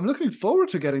 I'm looking forward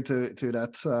to getting to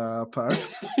that part.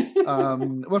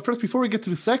 Well, first, before we get to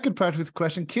the second part of his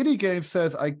question, Kitty Game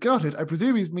says, I got it. I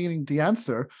presume he's meaning the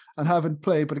answer and haven't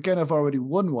played, but again, I've already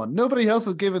won one. Nobody else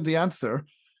has given the answer.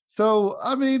 So,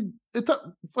 I mean,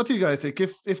 what do you guys think?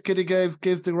 If Kitty Games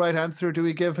gives the right answer, do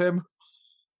we give him?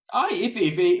 If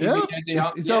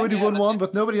he's already won one,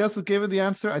 but nobody else has given the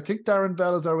answer. I think Darren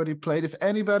Bell has already played. If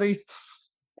anybody...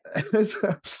 I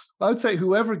would say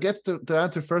whoever gets the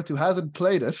answer first who hasn't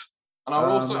played it. And I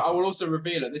will also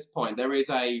reveal at this point there is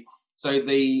the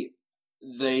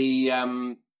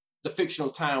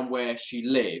fictional town where she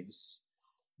lives.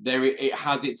 It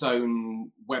has its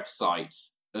own website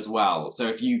as well. So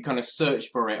if you kind of search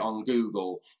for it on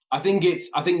Google, I think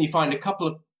you find a couple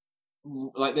of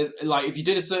if you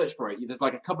did a search for it, there's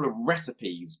like a couple of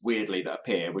recipes weirdly that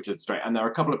appear, which is straight, and there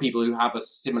are a couple of people who have a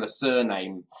similar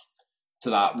surname to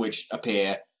that which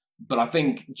appear, but I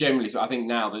think generally, I think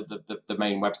now the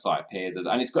main website appears as,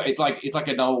 and it's like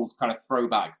an old kind of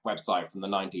throwback website from the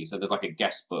 90s. So there's like a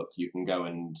guest book you can go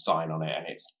and sign on it, and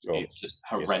it's just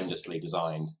horrendously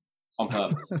designed on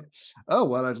purpose. Oh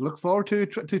well, I'd look forward to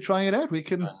trying it out. We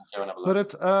can go and have a put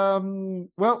look. it.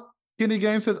 Well, Kinney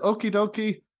Game says okie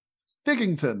dokie,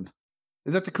 Figgington.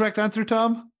 Is that the correct answer,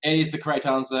 Tom? It is the correct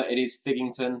answer. It is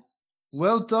Figgington.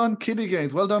 Well done, Kiddie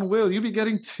Games. Well done, Will. You'll be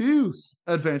getting 2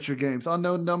 adventure games,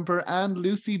 Unknown Number and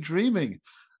Lucy Dreaming.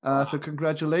 So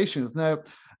congratulations. Now,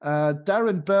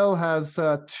 Darren Bell has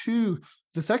 2.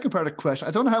 The second part of the question,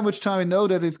 I don't know how much time. I know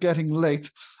that it's getting late.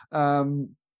 How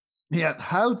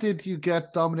did you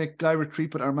get Dominic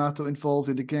Guy-Retriep and Armato involved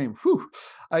in the game?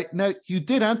 Now, you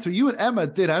did answer. You and Emma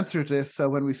did answer this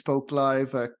when we spoke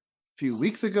live a few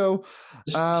weeks ago.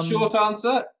 Short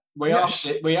answer. We asked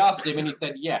him and he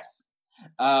said yes.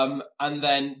 And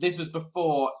then this was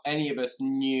before any of us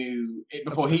knew,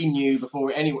 before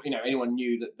anyone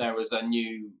knew that there was a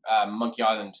new Monkey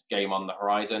Island game on the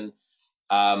horizon.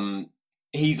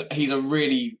 He's a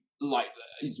really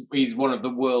he's one of the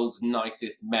world's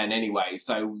nicest men anyway.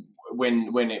 So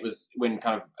when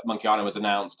kind of Monkey Island was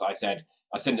announced, I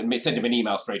sent him an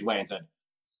email straight away and said,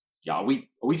 yeah, are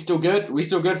we still good? Are we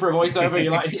still good for a voiceover?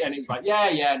 And he was like,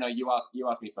 yeah, no, you asked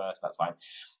me first. That's fine.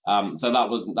 So that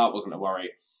wasn't a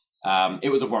worry. It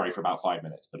was a worry for about 5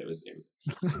 minutes, but it was.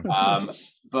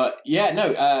 But yeah,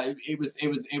 no, it was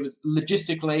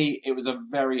logistically, it was a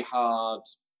very hard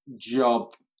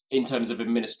job in terms of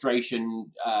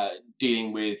administration,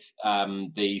 dealing with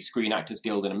the Screen Actors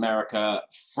Guild in America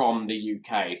from the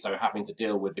UK. So having to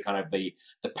deal with the kind of the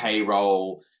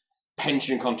payroll,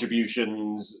 pension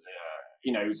contributions,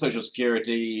 Social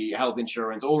Security, health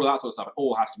insurance, all of that sort of stuff. It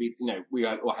all has to be, we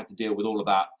all had to deal with all of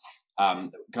that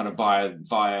kind of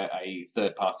via a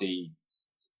third party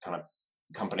kind of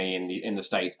company in the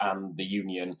States and the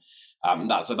union.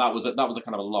 That was a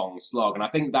kind of a long slog, and I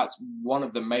think that's one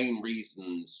of the main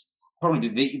reasons, probably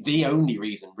the only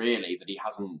reason really, that he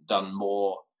hasn't done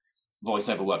more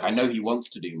voiceover work. I know he wants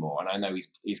to do more, and I know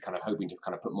he's kind of hoping to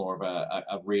kind of put more of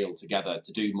a reel together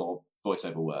to do more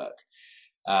voiceover work.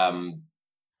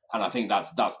 And I think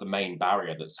that's the main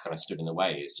barrier that's kind of stood in the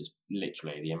way, is just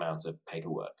literally the amount of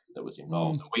paperwork that was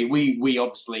involved. We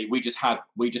obviously we just had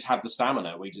the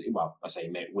stamina.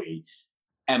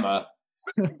 Emma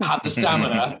had the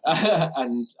stamina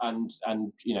and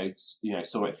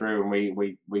saw it through, and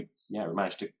we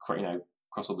managed to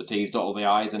cross all the T's, dot all the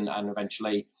I's, and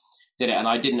eventually did it. And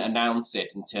I didn't announce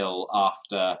it until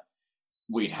after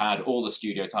we'd had all the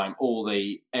studio time,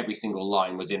 every single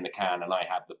line was in the can, and I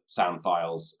had the sound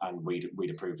files, and we'd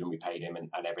approved and we paid him, and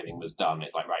everything was done.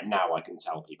 It's like, right now I can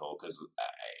tell people, because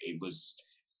it was,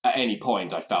 at any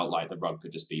point I felt like the rug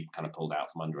could just be kind of pulled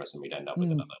out from under us, and we'd end up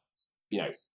with another,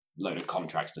 load of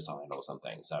contracts to sign or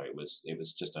something. So it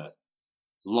was just a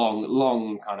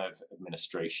long kind of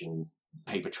administration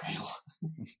paper trail.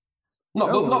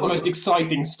 Not the most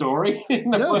exciting story.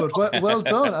 No, but well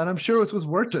done, and I'm sure it was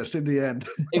worth it in the end.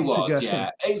 It was,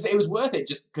 yeah. It was worth it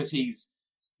just because he's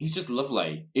just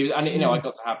lovely. I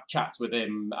got to have chats with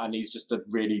him, and he's just a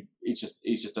really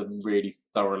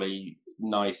thoroughly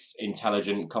nice,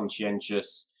 intelligent,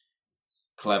 conscientious,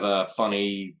 clever,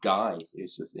 funny guy.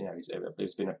 It's just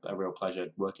it's been a real pleasure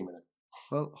working with him.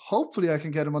 Well, hopefully I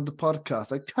can get him on the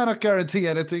podcast. I cannot guarantee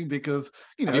anything because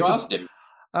have you asked him?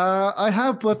 I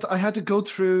have, but I had to go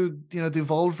through,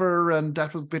 Devolver, and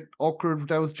that was a bit awkward.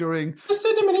 That was during. Just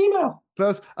send him an email.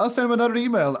 I'll send him another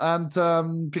email, and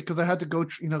because I had to go,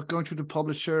 going through the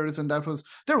publishers, and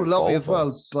they were lovely as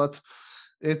well, but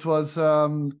it was.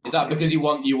 Is that because you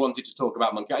wanted to talk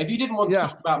about Monkey Island? If you didn't want to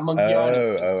talk about Monkey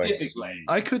Island specifically,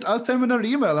 I'll send him another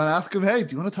email and ask him, hey,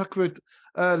 do you want to talk about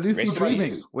Lucy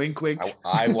Dreaming? Wink, wink.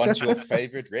 I want your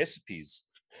favorite recipes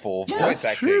for voice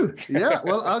acting. True. Yeah,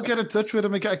 well, I'll get in touch with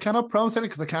him again. I cannot promise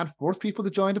anything because I can't force people to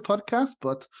join the podcast,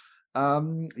 but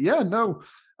anyway,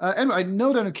 I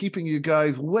know that I'm keeping you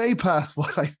guys way past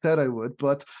what I said I would,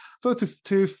 but so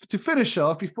to finish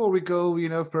off, before we go,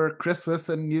 for Christmas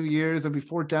and New Year's, and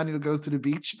before Daniel goes to the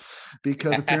beach,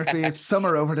 because apparently it's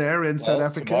summer over there in South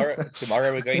Africa.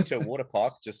 Tomorrow we're going to a water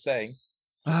park, just saying.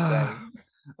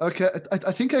 Okay,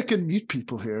 I think I can mute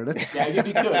people here. Yeah, if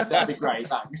you could, that'd be great.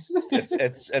 Thanks.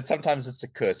 It's sometimes it's a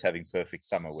curse having perfect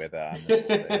summer weather.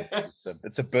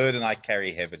 It's a burden I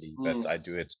carry heavily, but I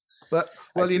do it. But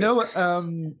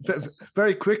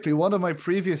very quickly, one of my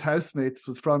previous housemates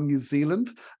was from New Zealand,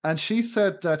 and she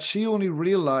said that she only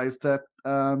realized that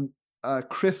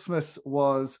Christmas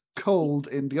was cold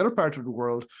in the other part of the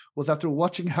world was after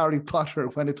watching Harry Potter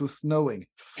when it was snowing.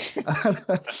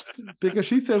 Because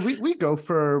she said we go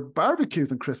for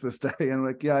barbecues on Christmas Day, and I'm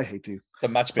like, yeah, I hate you. It's a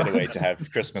much better way to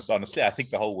have Christmas, honestly. I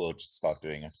think the whole world should start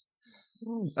doing it.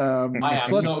 I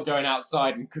am not going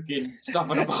outside and cooking stuff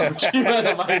on a barbecue at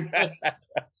the moment.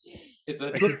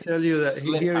 I can tell you that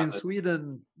here in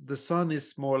Sweden, the sun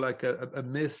is more like a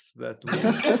myth that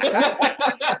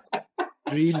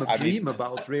we dream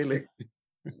about, really.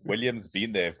 William's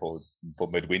been there for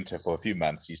midwinter for a few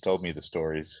months. He's told me the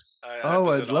stories.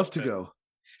 I'd love to go.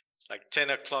 It's like 10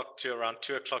 o'clock to around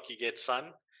 2 o'clock you get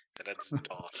sun, and it's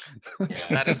dark.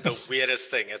 That is the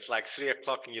weirdest thing. It's like 3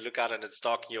 o'clock and you look out and it's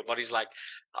dark and your body's like,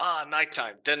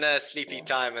 nighttime, dinner, sleepy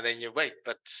time, and then you wait,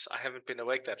 but I haven't been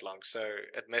awake that long, so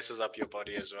it messes up your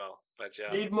body as well. But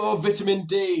yeah. Need more vitamin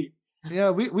D.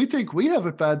 Yeah, we think we have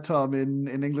it bad, Tom, in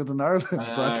England and Ireland,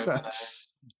 but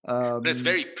it's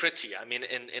very pretty. I mean,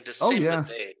 in December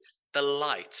there, the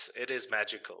lights, it is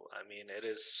magical. I mean, it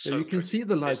is so you can pretty. see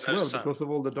the lights because of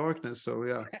all the darkness, so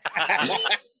yeah.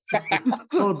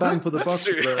 It's all bang for the buck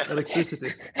for electricity.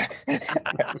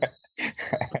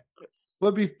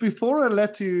 Well, before I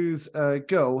let you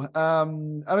go,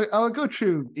 I'll go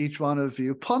through each one of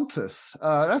you. Pontus,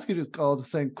 I'll ask you all the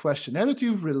same question. Now that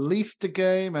you've released the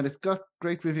game and it's got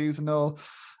great reviews and all,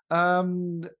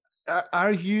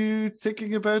 are you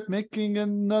thinking about making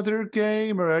another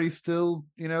game, or are you still,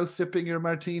 sipping your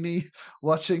martini,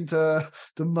 watching the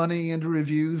money and the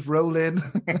reviews roll in?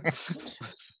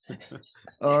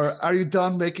 Or are you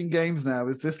done making games now?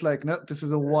 Is this like, no, this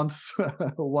is a once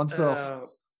off?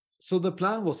 So the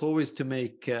plan was always to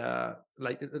make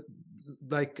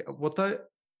like what I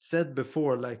said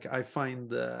before. Like I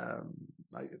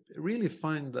really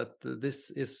find that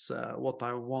this is what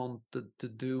I wanted to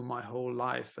do my whole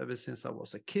life ever since I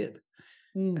was a kid.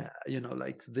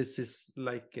 Like this is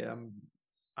like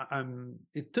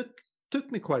it took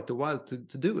took me quite a while to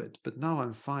do it, but now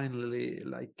I'm finally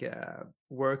like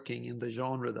working in the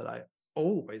genre that I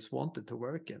always wanted to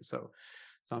work in. So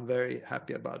I'm very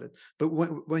happy about it. But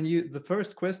when you, the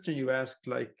first question you asked,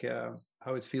 like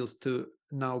how it feels to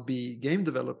now be game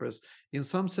developers, in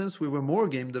some sense we were more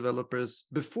game developers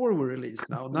before we released.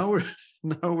 Now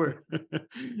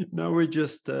we're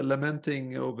just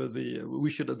lamenting over the we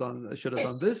should have done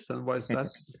this, and why is that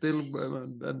still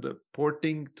and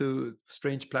porting to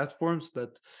strange platforms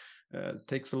that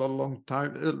takes a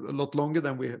lot longer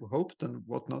than we hoped and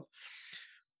whatnot.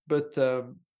 But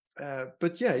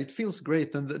yeah, it feels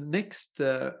great. And the next,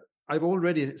 I've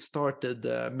already started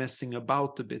messing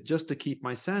about a bit just to keep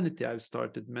my sanity. I've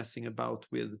started messing about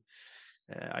with.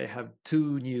 I have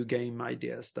 2 new game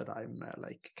ideas that I'm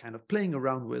like kind of playing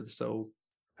around with. So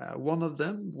one of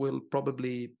them will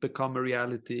probably become a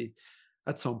reality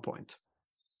at some point.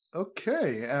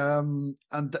 Okay, and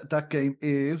that game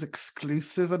is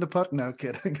exclusive on the pod. No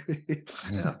kidding.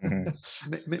 Yeah,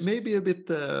 maybe a bit.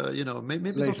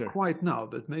 Maybe Later. not quite now,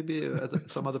 but maybe at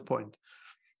some other point.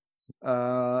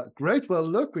 Great. Well,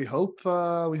 look, we hope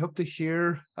to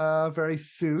hear very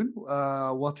soon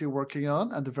what you're working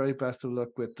on, and the very best of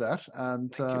luck with that.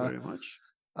 And thank you very much.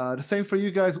 The same for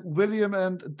you guys, William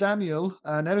and Daniel.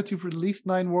 Now that you've released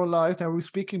Nine More Lives, now we were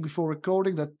speaking before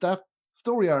recording that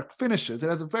story arc finishes. It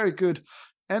has a very good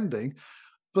ending,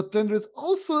 but then there's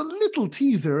also a little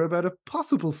teaser about a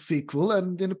possible sequel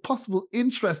and in a possible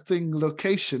interesting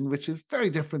location, which is very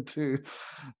different to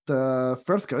the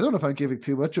first game. I don't know if I'm giving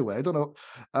too much away. I don't know.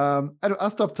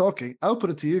 I'll stop talking. I'll put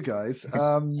it to you guys.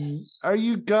 Are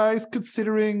you guys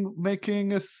considering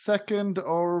making a second,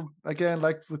 or again,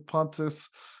 like with Pontus,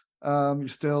 you're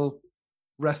still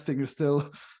resting, you're still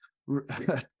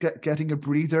getting a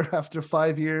breather after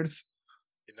 5 years?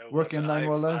 Working on Nine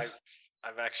More Lives?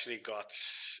 I've actually got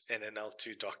in an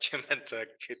L2 document, a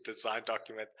kit design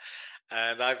document,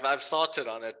 and I've started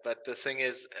on it. But the thing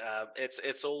is,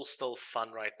 it's all still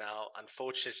fun right now.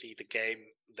 Unfortunately, the game,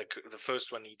 the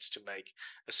first one needs to make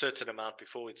a certain amount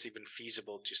before it's even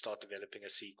feasible to start developing a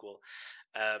sequel.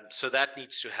 So that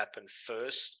needs to happen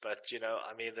first. But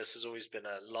this has always been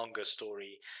a longer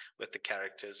story with the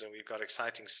characters, and we've got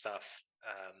exciting stuff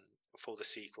for the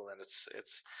sequel, and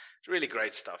it's really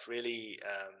great stuff. Really,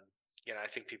 I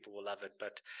think people will love it,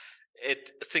 but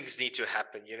things need to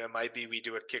happen. Maybe we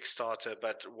do a Kickstarter,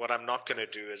 but what I'm not going to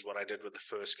do is what I did with the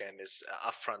first game, is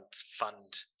upfront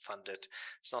fund it.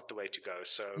 It's not the way to go.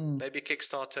 So maybe a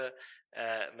Kickstarter.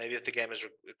 Maybe if the game has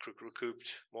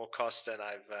recouped more cost and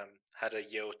I've had a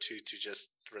year or 2 to just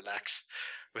relax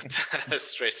with the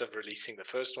stress of releasing the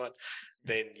first one,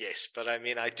 then yes. But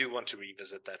I do want to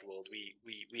revisit that world. We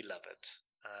love it.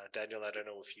 Daniel, I don't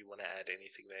know if you want to add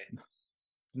anything there.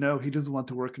 No, he doesn't want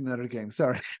to work in another game.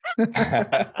 Sorry.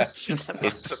 I'm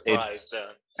surprised.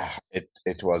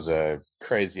 It was a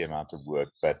crazy amount of work,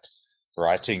 but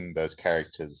writing those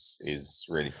characters is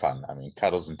really fun.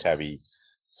 Cuddles and Tabby,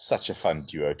 such a fun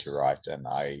duo to write, and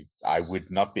I would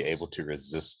not be able to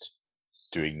resist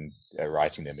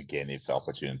writing them again if the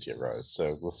opportunity arose.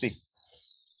 So we'll see.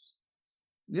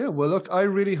 Yeah, well, look, I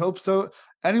really hope so.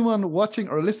 Anyone watching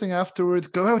or listening afterwards,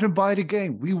 go out and buy the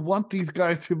game. We want these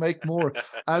guys to make more.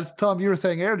 As Tom, you were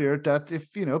saying earlier, that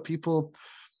if people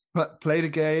play the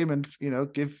game and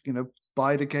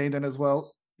buy the game, then as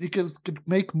well you could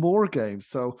make more games.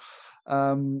 So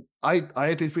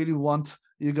I just really want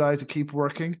you guys to keep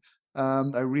working.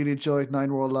 I really enjoyed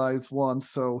Nine More Lives 1,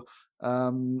 so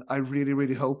I really,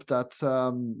 really hope that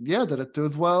that it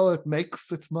does well, it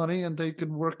makes its money, and they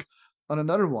can work on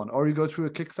another one, or you go through a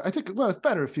Kickstarter. I think, well, it's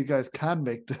better if you guys can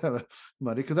make the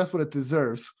money, because that's what it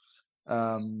deserves.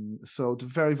 So the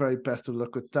very, very best of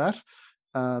luck with that.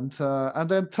 And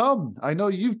then Tom, I know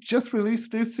you've just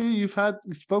released Lucy. You've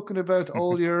spoken about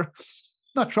all your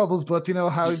not troubles, but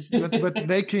how with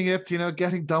making it,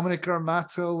 getting Dominic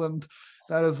Armato and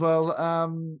that as well.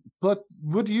 But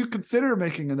would you consider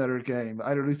making another game,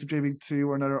 either Lucid Dreaming 2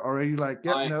 or another, or are you like,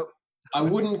 no? I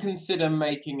wouldn't consider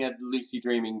making a Lucid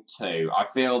Dreaming 2. I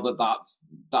feel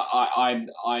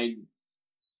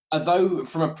although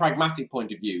from a pragmatic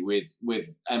point of view,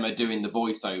 with Emma doing the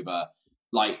voiceover,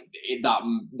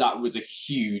 that was a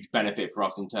huge benefit for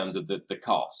us in terms of the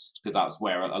cost, because that's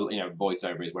where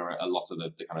voiceover is where a lot of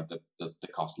the kind of the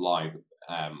cost lie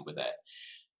with it.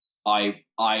 I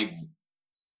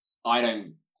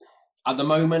don't at the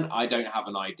moment. I don't have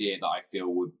an idea that I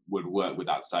feel would work with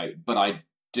that. So, but I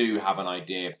do have an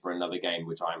idea for another game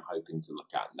which I'm hoping to look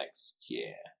at next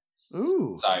year.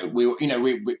 Ooh! So we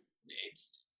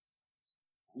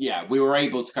were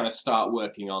able to kind of start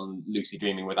working on Lucid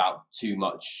Dreaming without too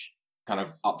much kind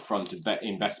of upfront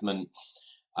investment.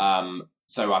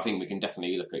 So I think we can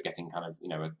definitely look at getting kind of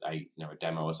a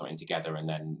demo or something together, and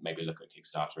then maybe look at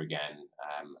Kickstarter again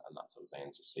and that sort of thing,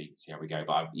 and just see how we go.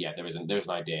 But there's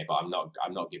an idea, but I'm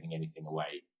not giving anything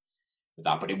away with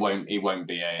that. But it won't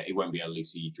be a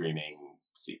Lucy Dreaming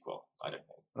sequel, I don't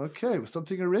think. Okay, with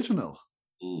something original.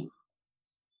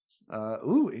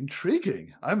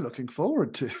 Intriguing. I'm looking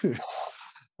forward to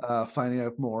finding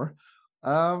out more.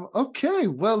 Okay,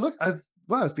 well, look, it's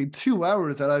been 2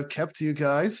 hours that I've kept you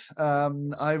guys.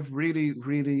 I've really,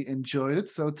 really enjoyed it.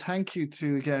 So thank you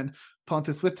to, again,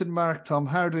 Pontus Wittenmark, Tom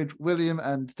Hardwidge, William,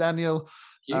 and Daniel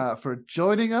for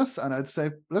joining us. And I'd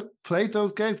say, look, play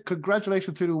those games.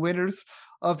 Congratulations to the winners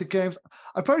of the games.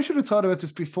 I probably should have thought about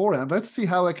this beforehand. Let's see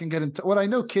how I can get into. Well, I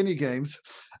know Kinney Games,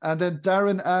 and then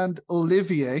Darren and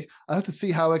Olivier. I have to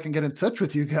see how I can get in touch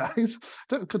with you guys.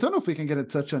 Don't know if we can get in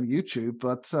touch on YouTube,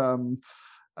 but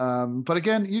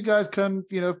again, you guys can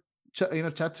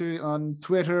chat to on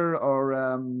Twitter or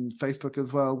Facebook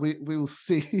as well. We will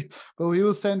see, but we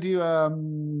will send you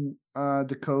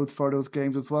the codes for those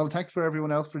games as well. Thanks for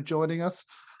everyone else for joining us.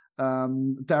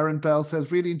 Darren Bell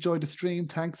says, really enjoyed the stream.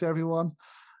 Thanks, everyone.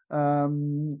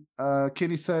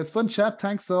 Kinney says, fun chat.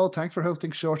 Thanks all. Thanks for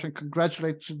hosting Short, and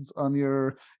congratulations on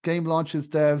your game launches,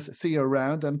 devs. See you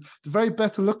around. And the very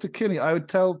best of luck to Kinney. I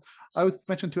would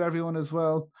mention to everyone as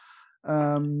well.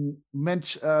 Play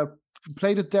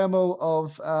the demo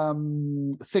of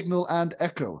Signal and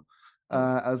Echo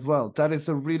as well. That is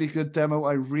a really good demo.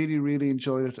 I really, really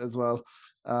enjoyed it as well.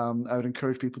 I would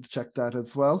encourage people to check that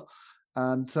as well.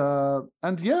 And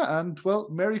well,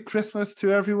 Merry Christmas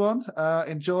to everyone.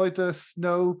 Enjoy the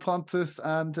snow, Pontus,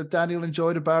 and Daniel,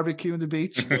 enjoy the barbecue on the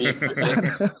beach. So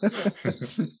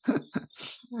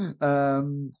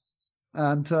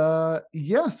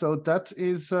that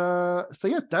is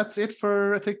that's it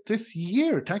for, I think, this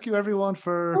year. Thank you everyone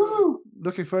for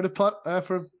looking for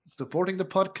for supporting the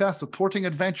podcast, supporting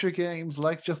adventure games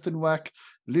like Justin Whack,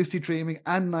 Lucy Dreaming,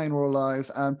 and 9 More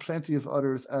Lives, and plenty of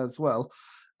others as well.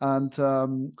 And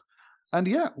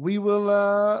we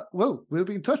will we'll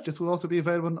be in touch. This will also be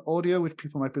available in audio, which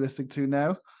people might be listening to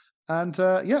now. And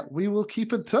we will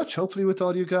keep in touch, hopefully with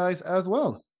all you guys as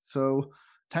well. So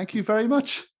thank you very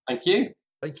much. Thank you.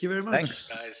 Thank you very much.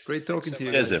 Thanks. Guys. Great talking to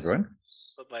you. Cheers, everyone.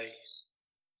 Bye-bye.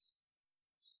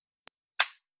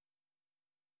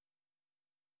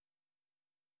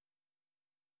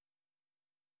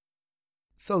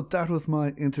 So that was my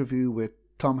interview with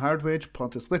Tom Hardwidge,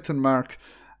 Pontus Wittenmark,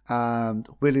 and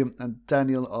William and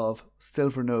Daniel of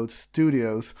Silvernode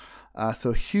Studios.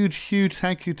 So huge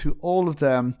thank you to all of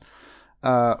them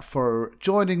for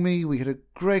joining me. We had a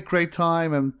great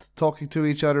time and talking to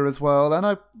each other as well. And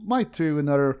I might do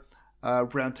another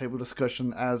roundtable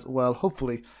discussion as well,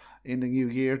 hopefully in the new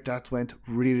year. That went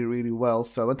really, really well.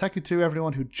 So, and thank you to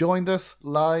everyone who joined us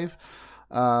live.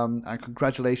 And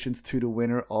congratulations to the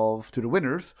winners of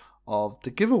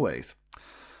the giveaways.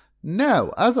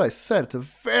 Now, as I said at the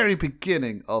very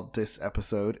beginning of this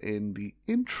episode in the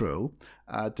intro,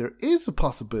 there is a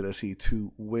possibility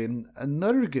to win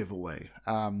another giveaway.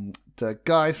 The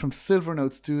guys from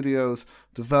Silvernode Studios,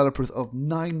 developers of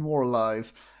 9 More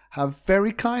Lives, have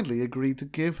very kindly agreed to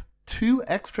give 2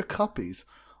 extra copies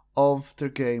of their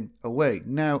game away.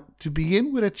 Now, to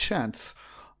begin with a chance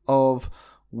of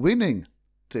winning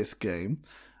this game,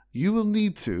 you will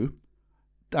need to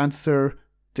answer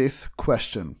this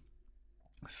question.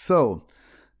 So,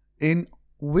 in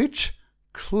which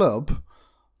club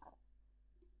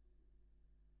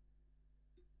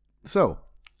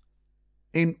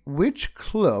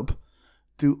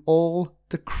do all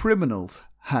the criminals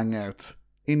hang out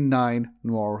in 9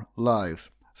 More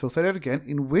Lives? So say that again.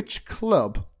 In which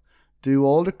club do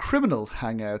all the criminals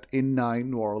hang out in 9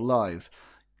 More Lives?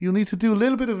 You'll need to do a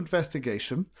little bit of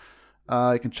investigation.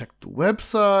 You can check the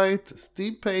website, the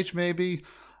Steam page maybe,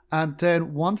 and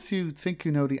then once you think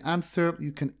you know the answer,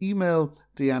 you can email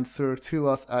the answer to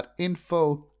us at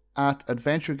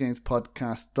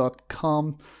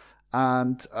info@adventuregamespodcast.com,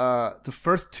 and the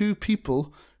first 2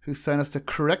 people who send us the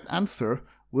correct answer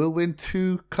will win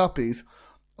 2 copies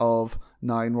of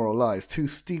 9 More Lives, 2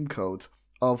 Steam codes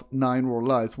of 9 More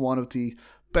Lives, one of the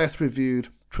best reviewed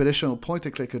traditional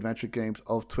point-and-click adventure games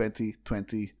of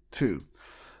 2022.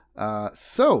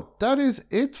 So that is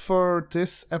it for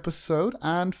this episode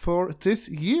and for this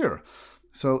year.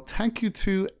 So thank you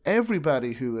to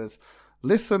everybody who has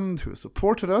listened, who has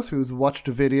supported us, who's watched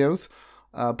the videos,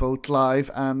 both live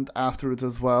and afterwards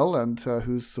as well, and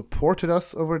who's supported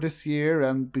us over this year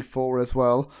and before as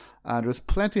well. And there's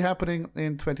plenty happening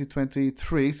in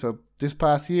 2023. So this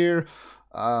past year,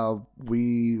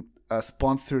 we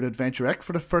sponsored Adventure X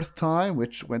for the first time,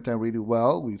 which went down really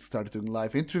well. We started doing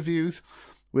live interviews,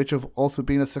 which have also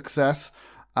been a success.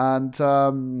 And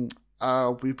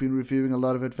we've been reviewing a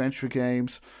lot of adventure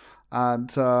games. And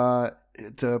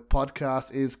the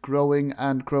podcast is growing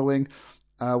and growing.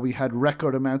 We had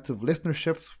record amounts of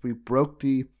listenerships. We broke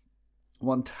the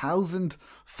 1,000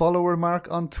 follower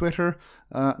mark on Twitter.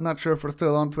 Not sure if we're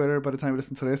still on Twitter by the time we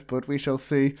listen to this, but we shall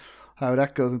see how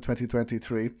that goes in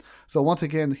 2023. So once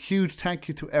again, huge thank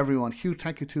you to everyone. Huge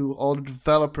thank you to all the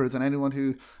developers and anyone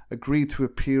who agreed to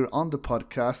appear on the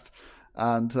podcast.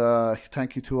 And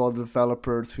thank you to all the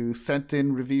developers who sent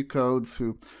in review codes,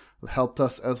 who helped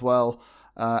us as well.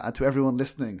 And to everyone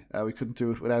listening, we couldn't do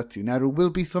it without you. Now, there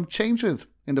will be some changes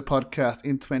in the podcast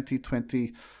in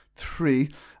 2023.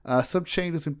 Some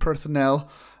changes in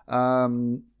personnel.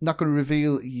 Not going to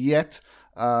reveal yet.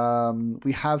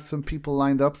 We have some people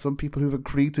lined up, some people who've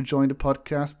agreed to join the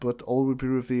podcast, but all will be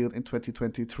revealed in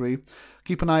 2023.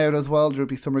 Keep an eye out as well. There will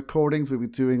be some recordings. We'll be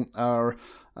doing our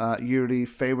yearly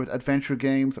favorite adventure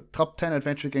games, top 10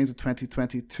 adventure games of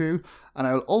 2022, and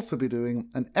I will also be doing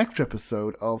an extra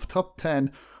episode of top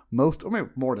 10 most, or maybe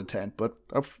more than 10, but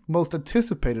of most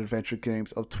anticipated adventure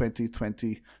games of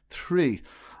 2023.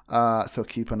 So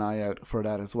keep an eye out for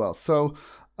that as well. So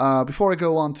before I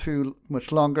go on too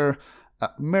much longer,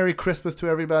 Merry Christmas to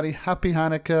everybody, Happy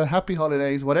Hanukkah, Happy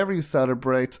Holidays, whatever you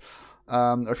celebrate.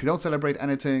 Or if you don't celebrate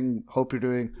anything, hope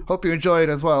you enjoy it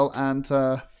as well, and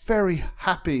very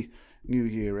happy New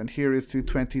Year. And here is to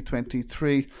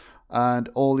 2023 and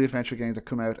all the adventure games that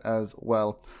come out as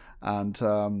well. And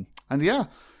yeah,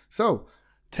 so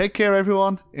take care,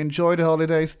 everyone. Enjoy the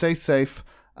holidays. Stay safe,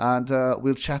 and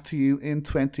we'll chat to you in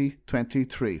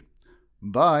 2023.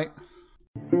 Bye.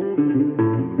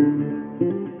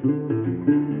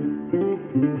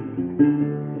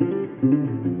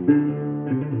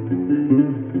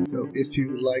 If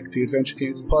you like the Adventure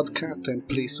Games podcast, then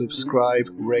please subscribe,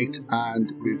 rate,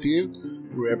 and review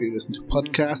wherever you listen to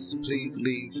podcasts. Please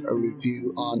leave a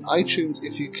review on iTunes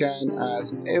if you can,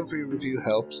 as every review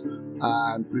helps,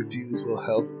 and reviews will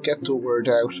help get the word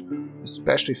out,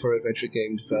 especially for adventure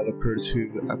game developers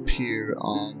who appear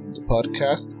on the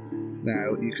podcast.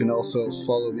 Now, you can also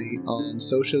follow me on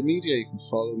social media. You can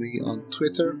follow me on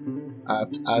Twitter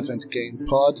at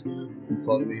AdventGamePod. You can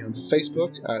follow me on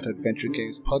Facebook at Adventure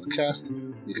Games Podcast.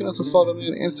 You can also follow me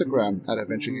on Instagram at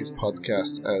Adventure Games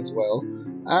Podcast as well.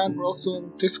 And we're also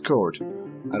on Discord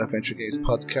at Adventure Games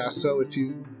Podcast. So if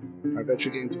you are an adventure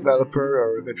game developer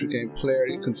or adventure game player,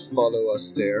 you can follow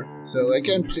us there. So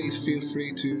again, please feel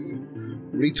free to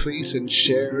retweet and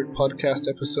share podcast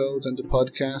episodes and the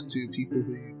podcast to people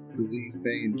who you believe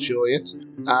may enjoy it.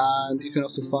 And you can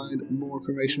also find more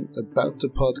information about the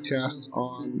podcast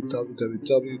on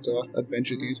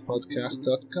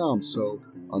www.adventuregamespodcast.com. So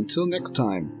until next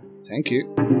time, thank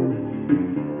you.